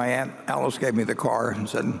just got, my Aunt Alice gave me the car and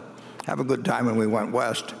said, have a good time, and we went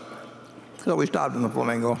west. So we stopped in the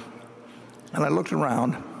Flamingo, and I looked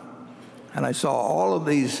around, and I saw all of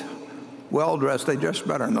these well-dressed, they dressed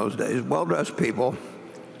better in those days, well-dressed people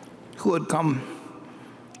who had come,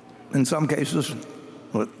 in some cases,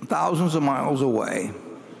 thousands of miles away.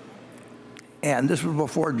 And this was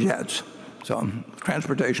before jets, so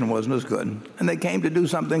transportation wasn't as good. And they came to do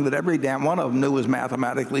something that every damn one of them knew was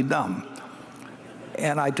mathematically dumb.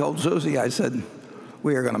 And I told Susie, I said,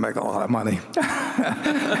 we are going to make a lot of money.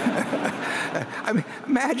 I mean,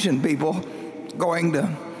 imagine people going to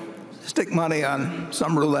stick money on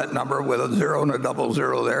some roulette number with a 0 and a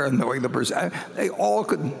 00 there and knowing the percent. They all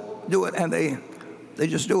could do it, and they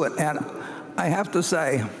just do it. And I have to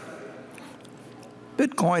say,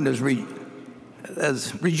 Bitcoin has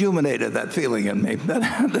rejuvenated that feeling in me.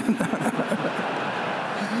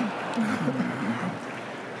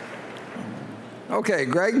 Okay,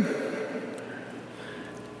 Greg?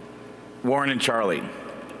 Warren and Charlie,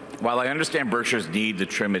 while I understand Berkshire's need to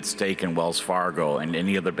trim its stake in Wells Fargo and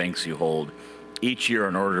any other banks you hold each year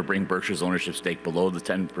in order to bring Berkshire's ownership stake below the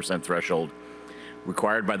 10% threshold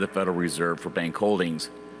required by the Federal Reserve for bank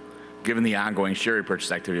holdings, given the ongoing share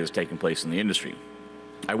repurchase activity that's taking place in the industry.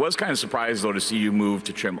 I was kind of surprised, though, to see you move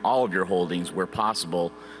to trim all of your holdings where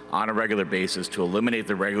possible on a regular basis to eliminate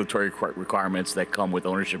the regulatory requirements that come with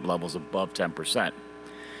ownership levels above 10%,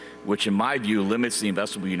 which in my view limits the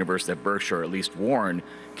investable universe that Berkshire, or at least Warren,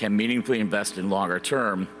 can meaningfully invest in longer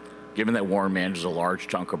term, given that Warren manages a large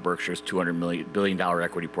chunk of Berkshire's $200 billion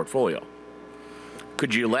equity portfolio.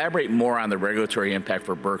 Could you elaborate more on the regulatory impact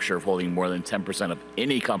for Berkshire of holding more than 10% of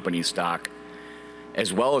any company's stock,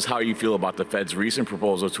 as well as how you feel about the Fed's recent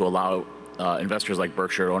proposal to allow investors like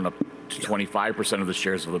Berkshire to own up to 25% of the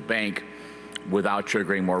shares of a bank without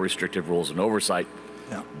triggering more restrictive rules and oversight?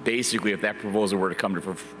 Yeah. Basically, if that proposal were to come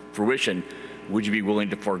to fruition, would you be willing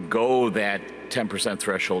to forego that 10%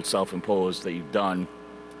 threshold self-imposed that you've done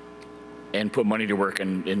and put money to work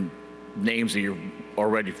in names that you're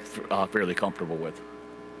already fairly comfortable with?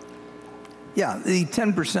 Yeah, the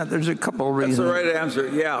 10%, there's a couple of reasons. That's the right answer,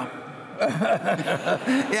 yeah.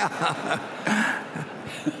 Yeah.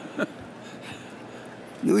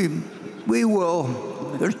 We will,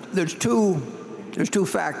 there's two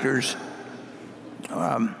factors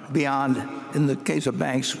beyond, in the case of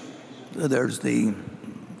banks, there's the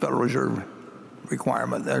Federal Reserve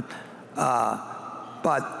requirement there.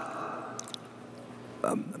 But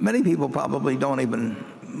many people probably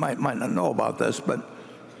might not know about this, but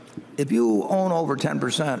if you own over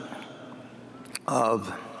 10%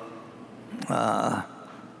 of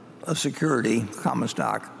a security, common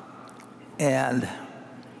stock, and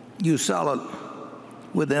you sell it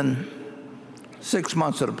within 6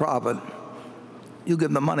 months at a profit, you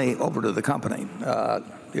give the money over to the company.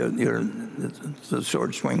 It's a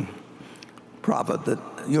short swing profit that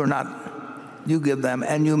you give them,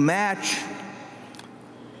 and you match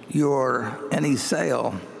any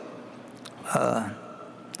sale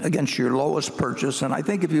against your lowest purchase. And I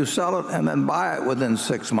think if you sell it and then buy it within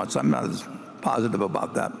 6 months, I'm not as positive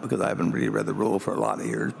about that because I haven't really read the rule for a lot of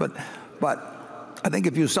years, but I think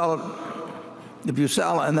if you sell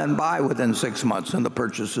and then buy within 6 months and the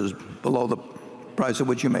purchase is below the price at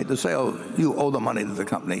which you made the sale, you owe the money to the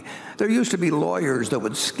company. There used to be lawyers that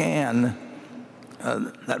would scan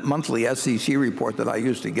that monthly SEC report that I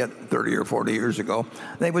used to get 30 or 40 years ago.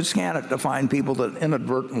 They would scan it to find people that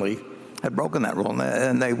inadvertently had broken that rule,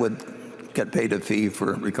 and they would get paid a fee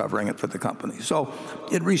for recovering it for the company. So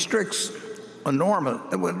it restricts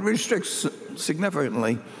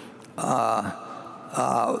significantly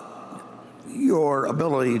your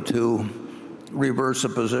ability to reverse a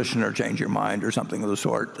position or change your mind or something of the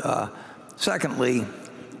sort. Secondly,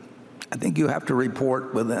 I think you have to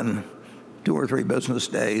report within 2 or 3 business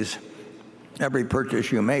days every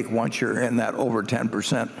purchase you make once you're in that over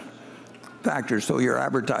 10% factor. So you're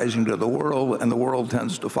advertising to the world, and the world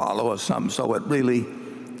tends to follow us some. So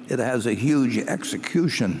it has a huge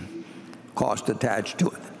execution cost attached to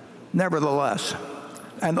it. Nevertheless,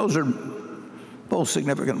 and those are both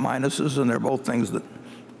significant minuses, and they're both things that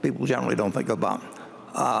people generally don't think about.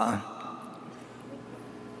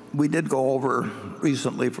 we did go over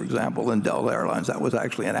recently, for example, in Delta Airlines. That was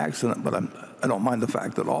actually an accident, but I don't mind the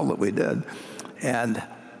fact at all that we did. And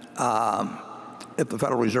if the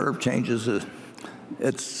Federal Reserve changes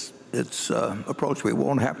its approach, we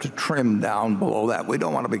won't have to trim down below that. We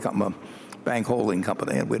don't want to become a bank holding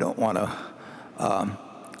company, and we don't want to.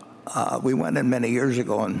 We went in many years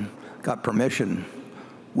ago and got permission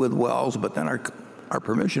with Wells, but then our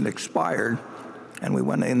permission expired, and we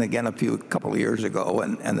went in again a couple of years ago,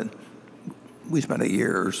 and we spent a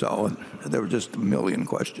year or so, and there were just a million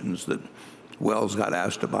questions that Wells got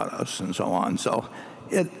asked about us and so on. So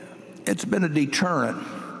it's been a deterrent.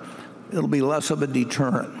 It'll be less of a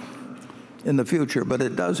deterrent in the future, but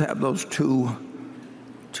it does have those two.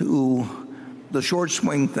 The short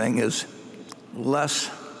swing thing is less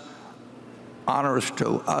onerous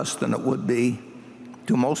to us than it would be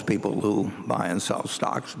to most people who buy and sell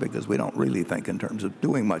stocks, because we don't really think in terms of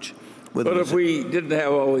doing much with them. But if we didn't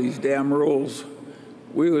have all these damn rules,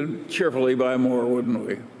 we would cheerfully buy more, wouldn't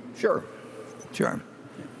we? Sure.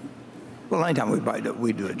 Well, anytime we buy it,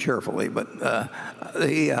 we do it cheerfully. But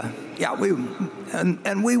we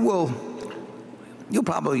will. You'll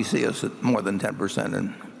probably see us at more than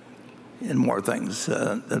 10% in more things.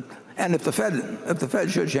 And if the Fed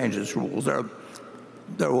should change its rules,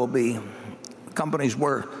 there will be companies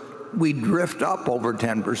where we drift up over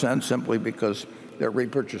 10% simply because they're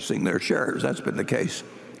repurchasing their shares. That's been the case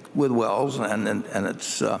with Wells, and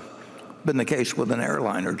it's been the case with an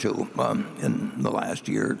airline or two in the last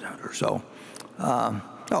year or so.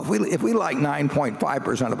 If we like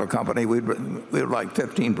 9.5% of a company, we'd like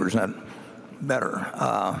 15% better.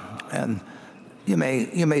 And you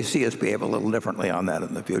may see us behave a little differently on that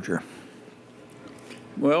in the future.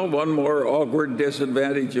 Well, one more awkward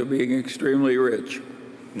disadvantage of being extremely rich.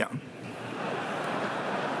 Yeah.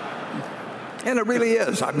 And it really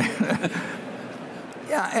is. I mean,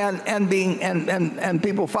 yeah, and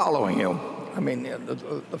people following you. I mean,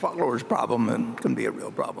 the followers problem can be a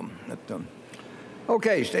real problem.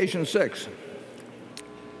 Okay, station 6.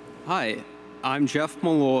 Hi, I'm Jeff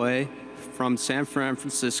Malloy from San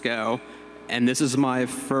Francisco, and this is my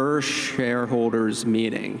first shareholders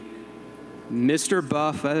meeting. Mr.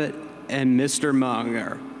 Buffett and Mr.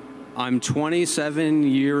 Munger, I'm 27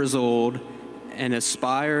 years old and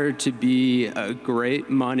aspire to be a great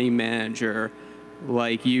money manager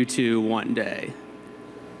like you two one day.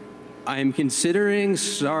 I am considering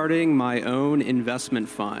starting my own investment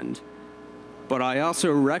fund, but I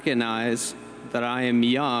also recognize that I am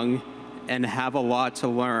young and have a lot to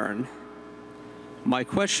learn. My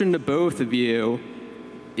question to both of you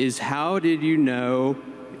is, how did you know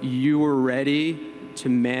you were ready to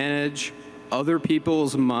manage other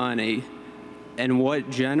people's money, and what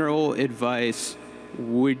general advice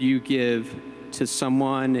would you give to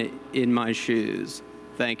someone in my shoes?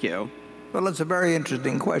 Thank you. Well, it's a very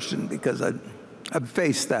interesting question, because I've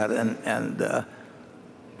faced that, and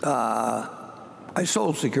I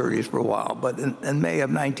sold securities for a while, but in May of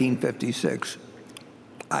 1956,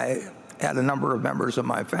 I had a number of members of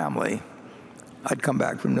my family. I'd come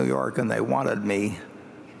back from New York, and they wanted me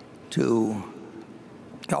to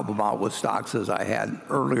help them out with stocks, as I had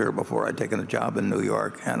earlier before I'd taken a job in New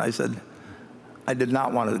York. And I said I did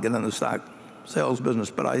not want to get in the stock sales business,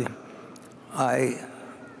 but I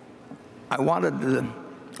wanted to.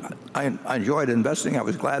 I enjoyed investing. I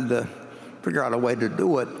was glad to figure out a way to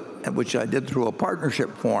do it, which I did through a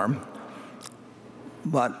partnership form.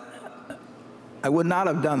 But I would not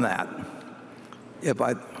have done that if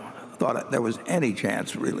I thought there was any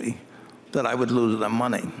chance, really, that I would lose them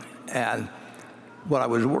money. And what I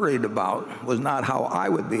was worried about was not how I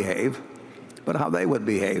would behave, but how they would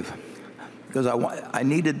behave, because I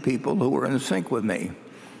needed people who were in sync with me.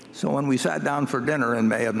 So when we sat down for dinner in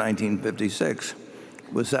May of 1956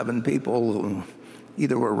 with 7 people who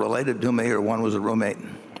either were related to me or one was a roommate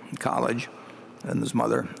in college, and his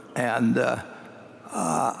mother, and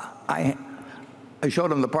I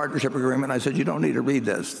showed them the partnership agreement. I said, you don't need to read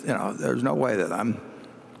this. There's no way that I'm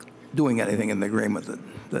doing anything in the agreement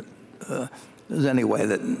that there's any way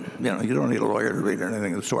that, you don't need a lawyer to read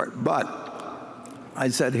anything of the sort. But I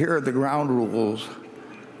said, here are the ground rules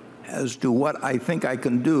as to what I think I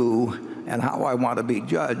can do and how I want to be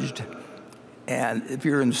judged. And if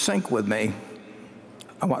you're in sync with me,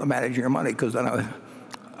 I want to manage your money, because then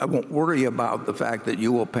I won't worry about the fact that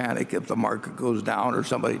you will panic if the market goes down or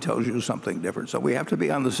somebody tells you something different. So we have to be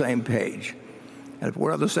on the same page. And if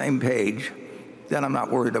we're on the same page, then I'm not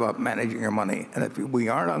worried about managing your money. And if we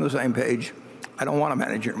aren't on the same page, I don't want to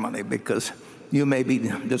manage your money, because you may be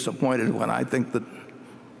disappointed when I think that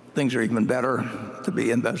things are even better to be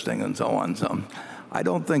investing and so on. So I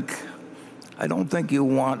don't think I don't think you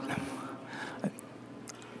want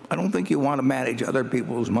to manage other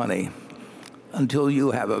people's money until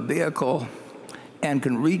you have a vehicle and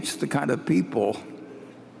can reach the kind of people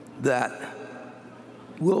that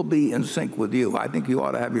will be in sync with you. I think you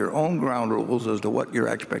ought to have your own ground rules as to what your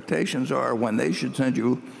expectations are, when they should send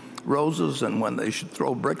you roses and when they should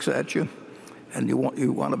throw bricks at you, and you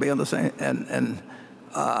want to be on the same. And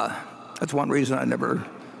that's one reason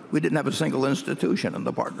we didn't have a single institution in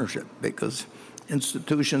the partnership, because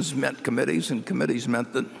institutions meant committees, and committees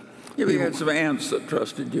meant that. You had some aunts that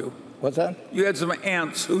trusted you. What's that? You had some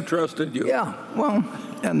aunts who trusted you. Yeah, well,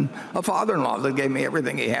 and a father-in-law that gave me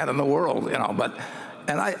everything he had in the world, but.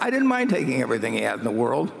 And I didn't mind taking everything he had in the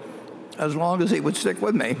world, as long as he would stick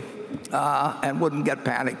with me and wouldn't get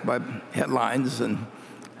panicked by headlines and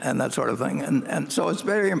that sort of thing. And so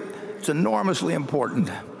it's enormously important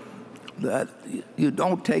that you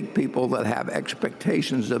don't take people that have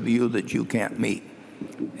expectations of you that you can't meet.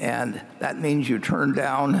 And that means you turn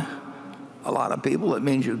down a lot of people. It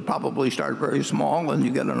means you probably start very small and you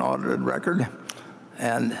get an audited record.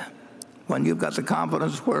 And when you've got the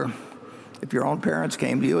confidence where, if your own parents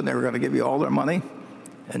came to you and they were going to give you all their money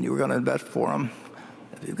and you were going to invest for them,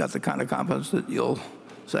 if you've got the kind of confidence that you'll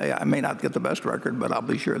say, I may not get the best record, but I'll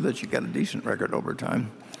be sure that you get a decent record over time,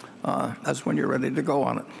 that's when you're ready to go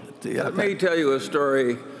on it. Let me tell you a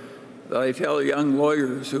story that I tell young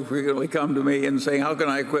lawyers who frequently come to me and say, how can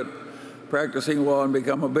I quit practicing law and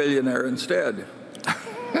become a billionaire instead?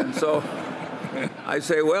 And so I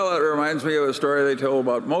say, well, it reminds me of a story they told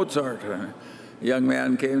about Mozart. A young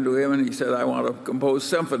man came to him and he said, I want to compose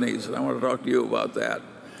symphonies and I want to talk to you about that.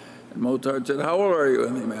 And Mozart said, how old are you?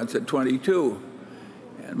 And the man said, 22.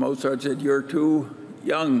 And Mozart said, you're too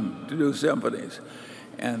young to do symphonies.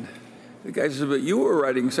 And the guy says, but you were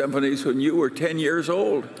writing symphonies when you were 10 years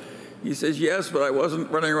old. He says, yes, but I wasn't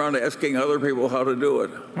running around asking other people how to do it.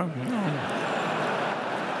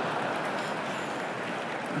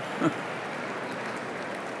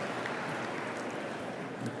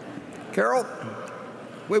 Carol,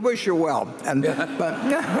 we wish you well. And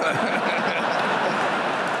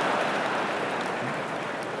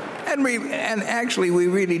actually, we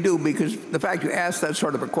really do, because the fact you asked that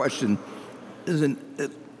sort of a question isn't,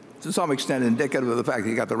 to some extent, indicative of the fact that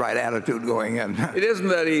you got the right attitude going in. It isn't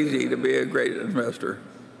that easy to be a great investor.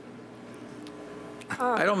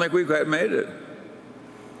 I don't think we've quite made it.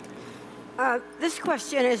 This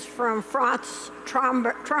question is from Franz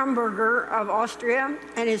Tromberger of Austria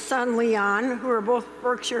and his son Leon, who are both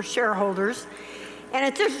Berkshire shareholders. And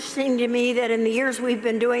it's interesting to me that in the years we've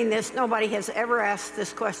been doing this, nobody has ever asked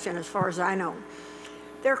this question, as far as I know.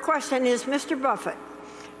 Their question is, Mr. Buffett,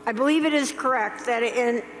 I believe it is correct that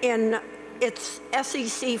in its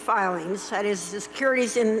SEC filings, that is the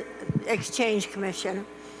Securities and Exchange Commission,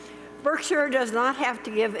 Berkshire does not have to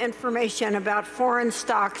give information about foreign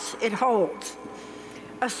stocks it holds.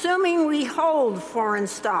 Assuming we hold foreign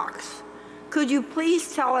stocks, could you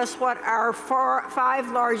please tell us what our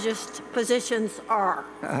 5 largest positions are?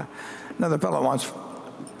 Another fellow wants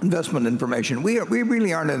investment information. We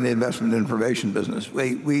really aren't in the investment information business.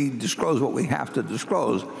 We disclose what we have to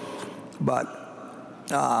disclose, but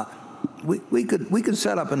we could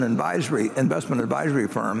set up an investment advisory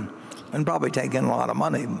firm and probably take in a lot of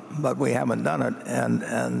money, but we haven't done it,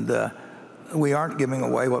 and we aren't giving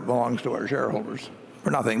away what belongs to our shareholders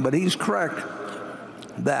for nothing. But he's correct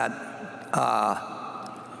that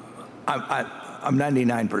I'm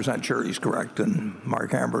 99% sure he's correct, and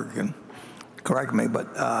Mark Hamburg can correct me,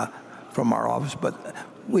 but from our office. But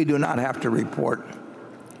we do not have to report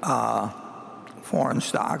foreign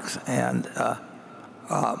stocks, and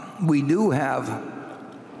we do have.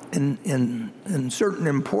 In certain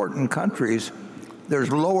important countries,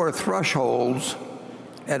 there's lower thresholds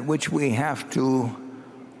at which we have to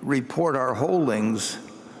report our holdings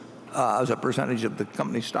as a percentage of the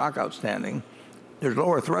company's stock outstanding. There's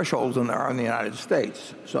lower thresholds than there are in the United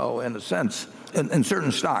States. So in a sense, in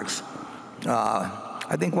certain stocks,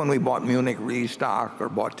 I think when we bought Munich Re stock or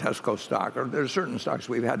bought Tesco stock, or there's certain stocks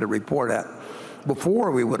we've had to report at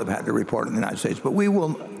before we would have had to report in the United States. But we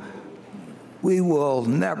will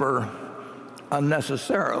never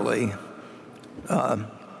unnecessarily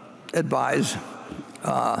advise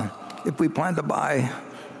if we plan to buy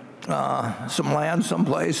some land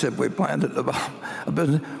someplace, if we plan to develop a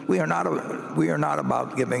business. We are not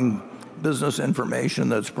about giving business information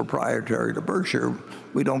that's proprietary to Berkshire.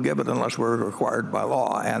 We don't give it unless we're required by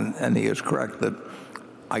law. And he is correct that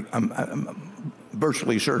I'm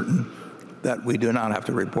virtually certain that we do not have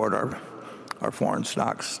to report our foreign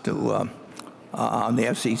stocks to on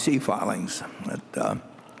the SEC filings.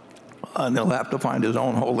 And he'll have to find his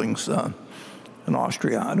own holdings in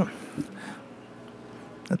Austria.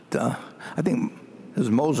 I think his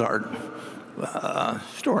Mozart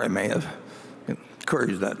story may have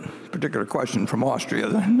encouraged that particular question from Austria,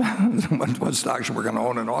 what stocks we're going to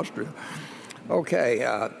own in Austria. Okay,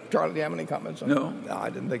 Charlie, do you have any comments on that? No, I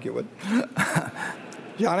didn't think you would.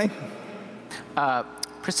 Johnny?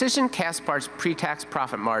 Precision Castparts' pre-tax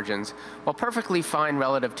profit margins, while perfectly fine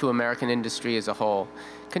relative to American industry as a whole,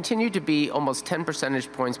 continue to be almost 10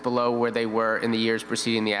 percentage points below where they were in the years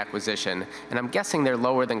preceding the acquisition, and I'm guessing they're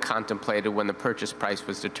lower than contemplated when the purchase price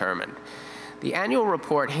was determined. The annual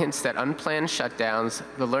report hints that unplanned shutdowns,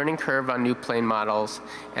 the learning curve on new plane models,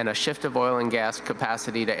 and a shift of oil and gas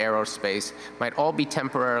capacity to aerospace might all be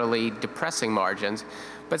temporarily depressing margins,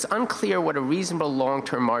 but it's unclear what a reasonable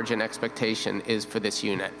long-term margin expectation is for this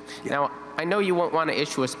unit. Now, I know you won't want to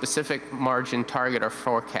issue a specific margin target or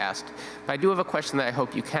forecast, but I do have a question that I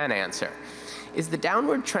hope you can answer. Is the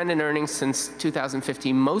downward trend in earnings since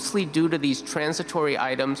 2015 mostly due to these transitory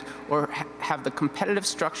items, or have the competitive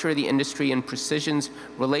structure of the industry and Precision's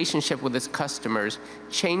relationship with its customers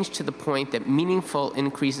changed to the point that meaningful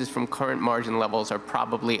increases from current margin levels are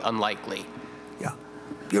probably unlikely? Yeah,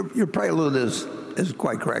 your prelude is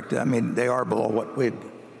quite correct. I mean, they are below what we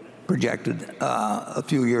projected a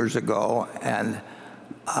few years ago, and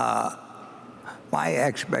my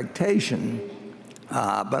expectation,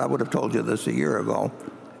 but I would have told you this a year ago,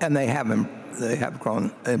 and they have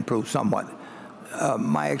improved somewhat.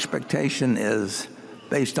 My expectation is,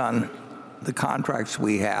 based on the contracts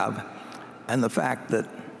we have and the fact that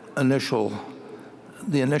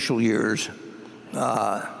the initial years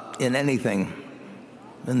in anything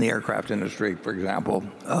in the aircraft industry, for example,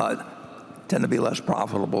 tend to be less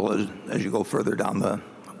profitable as you go further down the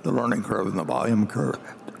learning curve and the volume curve.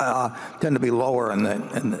 Tend to be lower in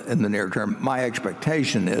the near term. My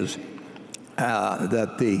expectation is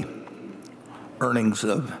that the earnings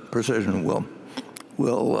of Precision will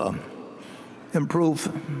improve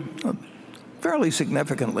fairly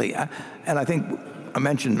significantly. And I think I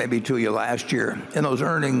mentioned maybe to you last year, in those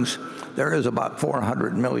earnings, there is about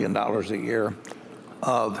 $400 million a year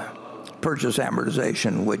of purchase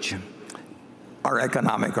amortization, which are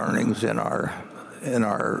economic earnings in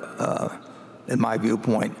my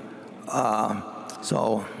viewpoint.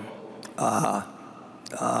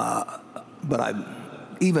 But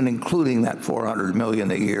even including that $400 million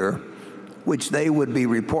a year, which they would be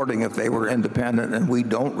reporting if they were independent, and we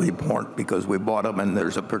don't report because we bought them and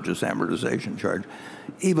there's a purchase amortization charge.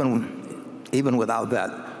 Even without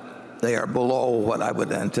that, they are below what I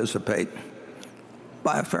would anticipate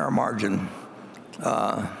by a fair margin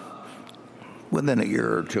within a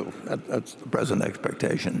year or two. That's the present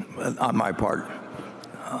expectation on my part.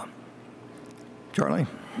 Charlie?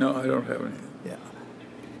 No, I don't have any. Yeah.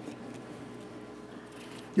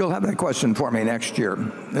 You'll have that question for me next year.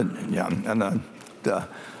 Yeah, and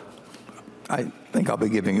I think I'll be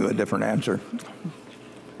giving you a different answer.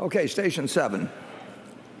 Okay, station 7.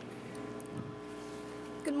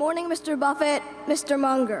 Good morning, Mr. Buffett, Mr.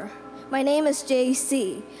 Munger. My name is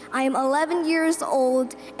JC. I am 11 years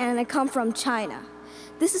old and I come from China.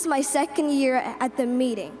 This is my second year at the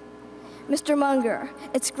meeting. Mr. Munger,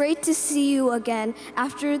 it's great to see you again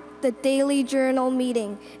after the Daily Journal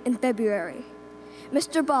meeting in February.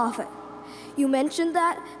 Mr. Buffett, you mentioned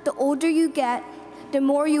that the older you get, the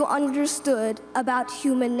more you understood about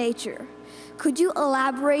human nature. Could you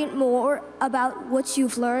elaborate more about what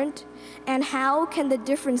you've learned? And how can the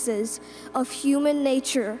differences of human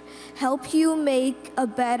nature help you make a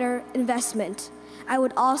better investment? I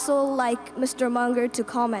would also like Mr. Munger to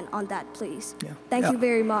comment on that, please. Yeah. Thank you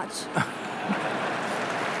very much.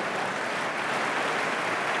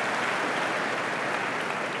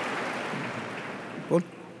 Well,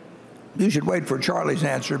 you should wait for Charlie's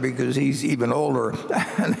answer because he's even older.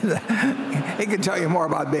 He can tell you more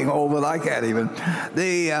about being old than I can even.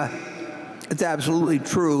 It's absolutely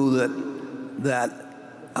true that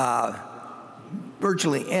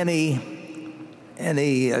virtually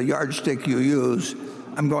any yardstick you use,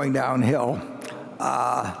 I'm going downhill.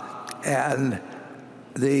 And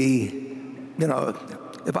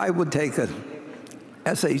if I would take a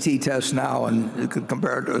SAT test now and you could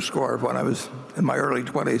compare it to a score of when I was in my early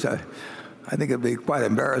 20s, I think it'd be quite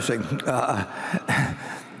embarrassing.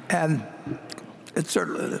 And it's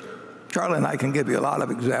certainly, Charlie and I can give you a lot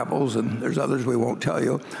of examples, and there's others we won't tell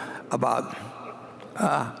you, about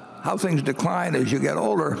how things decline as you get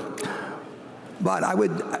older. But I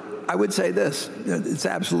would say this: it's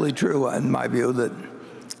absolutely true, in my view,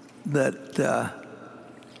 that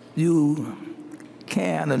you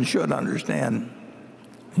can and should understand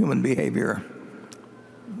human behavior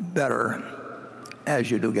better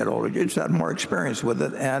as you do get older. You just have more experience with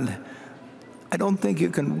it. And I don't think you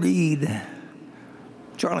can read.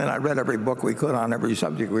 Charlie and I read every book we could on every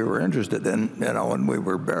subject we were interested in, when we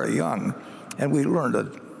were very young. And we learned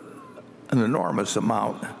an enormous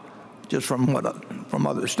amount just from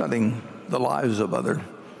studying the lives of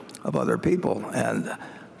other people.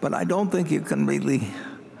 But I don't think you can really,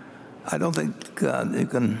 you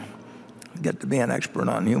can get to be an expert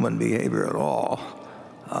on human behavior at all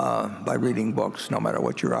by reading books, no matter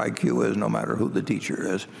what your IQ is, no matter who the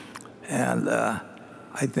teacher is. And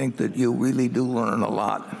I think that you really do learn a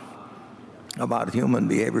lot about human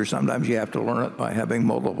behavior. Sometimes you have to learn it by having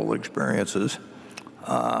multiple experiences.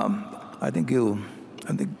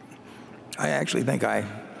 I actually think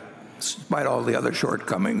despite all the other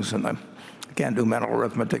shortcomings, and I can't do mental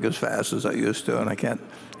arithmetic as fast as I used to, and I can't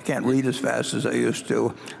read as fast as I used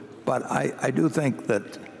to, but I do think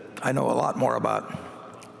that I know a lot more about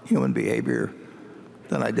human behavior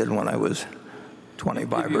than I did when I was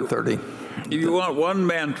 25 or 30. If you want one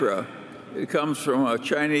mantra, it comes from a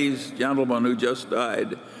Chinese gentleman who just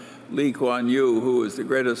died, Lee Kuan Yew, who was the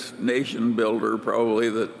greatest nation builder probably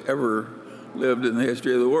that ever lived in the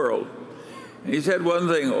history of the world. And he said one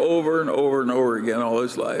thing over and over and over again all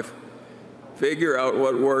his life: figure out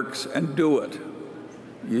what works and do it.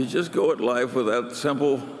 You just go at life with that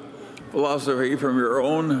simple philosophy from your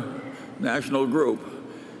own national group,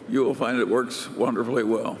 you will find it works wonderfully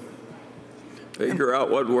well. Figure out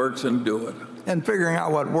what works and do it. And figuring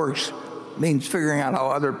out what works means figuring out how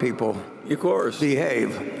other people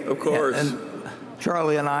behave. Of course. And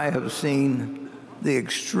Charlie and I have seen the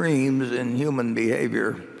extremes in human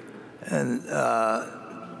behavior, and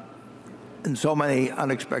in so many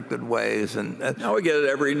unexpected ways. And now we get it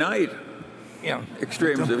every night. Yeah.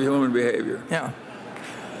 Extremes of human behavior. Yeah.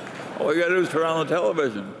 All you got to do is turn on the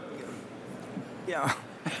television. Yeah.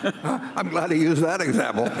 I'm glad to use that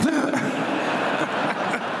example.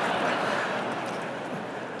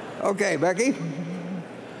 Okay, Becky.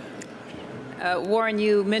 Warren,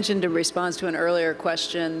 you mentioned in response to an earlier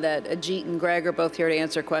question that Ajit and Greg are both here to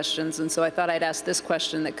answer questions, and so I thought I'd ask this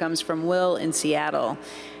question that comes from Will in Seattle.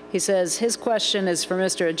 He says his question is for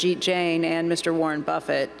Mr. Ajit Jain and Mr. Warren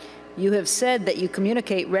Buffett. You have said that you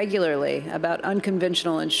communicate regularly about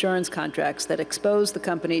unconventional insurance contracts that expose the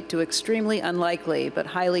company to extremely unlikely but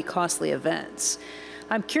highly costly events.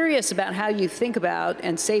 I'm curious about how you think about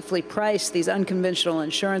and safely price these unconventional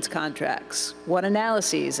insurance contracts. What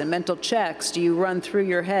analyses and mental checks do you run through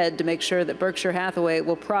your head to make sure that Berkshire Hathaway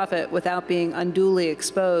will profit without being unduly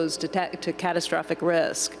exposed to catastrophic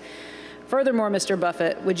risk? Furthermore, Mr.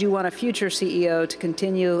 Buffett, would you want a future CEO to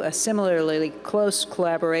continue a similarly close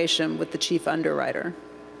collaboration with the chief underwriter?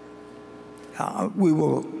 We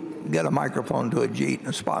will get a microphone to Ajit and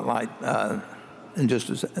a spotlight in just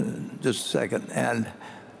a second, and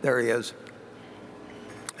there he is.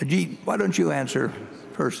 Ajit, why don't you answer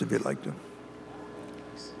first if you'd like to?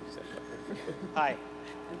 Hi.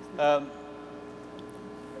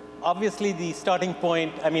 Obviously, the starting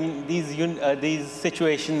point, I mean, these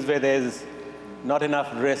situations where there's not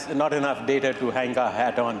enough risk, not enough data to hang our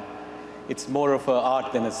hat on, it's more of an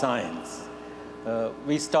art than a science.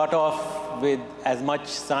 We start off with as much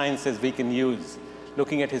science as we can use,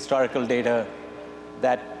 looking at historical data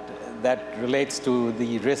that relates to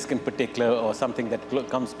the risk in particular, or something that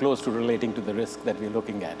comes close to relating to the risk that we're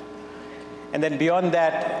looking at. And then beyond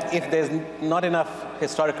that, if there's not enough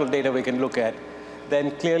historical data we can look at,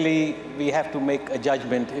 then clearly we have to make a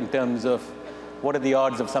judgment in terms of what are the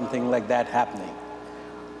odds of something like that happening.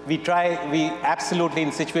 We absolutely,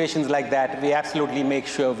 in situations like that, we absolutely make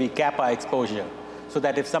sure we cap our exposure, so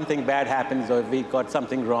that if something bad happens or if we got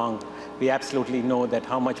something wrong, we absolutely know that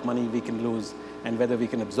how much money we can lose and whether we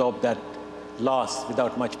can absorb that loss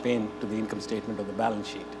without much pain to the income statement or the balance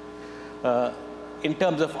sheet. In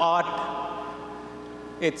terms of art,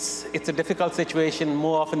 it's a difficult situation.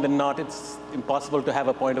 More often than not, it's impossible to have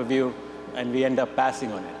a point of view, and we end up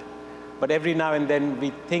passing on it. But every now and then,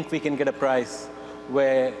 we think we can get a price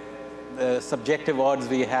where the subjective odds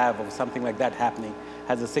we have of something like that happening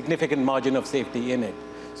has a significant margin of safety in it.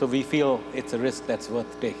 So we feel it's a risk that's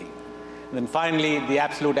worth taking. And then finally, the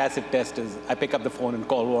absolute acid test is I pick up the phone and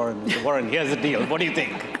call Warren. And say, Warren, here's the deal. What do you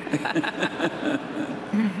think?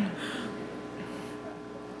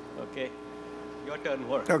 Okay. Your turn,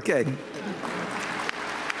 Warren. Okay.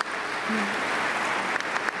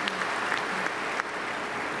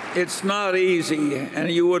 It's not easy, and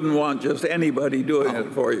you wouldn't want just anybody doing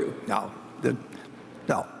it for you. No.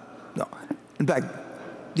 In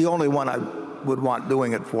fact, the only one I would want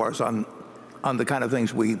doing it for us on the kind of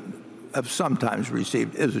things we have sometimes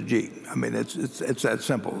received is Ajit. I mean, it's that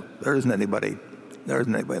simple. There isn't anybody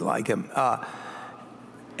anybody like him.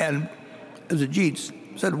 And as Ajit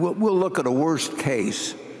said, we'll look at a worst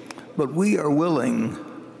case, but we are willing,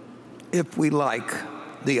 if we like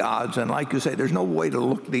the odds, and like you say, there's no way to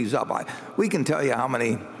look these up. We can tell you how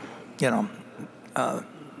many,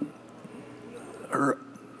 or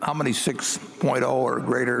how many 6.0 or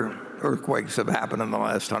greater earthquakes have happened in the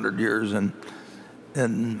last 100 years in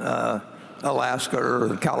Alaska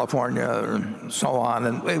or California or so on.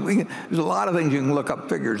 And there's a lot of things you can look up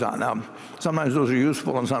figures on. Now, sometimes those are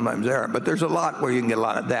useful and sometimes they aren't, but there's a lot where you can get a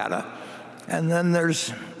lot of data. And then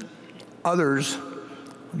there's others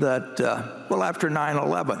that, well, after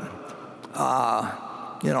 9/11,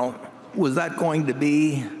 was that going to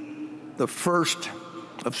be the first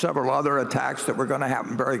of several other attacks that were going to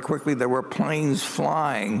happen very quickly? There were planes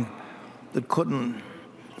flying that couldn't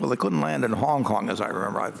land in Hong Kong, as I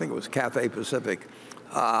remember. I think it was Cathay Pacific.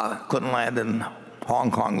 Couldn't land in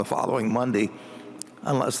Hong Kong the following Monday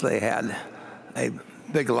unless they had a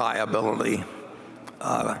big liability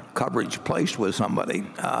coverage placed with somebody.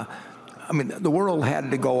 I mean, the world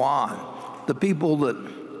had to go on. The people that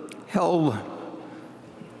held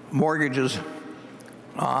mortgages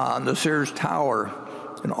on the Sears Tower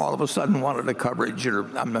and all of a sudden wanted a coverage, or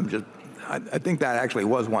I think that actually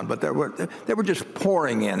was one, but they were just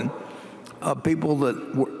pouring in people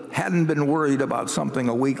that hadn't been worried about something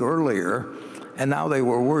a week earlier, and now they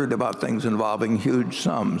were worried about things involving huge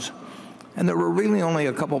sums. And there were really only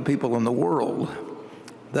a couple people in the world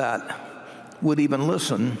that would even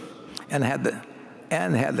listen and had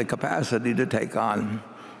the capacity to take on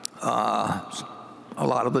a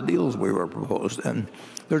lot of the deals we were proposed. And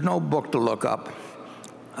there's no book to look up.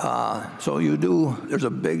 So there's a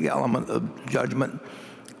big element of judgment.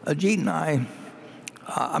 Ajit and I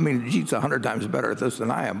mean, Ajit's 100 times better at this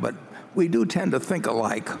than I am, but we do tend to think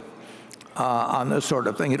alike on this sort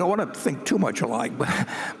of thing. You don't want to think too much alike,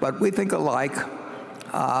 but we think alike.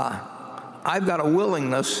 I've got a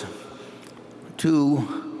willingness to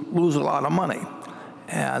lose a lot of money,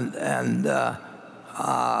 and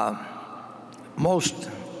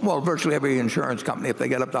virtually every insurance company, if they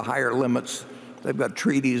get up to higher limits, they've got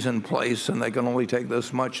treaties in place, and they can only take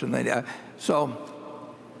this much, and so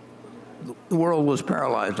the world was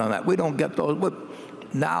paralyzed on that. We don't get those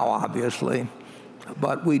now, obviously,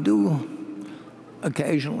 but we do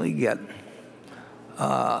occasionally get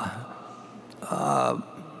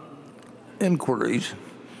inquiries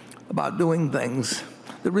about doing things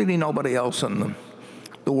that really nobody else in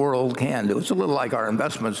the world can do. It's a little like our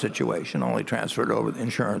investment situation, only transferred over to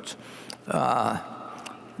insurance.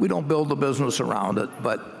 We don't build the business around it,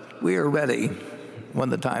 but we are ready when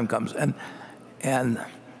the time comes. And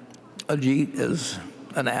Ajit is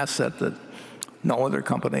an asset that no other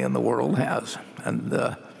company in the world has,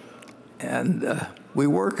 and we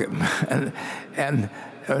work him, and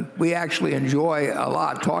we actually enjoy a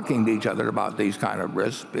lot talking to each other about these kind of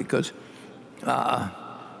risks, because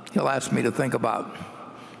he'll ask me to think about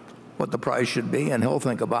what the price should be, and he'll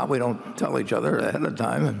think about. We don't tell each other ahead of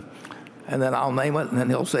time, and then I'll name it, and then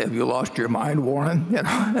he'll say, "Have you lost your mind, Warren?" And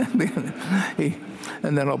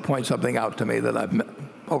then he'll point something out to me that I've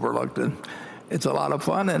overlooked, and it's a lot of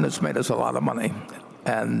fun, and it's made us a lot of money.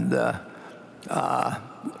 And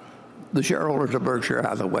the shareholders of Berkshire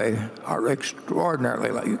Hathaway are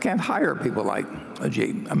extraordinarily. You can't hire people like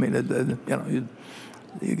Ajit. I mean,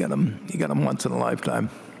 you get them once in a lifetime.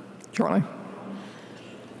 Charlie?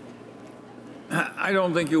 I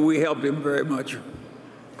don't think we helped him very much.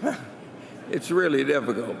 It's really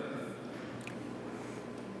difficult.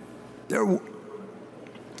 There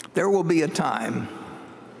will be a time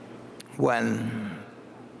when,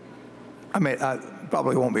 I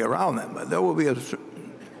probably won't be around then, but there will be a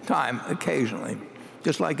time occasionally,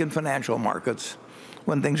 just like in financial markets,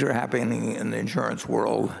 when things are happening in the insurance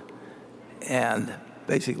world, and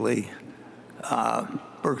basically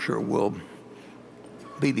Berkshire will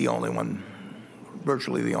be the only one,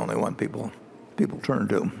 virtually the only one people turn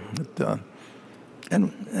to. But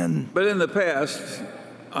in the past,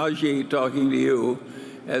 Ajit, talking to you,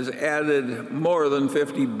 has added more than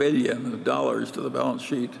 $50 billion to the balance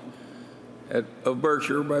sheet of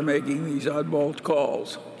Berkshire by making these oddball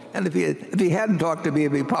calls. And if he hadn't talked to me,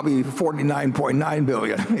 it'd be probably $49.9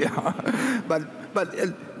 billion. Yeah, but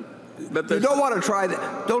you don't want to try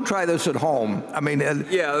that. Don't try this at home. I mean,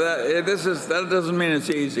 that doesn't mean it's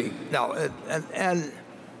easy. No, and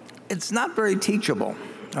it's not very teachable.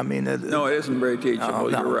 I mean, no, it isn't very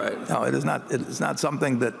teachable. You're right. No, it is not. It's not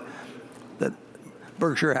something that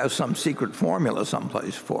Berkshire has some secret formula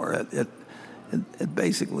someplace for. It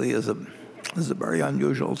basically is a very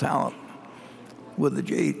unusual talent with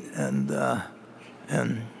Ajit, and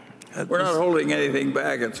We're not holding anything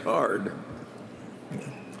back. It's hard.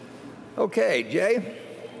 Okay, Jay.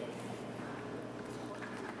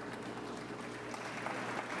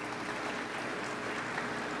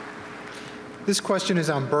 This question is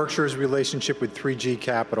on Berkshire's relationship with 3G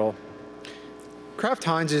Capital. Kraft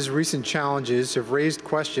Heinz's recent challenges have raised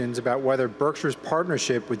questions about whether Berkshire's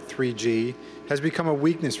partnership with 3G has become a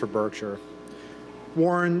weakness for Berkshire.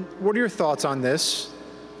 Warren, what are your thoughts on this?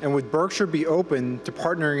 And would Berkshire be open to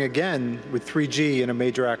partnering again with 3G in a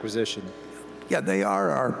major acquisition? Yeah, they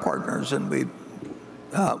are our partners, and we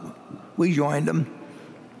joined them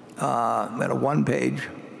at a one-page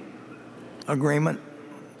agreement,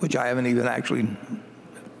 which I haven't even actually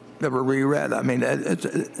ever reread. I mean,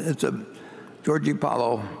 it's a Georgie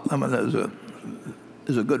Paulo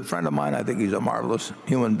is a good friend of mine. I think he's a marvelous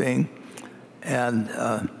human being, and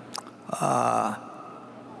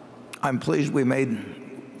I'm pleased we made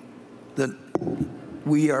that.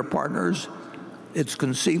 We are partners. It's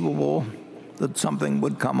conceivable that something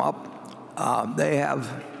would come up. They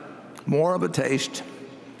have more of a taste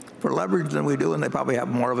for leverage than we do, and they probably have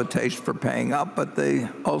more of a taste for paying up, but they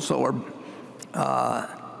also are,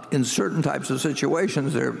 in certain types of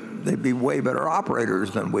situations, they'd be way better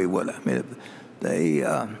operators than we would. I mean, they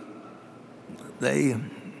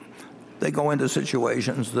go into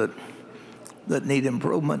situations that need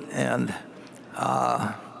improvement, and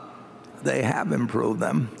they have improved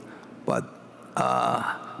them, but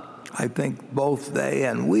I think both they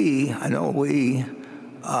and we, I know we,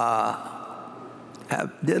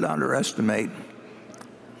 did underestimate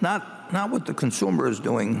not what the consumer is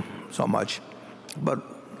doing so much, but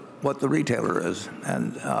what the retailer is.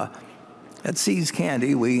 And at See's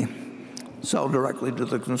Candy, we sell directly to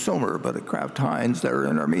the consumer, but at Kraft Heinz, they're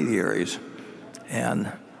intermediaries.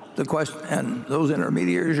 And those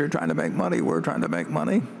intermediaries are trying to make money. We're trying to make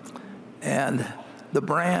money, and the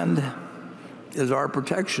brand is our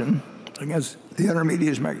protection against the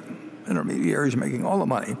intermediaries making all the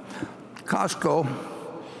money. Costco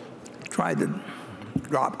tried to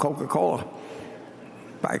drop Coca-Cola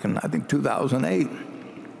back in, I think, 2008,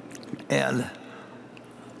 and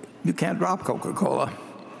you can't drop Coca-Cola,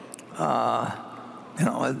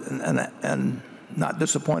 and not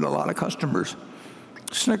disappoint a lot of customers.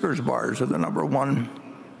 Snickers bars are the #1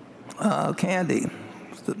 candy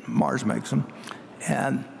that Mars makes them,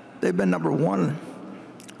 and they've been #1,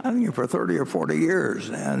 I think, for 30 or 40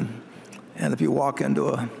 years. And if you walk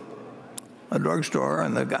into a drugstore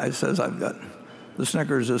and the guy says, I've got the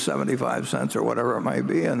Snickers is 75 cents or whatever it might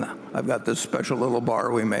be, and I've got this special little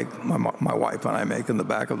bar we make, my wife and I make in the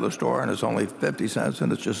back of the store, and it's only 50 cents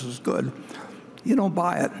and it's just as good, you don't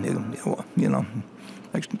buy it.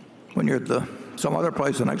 When you're at some other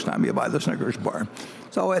place, the next time you buy the Snickers bar.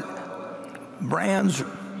 So brands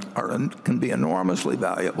can be enormously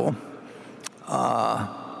valuable,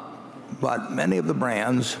 but many of the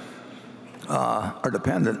brands are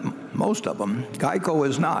dependent, most of them. Geico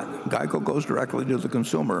is not. Geico goes directly to the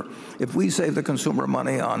consumer. If we save the consumer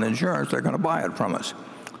money on insurance, they're going to buy it from us.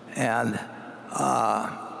 And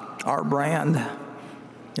our brand,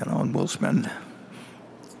 and we'll spend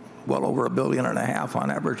well over $1.5 billion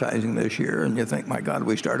on advertising this year, and you think, my God,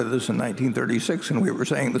 we started this in 1936, and we were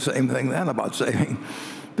saying the same thing then about saving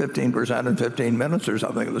 15% in 15 minutes or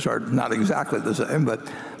something of the sort. Not exactly the same, but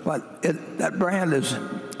that brand is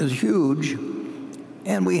huge,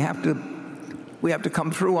 and we have to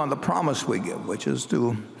come through on the promise we give, which is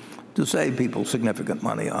to save people significant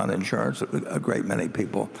money on insurance, a great many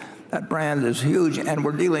people. That brand is huge, and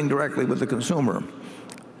we're dealing directly with the consumer.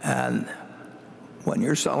 And when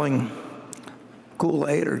you're selling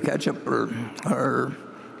Kool-Aid or ketchup or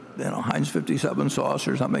Heinz 57 sauce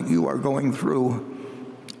or something, you are going through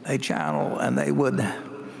a channel, and they would,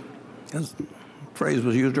 as the phrase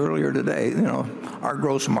was used earlier today, our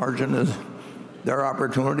gross margin is their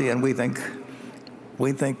opportunity, and we think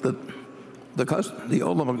that the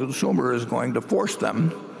ultimate consumer is going to force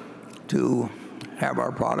them to have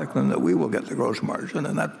our product, and that we will get the gross margin.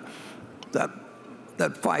 And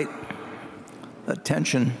that fight, that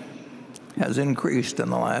tension has increased in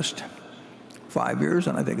the last 5 years,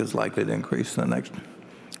 and I think it's likely to increase in the next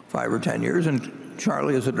 5 or 10 years. And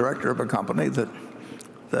Charlie is a director of a company that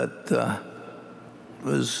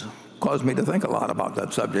has caused me to think a lot about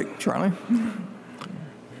that subject. Charlie?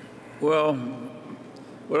 Well,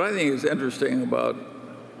 what I think is interesting about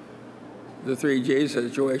the 3G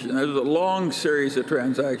situation, there's a long series of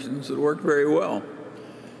transactions that worked very well.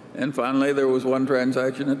 And finally, there was one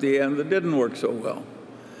transaction at the end that didn't work so well.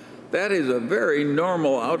 That is a very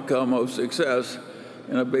normal outcome of success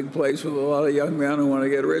in a big place with a lot of young men who want to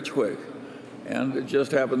get rich quick. And it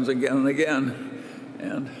just happens again and again.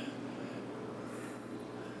 And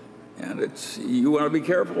And you want to be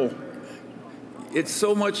careful. It's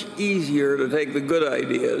so much easier to take the good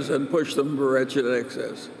ideas and push them to wretched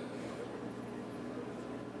excess.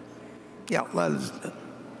 Yeah,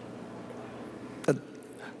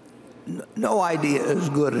 no idea is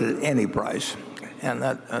good at any price, and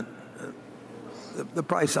that the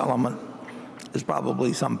price element is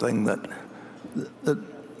probably something that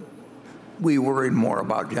we worried more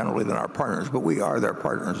about generally than our partners, but we are their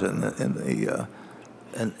partners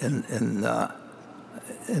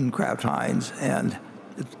in Kraft Heinz, and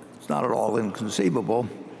it's not at all inconceivable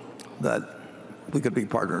that we could be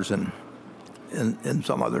partners in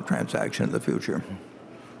some other transaction in the future.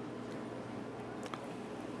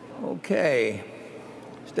 Okay,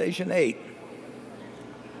 station 8.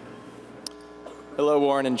 Hello,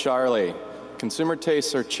 Warren and Charlie. Consumer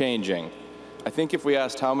tastes are changing. I think if we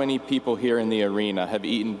asked how many people here in the arena have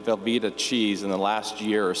eaten Velveeta cheese in the last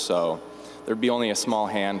year or so, there'd be only a small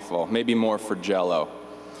handful, maybe more for Jell-O.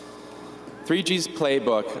 3G's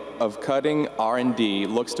playbook of cutting R&D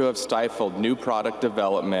looks to have stifled new product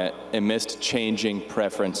development amidst changing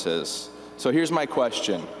preferences. So here's my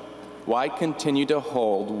question. Why continue to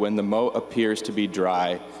hold when the moat appears to be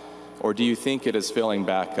dry, or do you think it is filling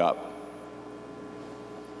back up?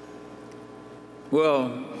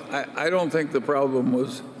 Well, I don't think the problem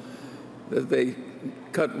was that they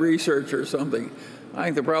cut research or something. I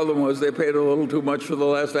think the problem was they paid a little too much for the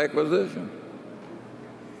last acquisition.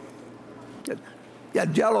 Yeah,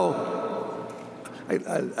 Jell-O,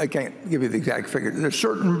 I can't give you the exact figure. There's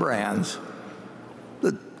certain brands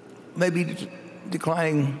that may be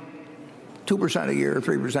declining 2% a year,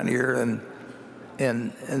 3% a year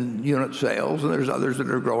in unit sales, and there's others that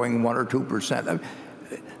are growing 1 or 2%. I mean,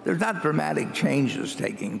 there's not dramatic changes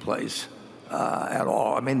taking place at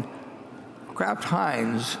all. I mean, Kraft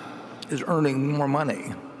Heinz is earning more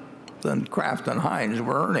money than Kraft and Heinz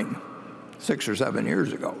were earning 6 or 7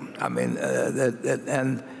 years ago. I mean,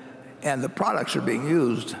 and the products are being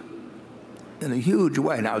used in a huge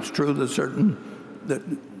way. Now, it's true that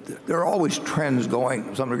there are always trends going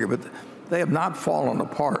to some degree, but they have not fallen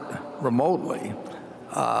apart remotely.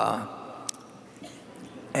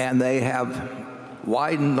 And they have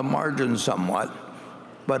widened the margins somewhat,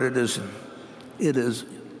 but it is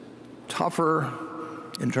tougher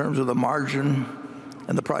in terms of the margin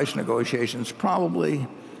and the price negotiations probably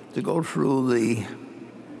to go through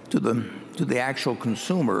to the actual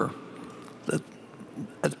consumer.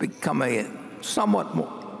 That's become a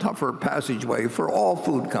somewhat tougher passageway for all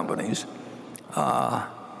food companies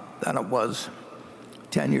than it was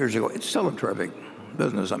 10 years ago. It's still a terrific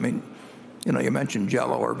business. I mean, you know, you mentioned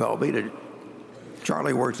Jell-O or Velveeta.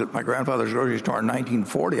 Charlie works at my grandfather's grocery store in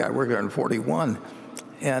 1940. I worked there in 41.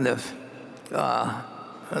 And if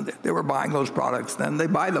they were buying those products then, they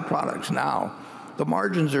buy the products now. The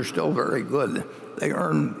margins are still very good. They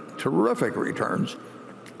earn terrific returns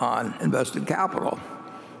on invested capital.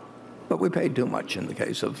 But we paid too much in the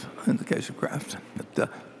case of Kraft.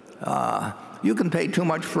 You can pay too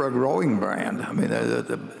much for a growing brand. I mean,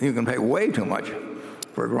 you can pay way too much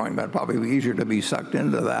for a growing brand. Probably be easier to be sucked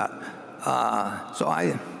into that. So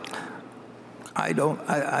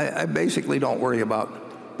I basically don't worry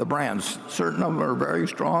about the brands. Certain of them are very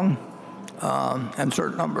strong, and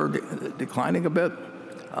certain of them are declining a bit.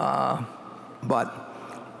 But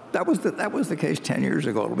that was the case 10 years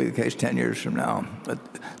ago. It'll be the case 10 years from now. But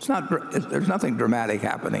there's nothing dramatic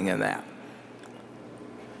happening in that.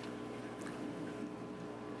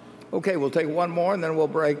 Okay, we'll take one more and then we'll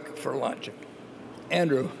break for lunch.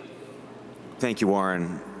 Andrew. Thank you,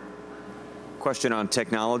 Warren. Question on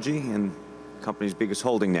technology and company's biggest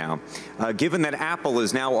holding now. Given that Apple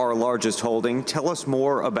is now our largest holding, tell us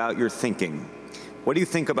more about your thinking. What do you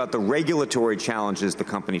think about the regulatory challenges the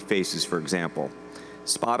company faces, for example?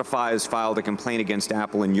 Spotify has filed a complaint against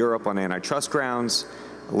Apple in Europe on antitrust grounds.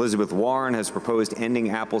 Elizabeth Warren has proposed ending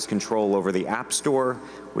Apple's control over the App Store,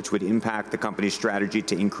 which would impact the company's strategy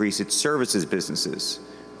to increase its services businesses.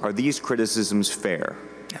 Are these criticisms fair?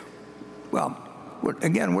 Well,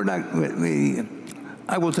 again,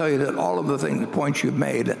 I will tell you that all of the points you've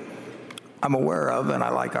made, I'm aware of, and I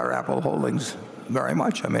like our Apple holdings very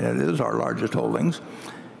much. I mean, it is our largest holdings.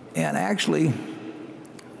 And actually,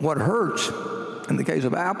 what hurts in the case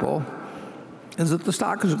of Apple is that the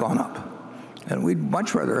stock has gone up. And we'd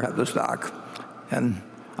much rather have the stock. And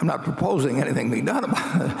I'm not proposing anything be done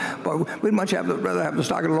about it, but we'd much rather have the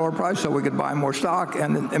stock at a lower price so we could buy more stock.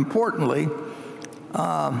 And importantly,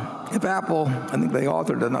 if Apple, I think they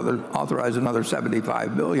authorized another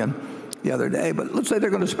 $75 billion the other day, but let's say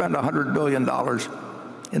they're going to spend $100 billion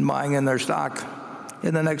in buying in their stock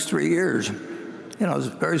in the next 3 years. You know, it's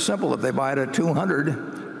very simple. If they buy it at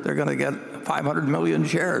 200, they're going to get 500 million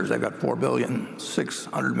shares. They've got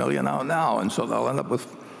 4.6 billion out now, and so they'll end up with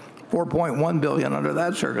 4.1 billion under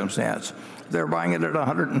that circumstance. If they're buying it at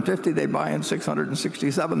 150, they buy in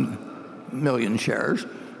 667 million shares,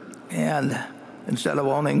 and instead of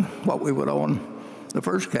owning what we would own the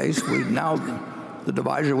first case, the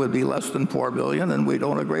divisor would be less than 4 billion, and we'd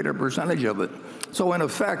own a greater percentage of it. So in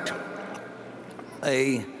effect,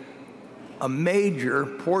 a major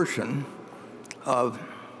portion of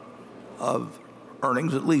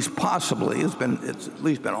earnings, at least possibly, it's at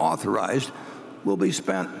least been authorized, will be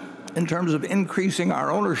spent in terms of increasing our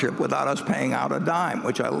ownership without us paying out a dime,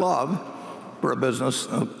 which I love for a business,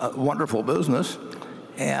 a wonderful business.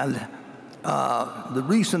 And the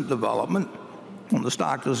recent development, when the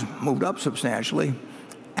stock has moved up substantially,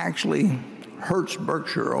 actually hurts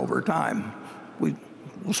Berkshire over time. We'll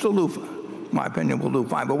still do, in my opinion, we'll do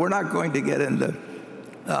fine, but we're not going to get into,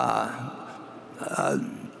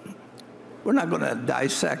 we're not going to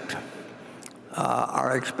dissect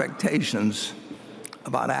our expectations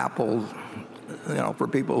about Apple, for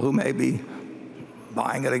people who may be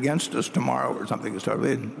buying it against us tomorrow or something.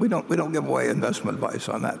 We don't give away investment advice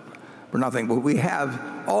on that for nothing. But we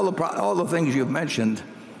have all the things you've mentioned.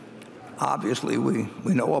 Obviously, we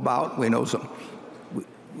know about. We know some.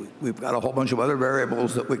 We've got a whole bunch of other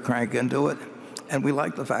variables that we crank into it, and we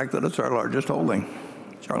like the fact that it's our largest holding.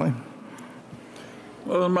 Charlie?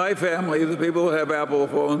 Well, in my family, the people who have Apple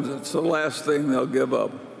phones, it's the last thing they'll give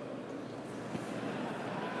up.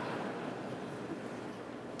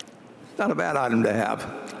 It's not a bad item to have.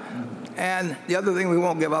 And the other thing we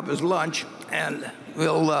won't give up is lunch, and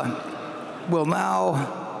we'll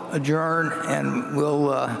now adjourn, and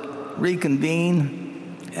we'll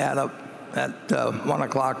reconvene at 1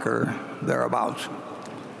 o'clock or thereabouts.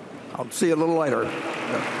 I'll see you a little later.